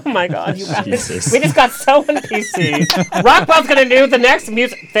mind me. Oh my God, you guys. Jesus. We just got so PC. Rockwell's going to do the next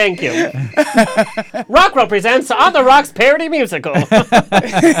music. Thank you. Rockwell presents On the Rocks parody musical.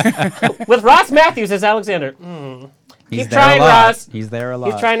 With Ross Matthews as Alexander. He's Keep there trying, a lot. Ross. He's there a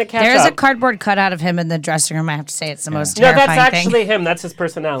lot. He's trying to catch There's up. a cardboard cutout of him in the dressing room. I have to say, it's the most No, terrifying that's thing. actually him. That's his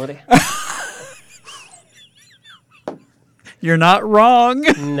personality. You're not wrong.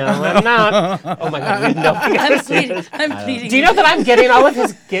 No, I'm not. Oh my God, we know. I'm pleading. Do you know that I'm getting all of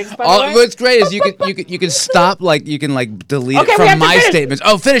his gigs, by the way? What's great is you can stop, like, you can, like, delete Okay, it we have from to my finish. statements.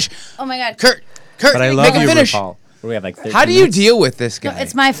 Oh, finish. Oh my God. Kurt, But I love make him you, finish. RuPaul. We have like 13 How do you minutes. deal with this No, guy?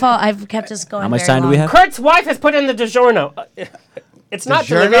 it's my fault. I've kept this going. How much very time do we long. have? Kurt's wife has put in the DiGiorno. It's not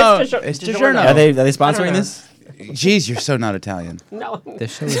DiGiorno. delivery. It's DiGiorno. Are they I don't sponsoring know. this? Jeez, you're so not Italian. No.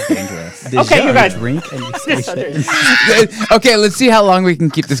 This show is dangerous. Okay, you guys. Drink and you say shit. Okay, let's see how long we can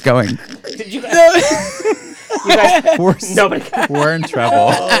keep this going. Did you guys? You guys. Nobody. We're in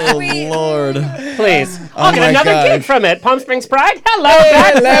trouble. Oh, Lord. Please. Oh I'll get my another gosh. gig from it. Palm Springs Pride. Hello. Hey,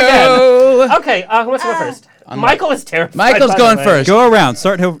 back hello. again. Okay, who wants to go first? Michael is terrified. Michael's by the going way. first. Go around.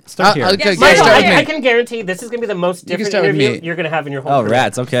 Start here. Okay, Michael, start with me. I can guarantee this is going to be the most You can different start with interview me. you're going to have in your whole Oh, career.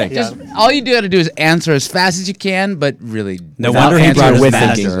 rats. Okay. Yeah. Just all you got to do is answer as fast as you can, but really No without wonder he answering brought as his fast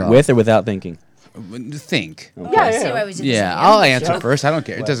manager as up. well. With or without thinking? Think. Yeah. why we did this Yeah, again. I'll answer first. I don't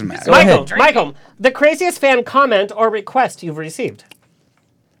care. It doesn't matter. Michael, the craziest fan comment or request you've received?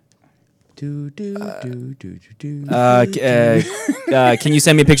 Can you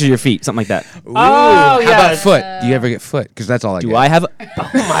send me a picture of your feet? Something like that. Oh, How about yes. foot? Do you ever get foot? Because that's all I Do get. I have? Oh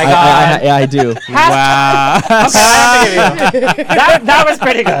my God. Yeah, I do. Wow. Okay, I have to give you that. That was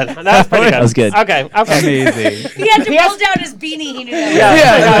pretty good. That was pretty good. That was good. Okay. Amazing. He had to pull down his beanie. He knew that.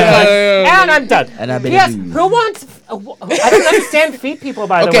 Yeah. And I'm done. And I've been P.S. a dude. Who wants? I don't understand feet people,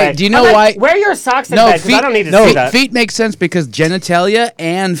 by the Okay, way. do you know I'm like, why- Wear your socks in No, bed, 'cause feet. I don't need to no, see that. feet make sense because genitalia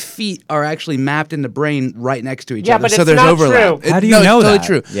and feet are actually mapped in the brain right next to each Yeah, other. but so it's there's not overlap. true. How do you no, know it's that?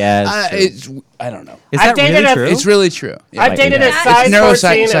 totally true. Yeah, it's true. It's I don't know. Is I've that dated really a- true? It's really true. Yeah. I've dated a It's size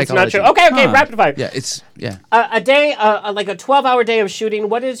 14. It's not neuropsychology. true. Okay, Huh. rapid fire. Yeah, it's yeah. A day, like a 12-hour day of shooting.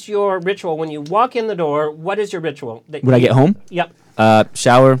 What is your ritual when you walk in the door? What is your ritual? When I get home, Yep.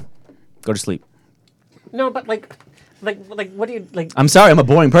 shower, go to sleep. No, but like, what do you like? I'm sorry, I'm a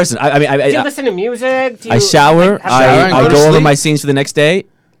boring person. I mean, Do you listen to music? Do you, I shower. like, have shower and I go to go over sleep? my scenes for the next day,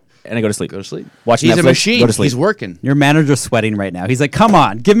 and I go to sleep. Go to sleep. Watch He's Netflix, a machine. Go to sleep. He's working. Your manager's sweating right now. He's like, "Come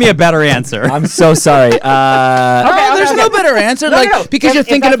on, give me a better answer." I'm so sorry. No, there's no better answer. No, like no. because If- you're if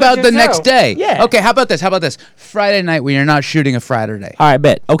thinking that's what about you the do. next day. Yeah. Okay. How about this? How about this? Friday night when you're not shooting a Friday day. All right,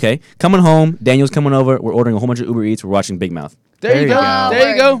 bet. Okay, coming home. Daniel's coming over. We're ordering a whole bunch of Uber Eats. We're watching Big Mouth There you go.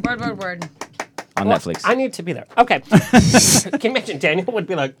 There you go. Word. on Well, Netflix. I need to be there. Okay. Can you imagine Daniel would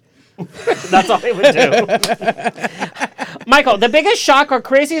be like, that's all he would do. Michael, the biggest shock or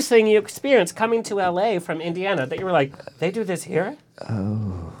craziest thing you experienced coming to LA from Indiana that you were like, they do this here?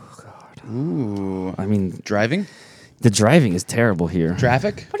 Ooh. I mean, Driving? the driving is terrible here.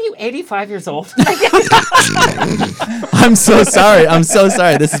 Traffic? What are you, 85 years old? I'm so sorry. I'm so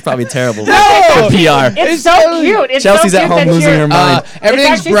sorry. This is probably terrible for PR. It's so cute. It's Chelsea's so at cute home that losing you're- her mind.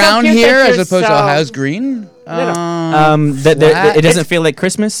 Everything's actually so brown cute that here as you're opposed to so- Ohio's green. It doesn't feel like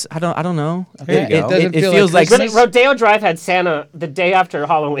Christmas. I don't know. There you go. It doesn't It feel feels like Christmas. Rodeo Drive had Santa the day after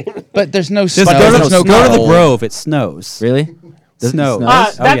Halloween. But there's no snow. Just there's go to, no go to the cold. Grove. It snows. Really? Does it Snow. snow?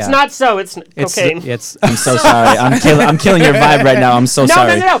 Oh, That's yeah. not so. It's cocaine. It's I'm so sorry. I'm killing your vibe right now. I'm so No,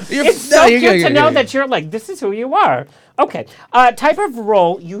 sorry. no. It's so you're cute good, to you're know good. that you're like, this is who you are. Okay. Type of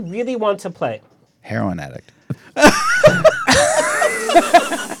role you really want to play. Heroin addict.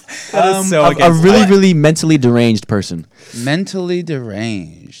 so A really mentally deranged person. Mentally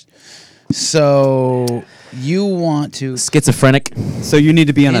deranged. So you want to Schizophrenic. So you need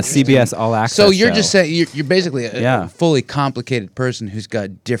to be on a CBS All Access. So you're show. just saying you're basically a Yeah. fully complicated person who's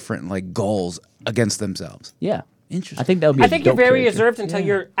got different like goals against themselves. Yeah. Interesting. I think that would be. I think you're very character. reserved until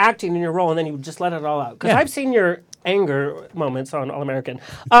you're acting in your role, and then you just let it all out. Because Yeah. I've seen your anger moments on All American.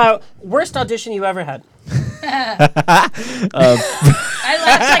 Worst audition you ever had? I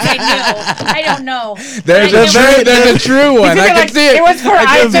laughed like I knew. I don't know. There's a true one. I can see it. It was for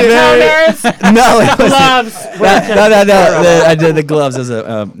isotoners. No, it wasn't. Gloves. No. I did the gloves as a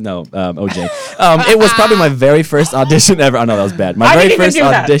OJ. It was probably my very first audition ever. Oh no, that was bad. My I very didn't even first do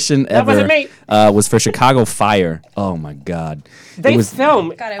that. audition That ever. wasn't me. was for Chicago Fire. Oh my God! They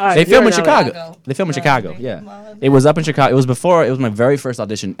film. They film in Chicago. They film in Chicago. Yeah, it was up in Chicago. It was before. It was my very first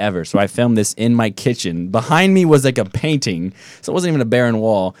audition ever. So I filmed this in my kitchen. Behind me was like a painting, so it wasn't even a barren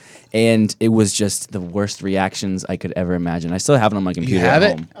wall. And it was just the worst reactions I could ever imagine. I still have it on my computer have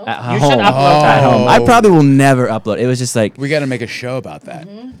at it? home. Oh. At You home. should upload that. At home. I probably will never upload. It was just like We got to make a show about that.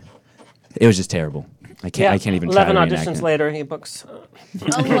 it was just terrible. I can't even try 11 to reenact auditions it. later, he books.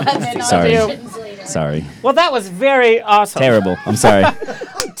 11 Sorry. auditions later. Sorry. Well, that was very awesome. Terrible. I'm sorry.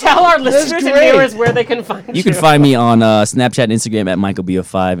 Tell our listeners and viewers where they can find you. You can find me on Snapchat and Instagram at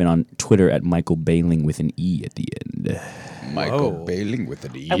MichaelBO5 and on Twitter at Michael Behling with an E at the end. Michael Behling with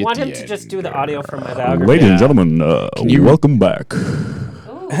an E. I want him to just do the audio from my biography. Ladies and gentlemen, welcome back.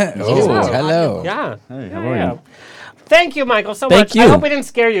 Hello. Yeah. Hey, Yeah, how are yeah. you? Thank you, Michael, so Thank much. you. I hope we didn't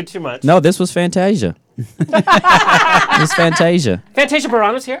scare you too much. No, this was Fantasia. This Fantasia. Fantasia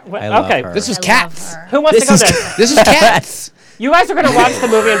Barano's here? I love okay. her. This was Cats. Who wants to go This is- next? This is Cats. You guys are going to watch the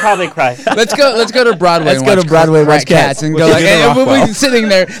movie and probably cry. Let's go to Broadway. Let's and go watch to Broadway, watch Cats, Cats. and We'll go like, do the and we'll Rockwell. be sitting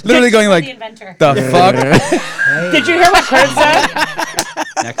there, literally going like, the fuck. Did you hear what Kurt said?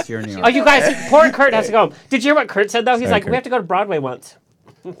 Next year in New York. Oh, you guys, poor Kurt has to go home. Did you hear what Kurt said, though? He's Sorry, like, Kurt. we have to go to Broadway once.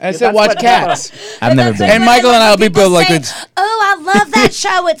 I said watch Cats. I've never been. And Michael and I will be both like, it's Oh, I love that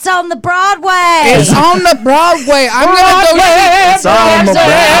show. It's on the Broadway. on the Broadway. I'm gonna go. It's on the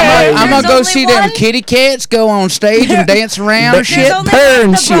Broadway. I'm gonna go only see one? them kitty cats go on stage and dance around and There's shit. only burn one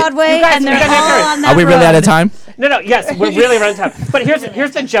on the shit. Broadway, You guys, and they're we gotta all hear it. on that Are we really road. out of time? No, yes, we're really running out of time. But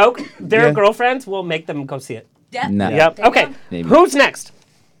here's the joke. Their Yeah. girlfriends will make them go see it. Yep. No. Yep. Okay. Maybe. Who's next?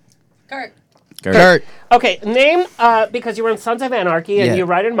 Kurt. Kurt. Okay, name, because you were in Sons of Anarchy and Yeah. you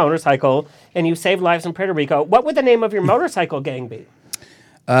ride a motorcycle and you save lives in Puerto Rico, what would the name of your motorcycle gang be?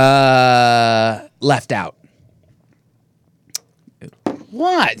 Left out.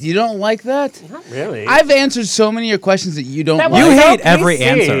 What? You don't like that? Not really. I've answered so many of your questions that you don't That like. was You so hate every PC.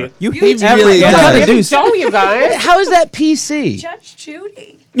 answer. You He hate every really Look does. how answer. you show you guys. How is that PC? Judge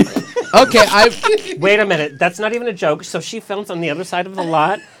Judy. Okay, Wait a minute. That's not even a joke. So she films on the other side of the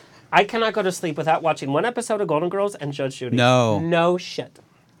lot. I cannot go to sleep without watching one episode of Golden Girls and Judge Judy. No. No shit.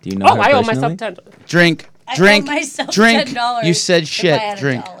 Do you know Oh, her I owe personally? myself $10. drink, I drink, owe myself drink. $10 You said if shit. I had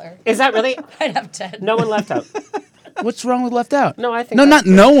Drink. $1. Is that really? I'd have 10. No one left out. What's wrong with left out? No, I think No, that's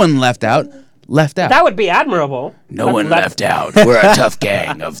not no one left out. Left out. That would be admirable. No But one left out. We're a tough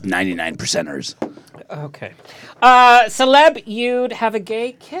gang of 99%ers. Okay. Celeb you'd have a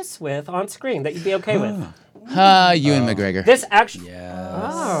gay kiss with on screen that you'd be okay with. Ewan McGregor. This actually. Yes.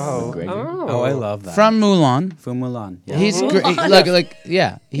 Oh. Oh, I love that. From Mulan. From Mulan. Yeah. He's great. Mulan.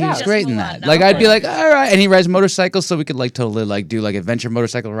 Yeah, he's Yeah. great in Mulan, that. not Like, I'd be Mulan. like, all right, and he rides motorcycles, so we could like totally like do like adventure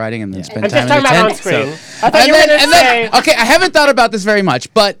motorcycle riding and then spend I'm time just in talking the about on tent. screen. I thought you were going to say. Okay, I haven't thought about this very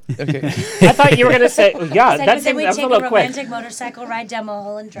much, but okay. I thought you were going to say. Oh, yeah, Like, that then we was a take a little quick. romantic motorcycle ride down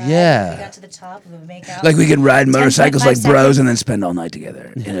Mulholland Drive. Yeah. We got to the top. We would make out. Like we could ride motorcycles 10.5 like bros seconds. and then spend all night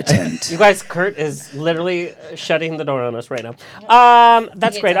together in a tent. You guys, Kurt is literally shutting the door on us right now.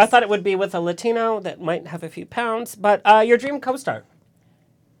 That's great. I thought it would be with a Latino that might have a few pounds, but your dream co-star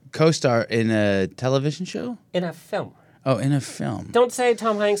Co-star in a television show? in a film. Oh, in a film. Don't say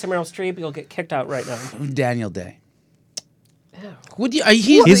Tom Hanks or Meryl Streep. You'll get kicked out right now. Daniel Day. Ew. Would you?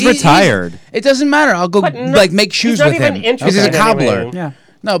 He's retired. It doesn't matter. I'll go But no- like make shoes he's not with even him because he's a interested cobbler. anyway. Yeah.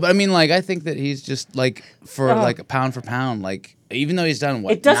 No, but I mean, like, I think that he's just like for Oh. like pound for pound, like even though he's done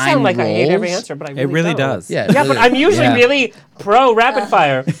what It does 9 sound like I hate every roles? answer, but I It really really don't. does. Yeah, Yeah, really. but I'm usually Yeah. really pro rapid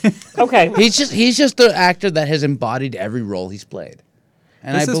fire. Okay. He's just the actor that has embodied every role he's played,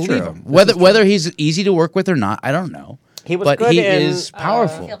 and This I is believe true. him. This is Whether he's easy to work with or not, I don't know. He was but good he in, is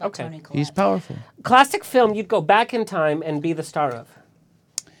powerful. Feel about Toni Collette. He's powerful. Classic film you'd go back in time and be the star of.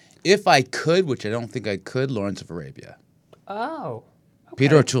 If I could, which I don't think I could, Lawrence of Arabia. Oh.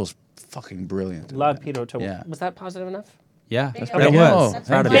 Peter O'Toole's fucking brilliant. in Love that. Peter O'Toole. Yeah. Was that positive enough? Yeah. Big That up. was. That's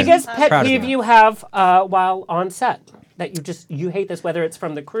Proud of right. you. Biggest pet Proud of peeve you. you have while on set that you hate this, whether it's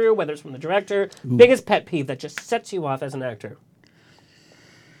from the crew, whether it's from the director. Biggest pet peeve that just sets you off as an actor.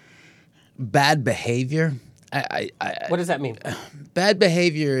 Bad behavior. What does that mean? Bad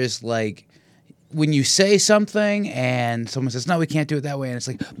behavior is like when you say something and someone says, no, we can't do it that way. And it's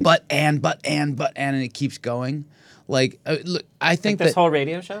like, and it keeps going. Like, look, I think This that. whole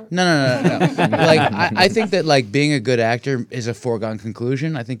radio show? No. Like, I think that like being a good actor is a foregone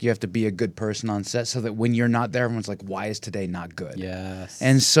conclusion. I think you have to be a good person on set so that when you're not there, everyone's like, why is today not good? Yes.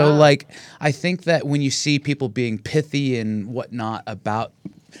 And so, like, I think that when you see people being pithy and whatnot about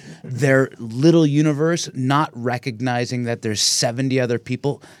their little universe, not recognizing that there's 70 other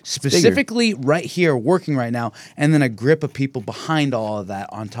people specifically right here working right now, and then a grip of people behind all of that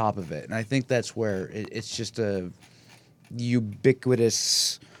on top of it. And I think that's where it's just a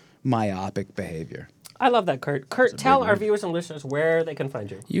ubiquitous myopic behavior. I love that, Kurt. Kurt, tell our viewers and listeners where they can find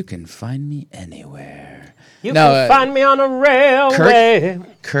you. You can find me anywhere. You can find me on a railway.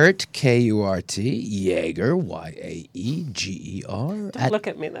 Kurt, K-U-R-T, Yaeger, Y-A-E-G-E-R. Don't look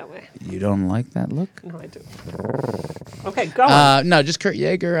at me that way. You don't like that look? No, I do. Okay, go on. No, just Kurt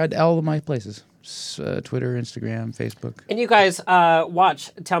Yaeger at all of my places. Twitter, Instagram, Facebook. And you guys watch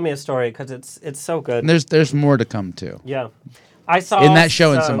Tell Me a Story because it's so good. And there's more to come too. Yeah. I saw in that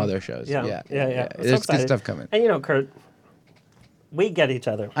show and some other shows. Yeah. There's good stuff coming. And you know, Kurt, we get each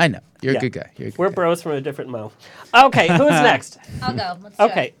other. I know. You're a good guy. We're bros from a different mo. Okay, who's next? I'll go. Let's do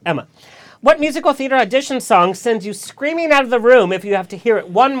it. Emma. What musical theater audition song sends you screaming out of the room if you have to hear it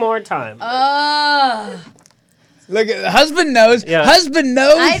one more time? Look at husband knows. Yeah. Husband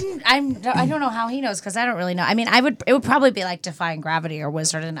knows. I don't know how he knows because I don't really know. I mean, it would probably be like Defying Gravity or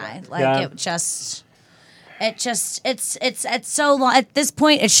Wizard and I. Like it's so long. At this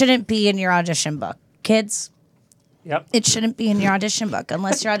point, it shouldn't be in your audition book, kids. Yep. It shouldn't be in your audition book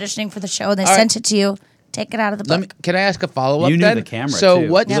unless you're auditioning for the show and they sent it to you. Take it out of the book. Can I ask a follow-up? You knew then? the camera. So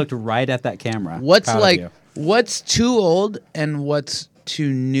too. what? You looked right at that camera. What's Proud like? of you. What's too old and what's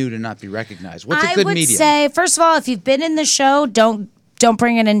too new to not be recognized? What's a good medium? I would say, first of all, if you've been in the show, don't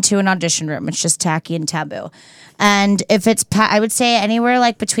bring it into an audition room. It's just tacky and taboo. And if it's, I would say anywhere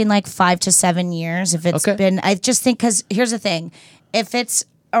like between like 5 to 7 years. If it's been, I just think, because here's the thing, if it's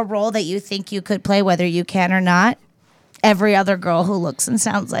a role that you think you could play, whether you can or not, every other girl who looks and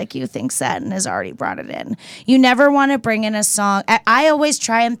sounds like you thinks that and has already brought it in. You never want to bring in a song. I always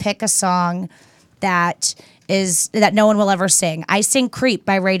try and pick a song that no one will ever sing. I sing Creep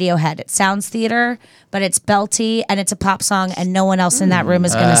by Radiohead. It sounds theater, but it's belty and it's a pop song and no one else in that room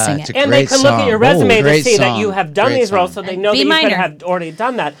is going to sing it. And they can look at your resume to see that you have done these roles so they know that you could have already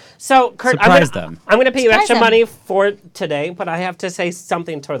done that. So, Kurt, I'm going to pay you extra money for today, but I have to say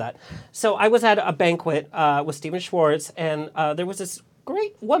something to that. So I was at a banquet with Steven Schwartz and there was this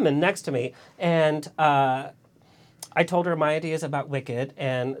great woman next to me and I told her my ideas about Wicked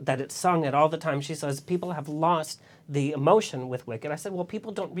and that it's sung at all the time. She says, people have lost the emotion with Wicked. I said, well,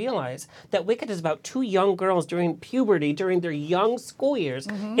 people don't realize that Wicked is about 2 young girls during puberty, during their young school years.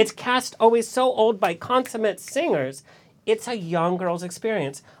 Mm-hmm. It's cast always so old by consummate singers. It's a young girl's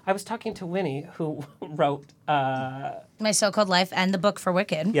experience. I was talking to Winnie, who wrote My So-Called Life and the book for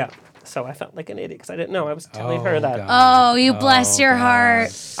Wicked. Yeah. So I felt like an idiot because I didn't know. I was telling her that. God. Oh, you bless your heart.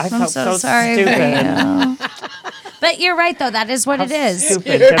 I felt so sorry stupid. For you. But you're right, though. That is what it is.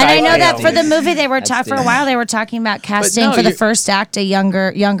 And I know that for the movie, they were for a while. They were talking about casting for the first act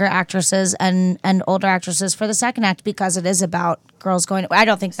younger actresses and older actresses for the second act because it is about girls going. I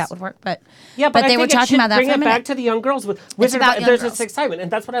don't think that would work, but they were talking about that. Bring for a it minute. back to the young girls. It's about young there's girls. this excitement, and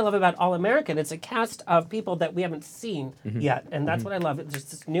that's what I love about All American. It's a cast of people that we haven't seen yet, and that's what I love. It's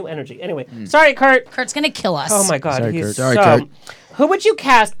just this new energy. Anyway, sorry, Kurt. Kurt's gonna kill us. Oh my God, Sorry, he's Kurt. Sorry, Kurt. Who would you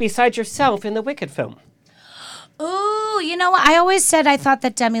cast besides yourself in the Wicked film? Ooh, you know what? I always said I thought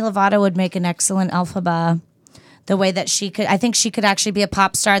that Demi Lovato would make an excellent Elphaba. The way that she could, I think she could actually be a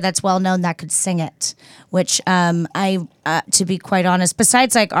pop star that's well known that could sing it. Which to be quite honest,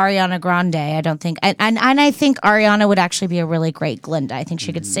 besides like Ariana Grande, I don't think, and I think Ariana would actually be a really great Glinda. I think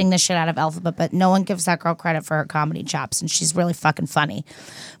she could sing the shit out of Elphaba, but no one gives that girl credit for her comedy chops, and she's really fucking funny.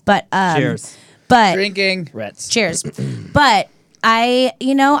 But Cheers. But drinking. Reds. Cheers. But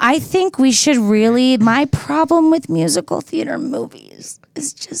I think we should really. My problem with musical theater movies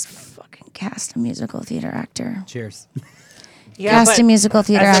is just fucking cast a musical theater actor. Cheers. Cast a musical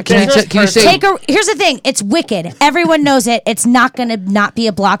theater actor. Can you say? Here's the thing. It's Wicked. Everyone knows it. It's not going to not be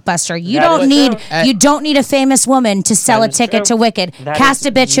a blockbuster. You don't need a famous woman to sell a ticket to Wicked. Cast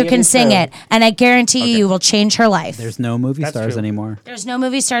a bitch who can sing it, and I guarantee you will change her life. There's no movie stars anymore. There's no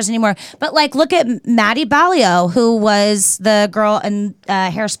movie stars anymore. But like, look at Maddie Ballio, who was the girl in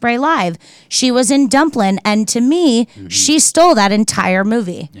Hairspray Live. She was in Dumplin', and to me, she stole that entire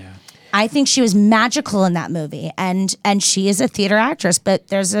movie. Yeah. I think she was magical in that movie, and she is a theater actress, but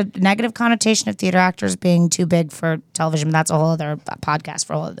there's a negative connotation of theater actors being too big for television. That's a whole other podcast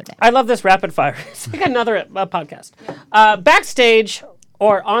for a whole other day. I love this rapid fire. It's like another podcast. Backstage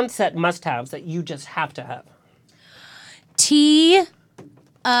or on-set must-haves that you just have to have. Tea,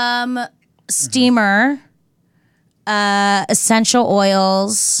 steamer, essential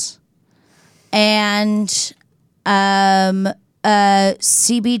oils, and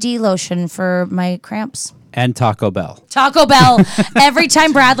CBD lotion for my cramps. And Taco Bell. Taco Bell. Every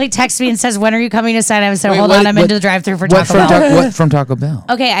time Bradley texts me and says, "When are you coming to sign?" I say, "Hold on, I'm into the drive-thru for Taco Bell." What from Taco Bell?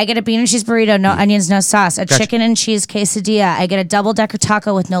 Okay, I get a bean and cheese burrito, no onions, no sauce. A chicken and cheese quesadilla. I get a double-decker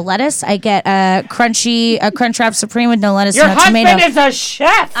taco with no lettuce. I get a crunch wrap supreme with no lettuce, Your no husband tomato. is a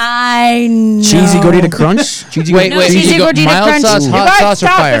chef. I know. Cheesy gordita crunch. Cheesy Wait, cheesy gordita mild crunch. sauce, You hot guys sauce, or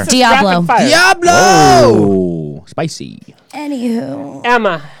stop, fire? this is Diablo. rapid fire. Diablo. Oh, spicy. Anywho,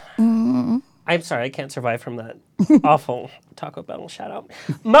 Emma. I'm sorry, I can't survive from that awful Taco Bell shout out.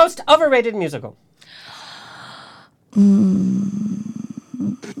 Most overrated musical.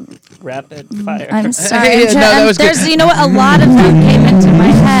 Rapid fire. I'm sorry. Yeah, no, that was good. There's, you know what? A lot of them came into my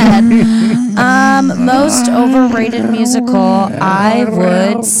head. Most overrated musical, I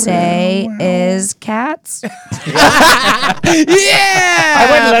would say, is Cats. I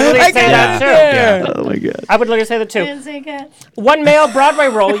would literally say that too. Yeah. Oh my god. I would literally say that too. Say Cats. One male Broadway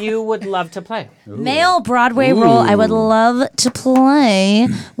role you would love to play. Male Broadway role I would love to play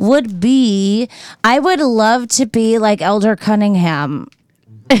would be, I would love to be like Elder Cunningham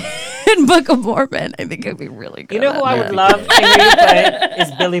in Book of Mormon. I think it'd be really good. You know who I would love to hear you play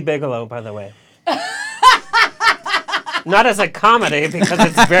is Billy Bigelow, by the way. Not as a comedy because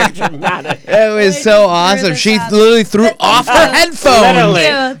it's very dramatic. It was so awesome. She literally threw off her headphones.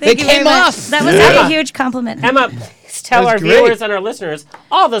 Literally. They came off. That was a huge compliment. Emma, please tell our viewers and our listeners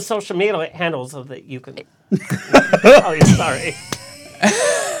all the social media handles so that you can. Oh, you're sorry.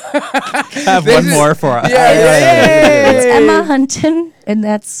 Have one more for us. It's Emma Hunton, and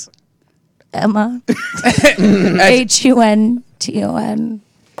that's Emma Hunton.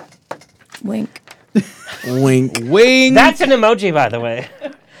 Wink. Wink. Wing. That's an emoji, by the way.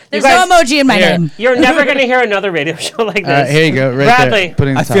 There's no emoji in my name. You're never going to hear another radio show like this. Here you go, right Bradley. there.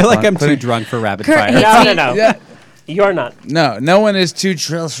 Putting the I top feel like on. I'm too drunk for rapid Kurt fire. hates No. Yeah. You're not. No one is too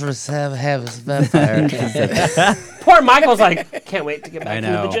trills for have a vampire. Poor Michael's like, can't wait to get back I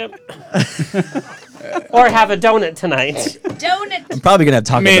into know. the gym. Or have a donut tonight. Donut. I'm probably gonna have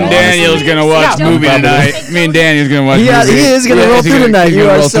Taco Me and Bell. Daniel's gonna watch Yeah. movie tonight. Me and Daniel's gonna watch movie. He is gonna roll through tonight. You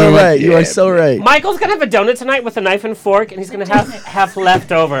are so right. You are so right. Michael's going to have a donut tonight with a knife and fork, and he's going to have half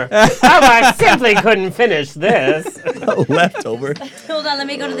left over. I simply couldn't finish this. Leftover. Hold on, let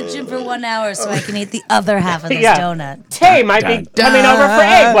me go to the gym for 1 hour so I can eat the other half of this donut. Tay might be coming over for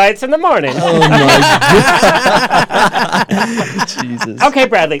egg whites in the morning. Oh my god. Jesus. Okay,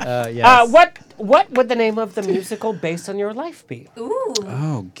 Bradley. Yes. What would the name of the musical based on your life be? Ooh.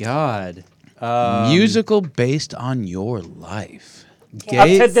 Oh God. Musical based on your life. Up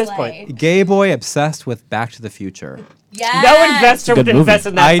to this point. Gay boy obsessed with Back to the Future. Yes. No investor would movie. invest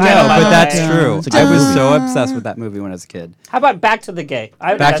in that. I know, title, by but the that's way. true. It's a good I was movie. so obsessed with that movie when I was a kid. How about Back to the Gay?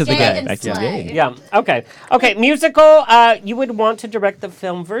 Back to the Gay. and Back to the Slay. Gay. Yeah. Okay. Okay. Musical. You would want to direct the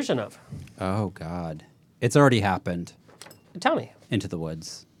film version of. Oh God. It's already happened. Tell me. Into the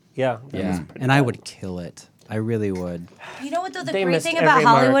Woods. Yeah. that was Yeah. pretty And I bad. would kill it. I really would. You know what, though? The They great missed thing about every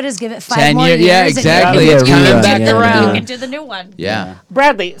mark. Hollywood is give it 5 10 more years. years. Yeah, and exactly. you It's can coming do back the- around. You can do the new one. Yeah.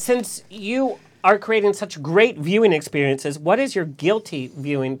 Bradley, since you are creating such great viewing experiences, what is your guilty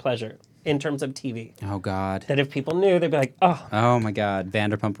viewing pleasure in terms of TV? Oh God. That if people knew, they'd be like, oh. Oh my God.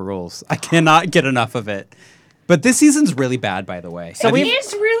 Vanderpump Rules. I cannot get enough of it. But this season's really bad, by the way. So we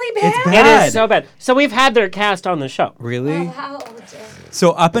It's really bad. It's It bad. is so bad. So we've had their cast on the show. Really? How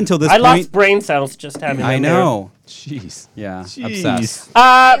So up until this I point, lost brain cells just having I them know. Jeez. Yeah. Jeez. Obsessed.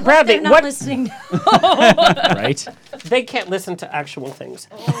 Bradley, They're not what? listening. Right? They can't listen to actual things.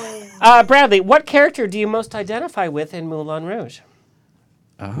 Bradley, what character do you most identify with in Moulin Rouge?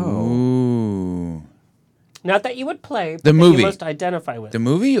 Oh. Ooh. Not that you would play, but The that movie. you most identify with. The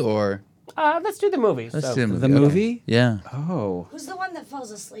movie or? Let's do the movie. Let's so. do the movie. The okay. movie? Yeah. Oh. Who's the one that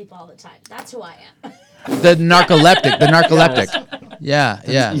falls asleep all the time? That's who I am. The narcoleptic. The narcoleptic. Yeah.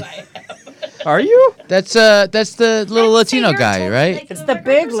 Are you? That's the little Latino guy, right? It's the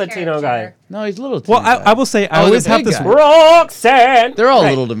big Latino guy. No, he's a little. Well, I will say, I Oh, always the have big this. guy. Roxanne. They're all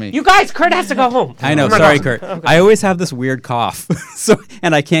Right. little to me. You guys, Kurt has to go home. I know. Oh my Sorry, God. Kurt. Okay. I always have this weird cough,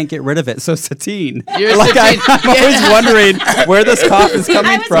 and I can't get rid of it. So Satine. You're like Satine. I'm always wondering where this cough is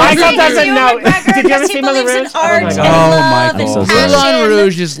coming from. Michael doesn't know. Did you ever see Moulin Rouge? art my and God. love Michael. and Moulin passion.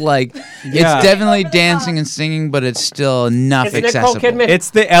 Rouge is like Yeah. it's definitely dancing and singing, but it's still enough It's Nicole accessible. Kidman.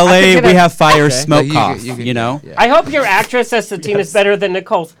 It's the I LA think we it- have fire Okay. smoke You cough. can- You know? yeah. I hope your actress says Satine is better than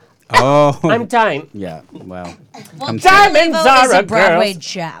Nicole's. Oh. I'm dying. Yeah. Well. Well, I'm Diamonds Levo is are a Broadway girls.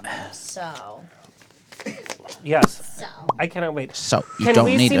 gem, so. Yes. I cannot wait. So you Can don't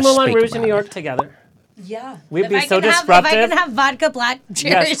we need see to Moulin speak Rouge in about New York it. together? Yeah. We'd If be I so can have- disruptive. If I can have vodka black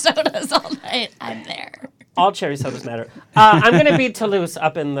cherry Yes. sodas all night, I'm there. All cherry sodas matter. I'm going to be Toulouse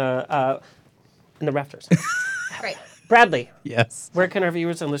up in the in the rafters. Great. Bradley. Yes. Where can our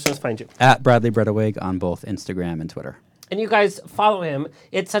viewers and listeners find you? At Bradley Bredweg on both Instagram and Twitter. And you guys follow him.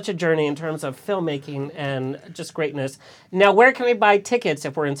 It's such a journey in terms of filmmaking and just greatness. Now, where can we buy tickets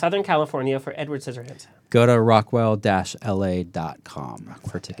if we're in Southern California for Edward Scissorhands? Go to rockwell-la.com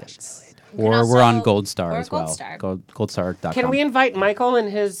for tickets. Or we're on Gold Star as well. Goldstar.com. Can we invite Michael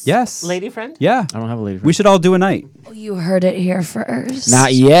and his lady friend? Yeah. I don't have a lady friend. We should all do a night. You heard it here first.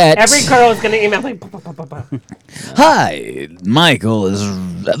 Not yet. Every girl is going to email like, Hi, Michael is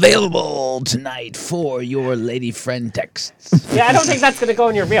available tonight for your lady friend texts. Yeah, I don't think that's going to go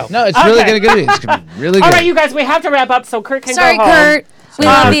in your reel. No, it's really going to be. It's going to be really good. All right, you guys, we have to wrap up so Kurt can Sorry, go home. Kurt. We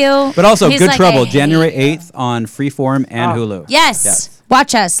love you. But also, He's Good like, Trouble, I hate January 8th on Freeform and Hulu. Yes.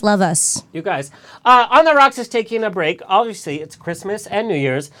 Watch us. Love us. You guys. On the Rocks is taking a break. Obviously, it's Christmas and New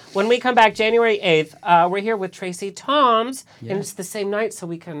Year's. When we come back January 8th, we're here with Tracy Toms, and it's the same night, so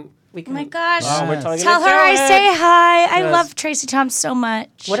we can. Oh my gosh. Oh, we're totally Tell gonna her do I it. say hi. I Yes. love Tracy Toms so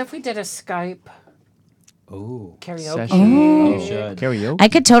much. What if we did a Skype karaoke? Karaoke? I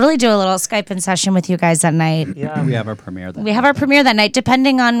could totally do a little Skype-in session with you guys that night. Yeah. We have our premiere then. We have our premiere that night,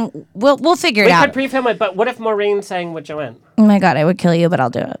 depending on... We'll figure it We out. could pre-film it, but what if Maureen sang with Joanne? Oh my God, I would kill you, but I'll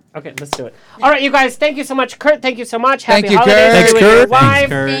do it. Okay, let's do it. All right, you guys, thank you so much. Kurt, thank you so much. Thank Happy you, holidays Kurt. to Thanks, you and your Kurt. wife. Thanks,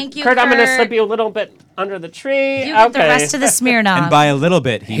 Kurt. Thank you, Kurt, I'm going to Kurt. slip you a little bit under the tree. You get the rest of the Smirnoff. And by a little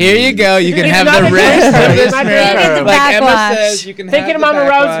bit, Here you go. You can It's have not the a rest drink, of this it's not mirror. drink. the Like Emma backwash. says, you can Thank have you to the Mama Rose.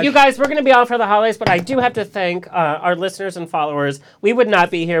 backwash. You guys, we're going to be on for the holidays, but I do have to thank our listeners and followers. We would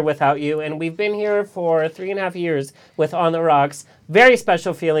not be here without you, and we've been here for 3.5 years with On the Rocks. Very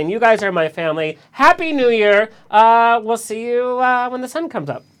special feeling. You guys are my family. Happy New Year. We'll see you when the sun comes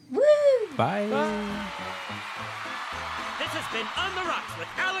up. Woo! Bye. This has been On the Rocks with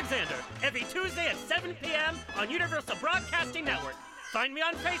Alexander, every Tuesday at 7 p.m. on Universal Broadcasting Network. Find me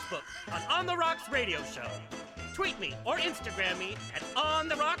on Facebook on The Rocks Radio Show. Tweet me or Instagram me at On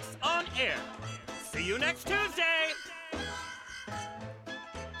The Rocks On Air. See you next Tuesday.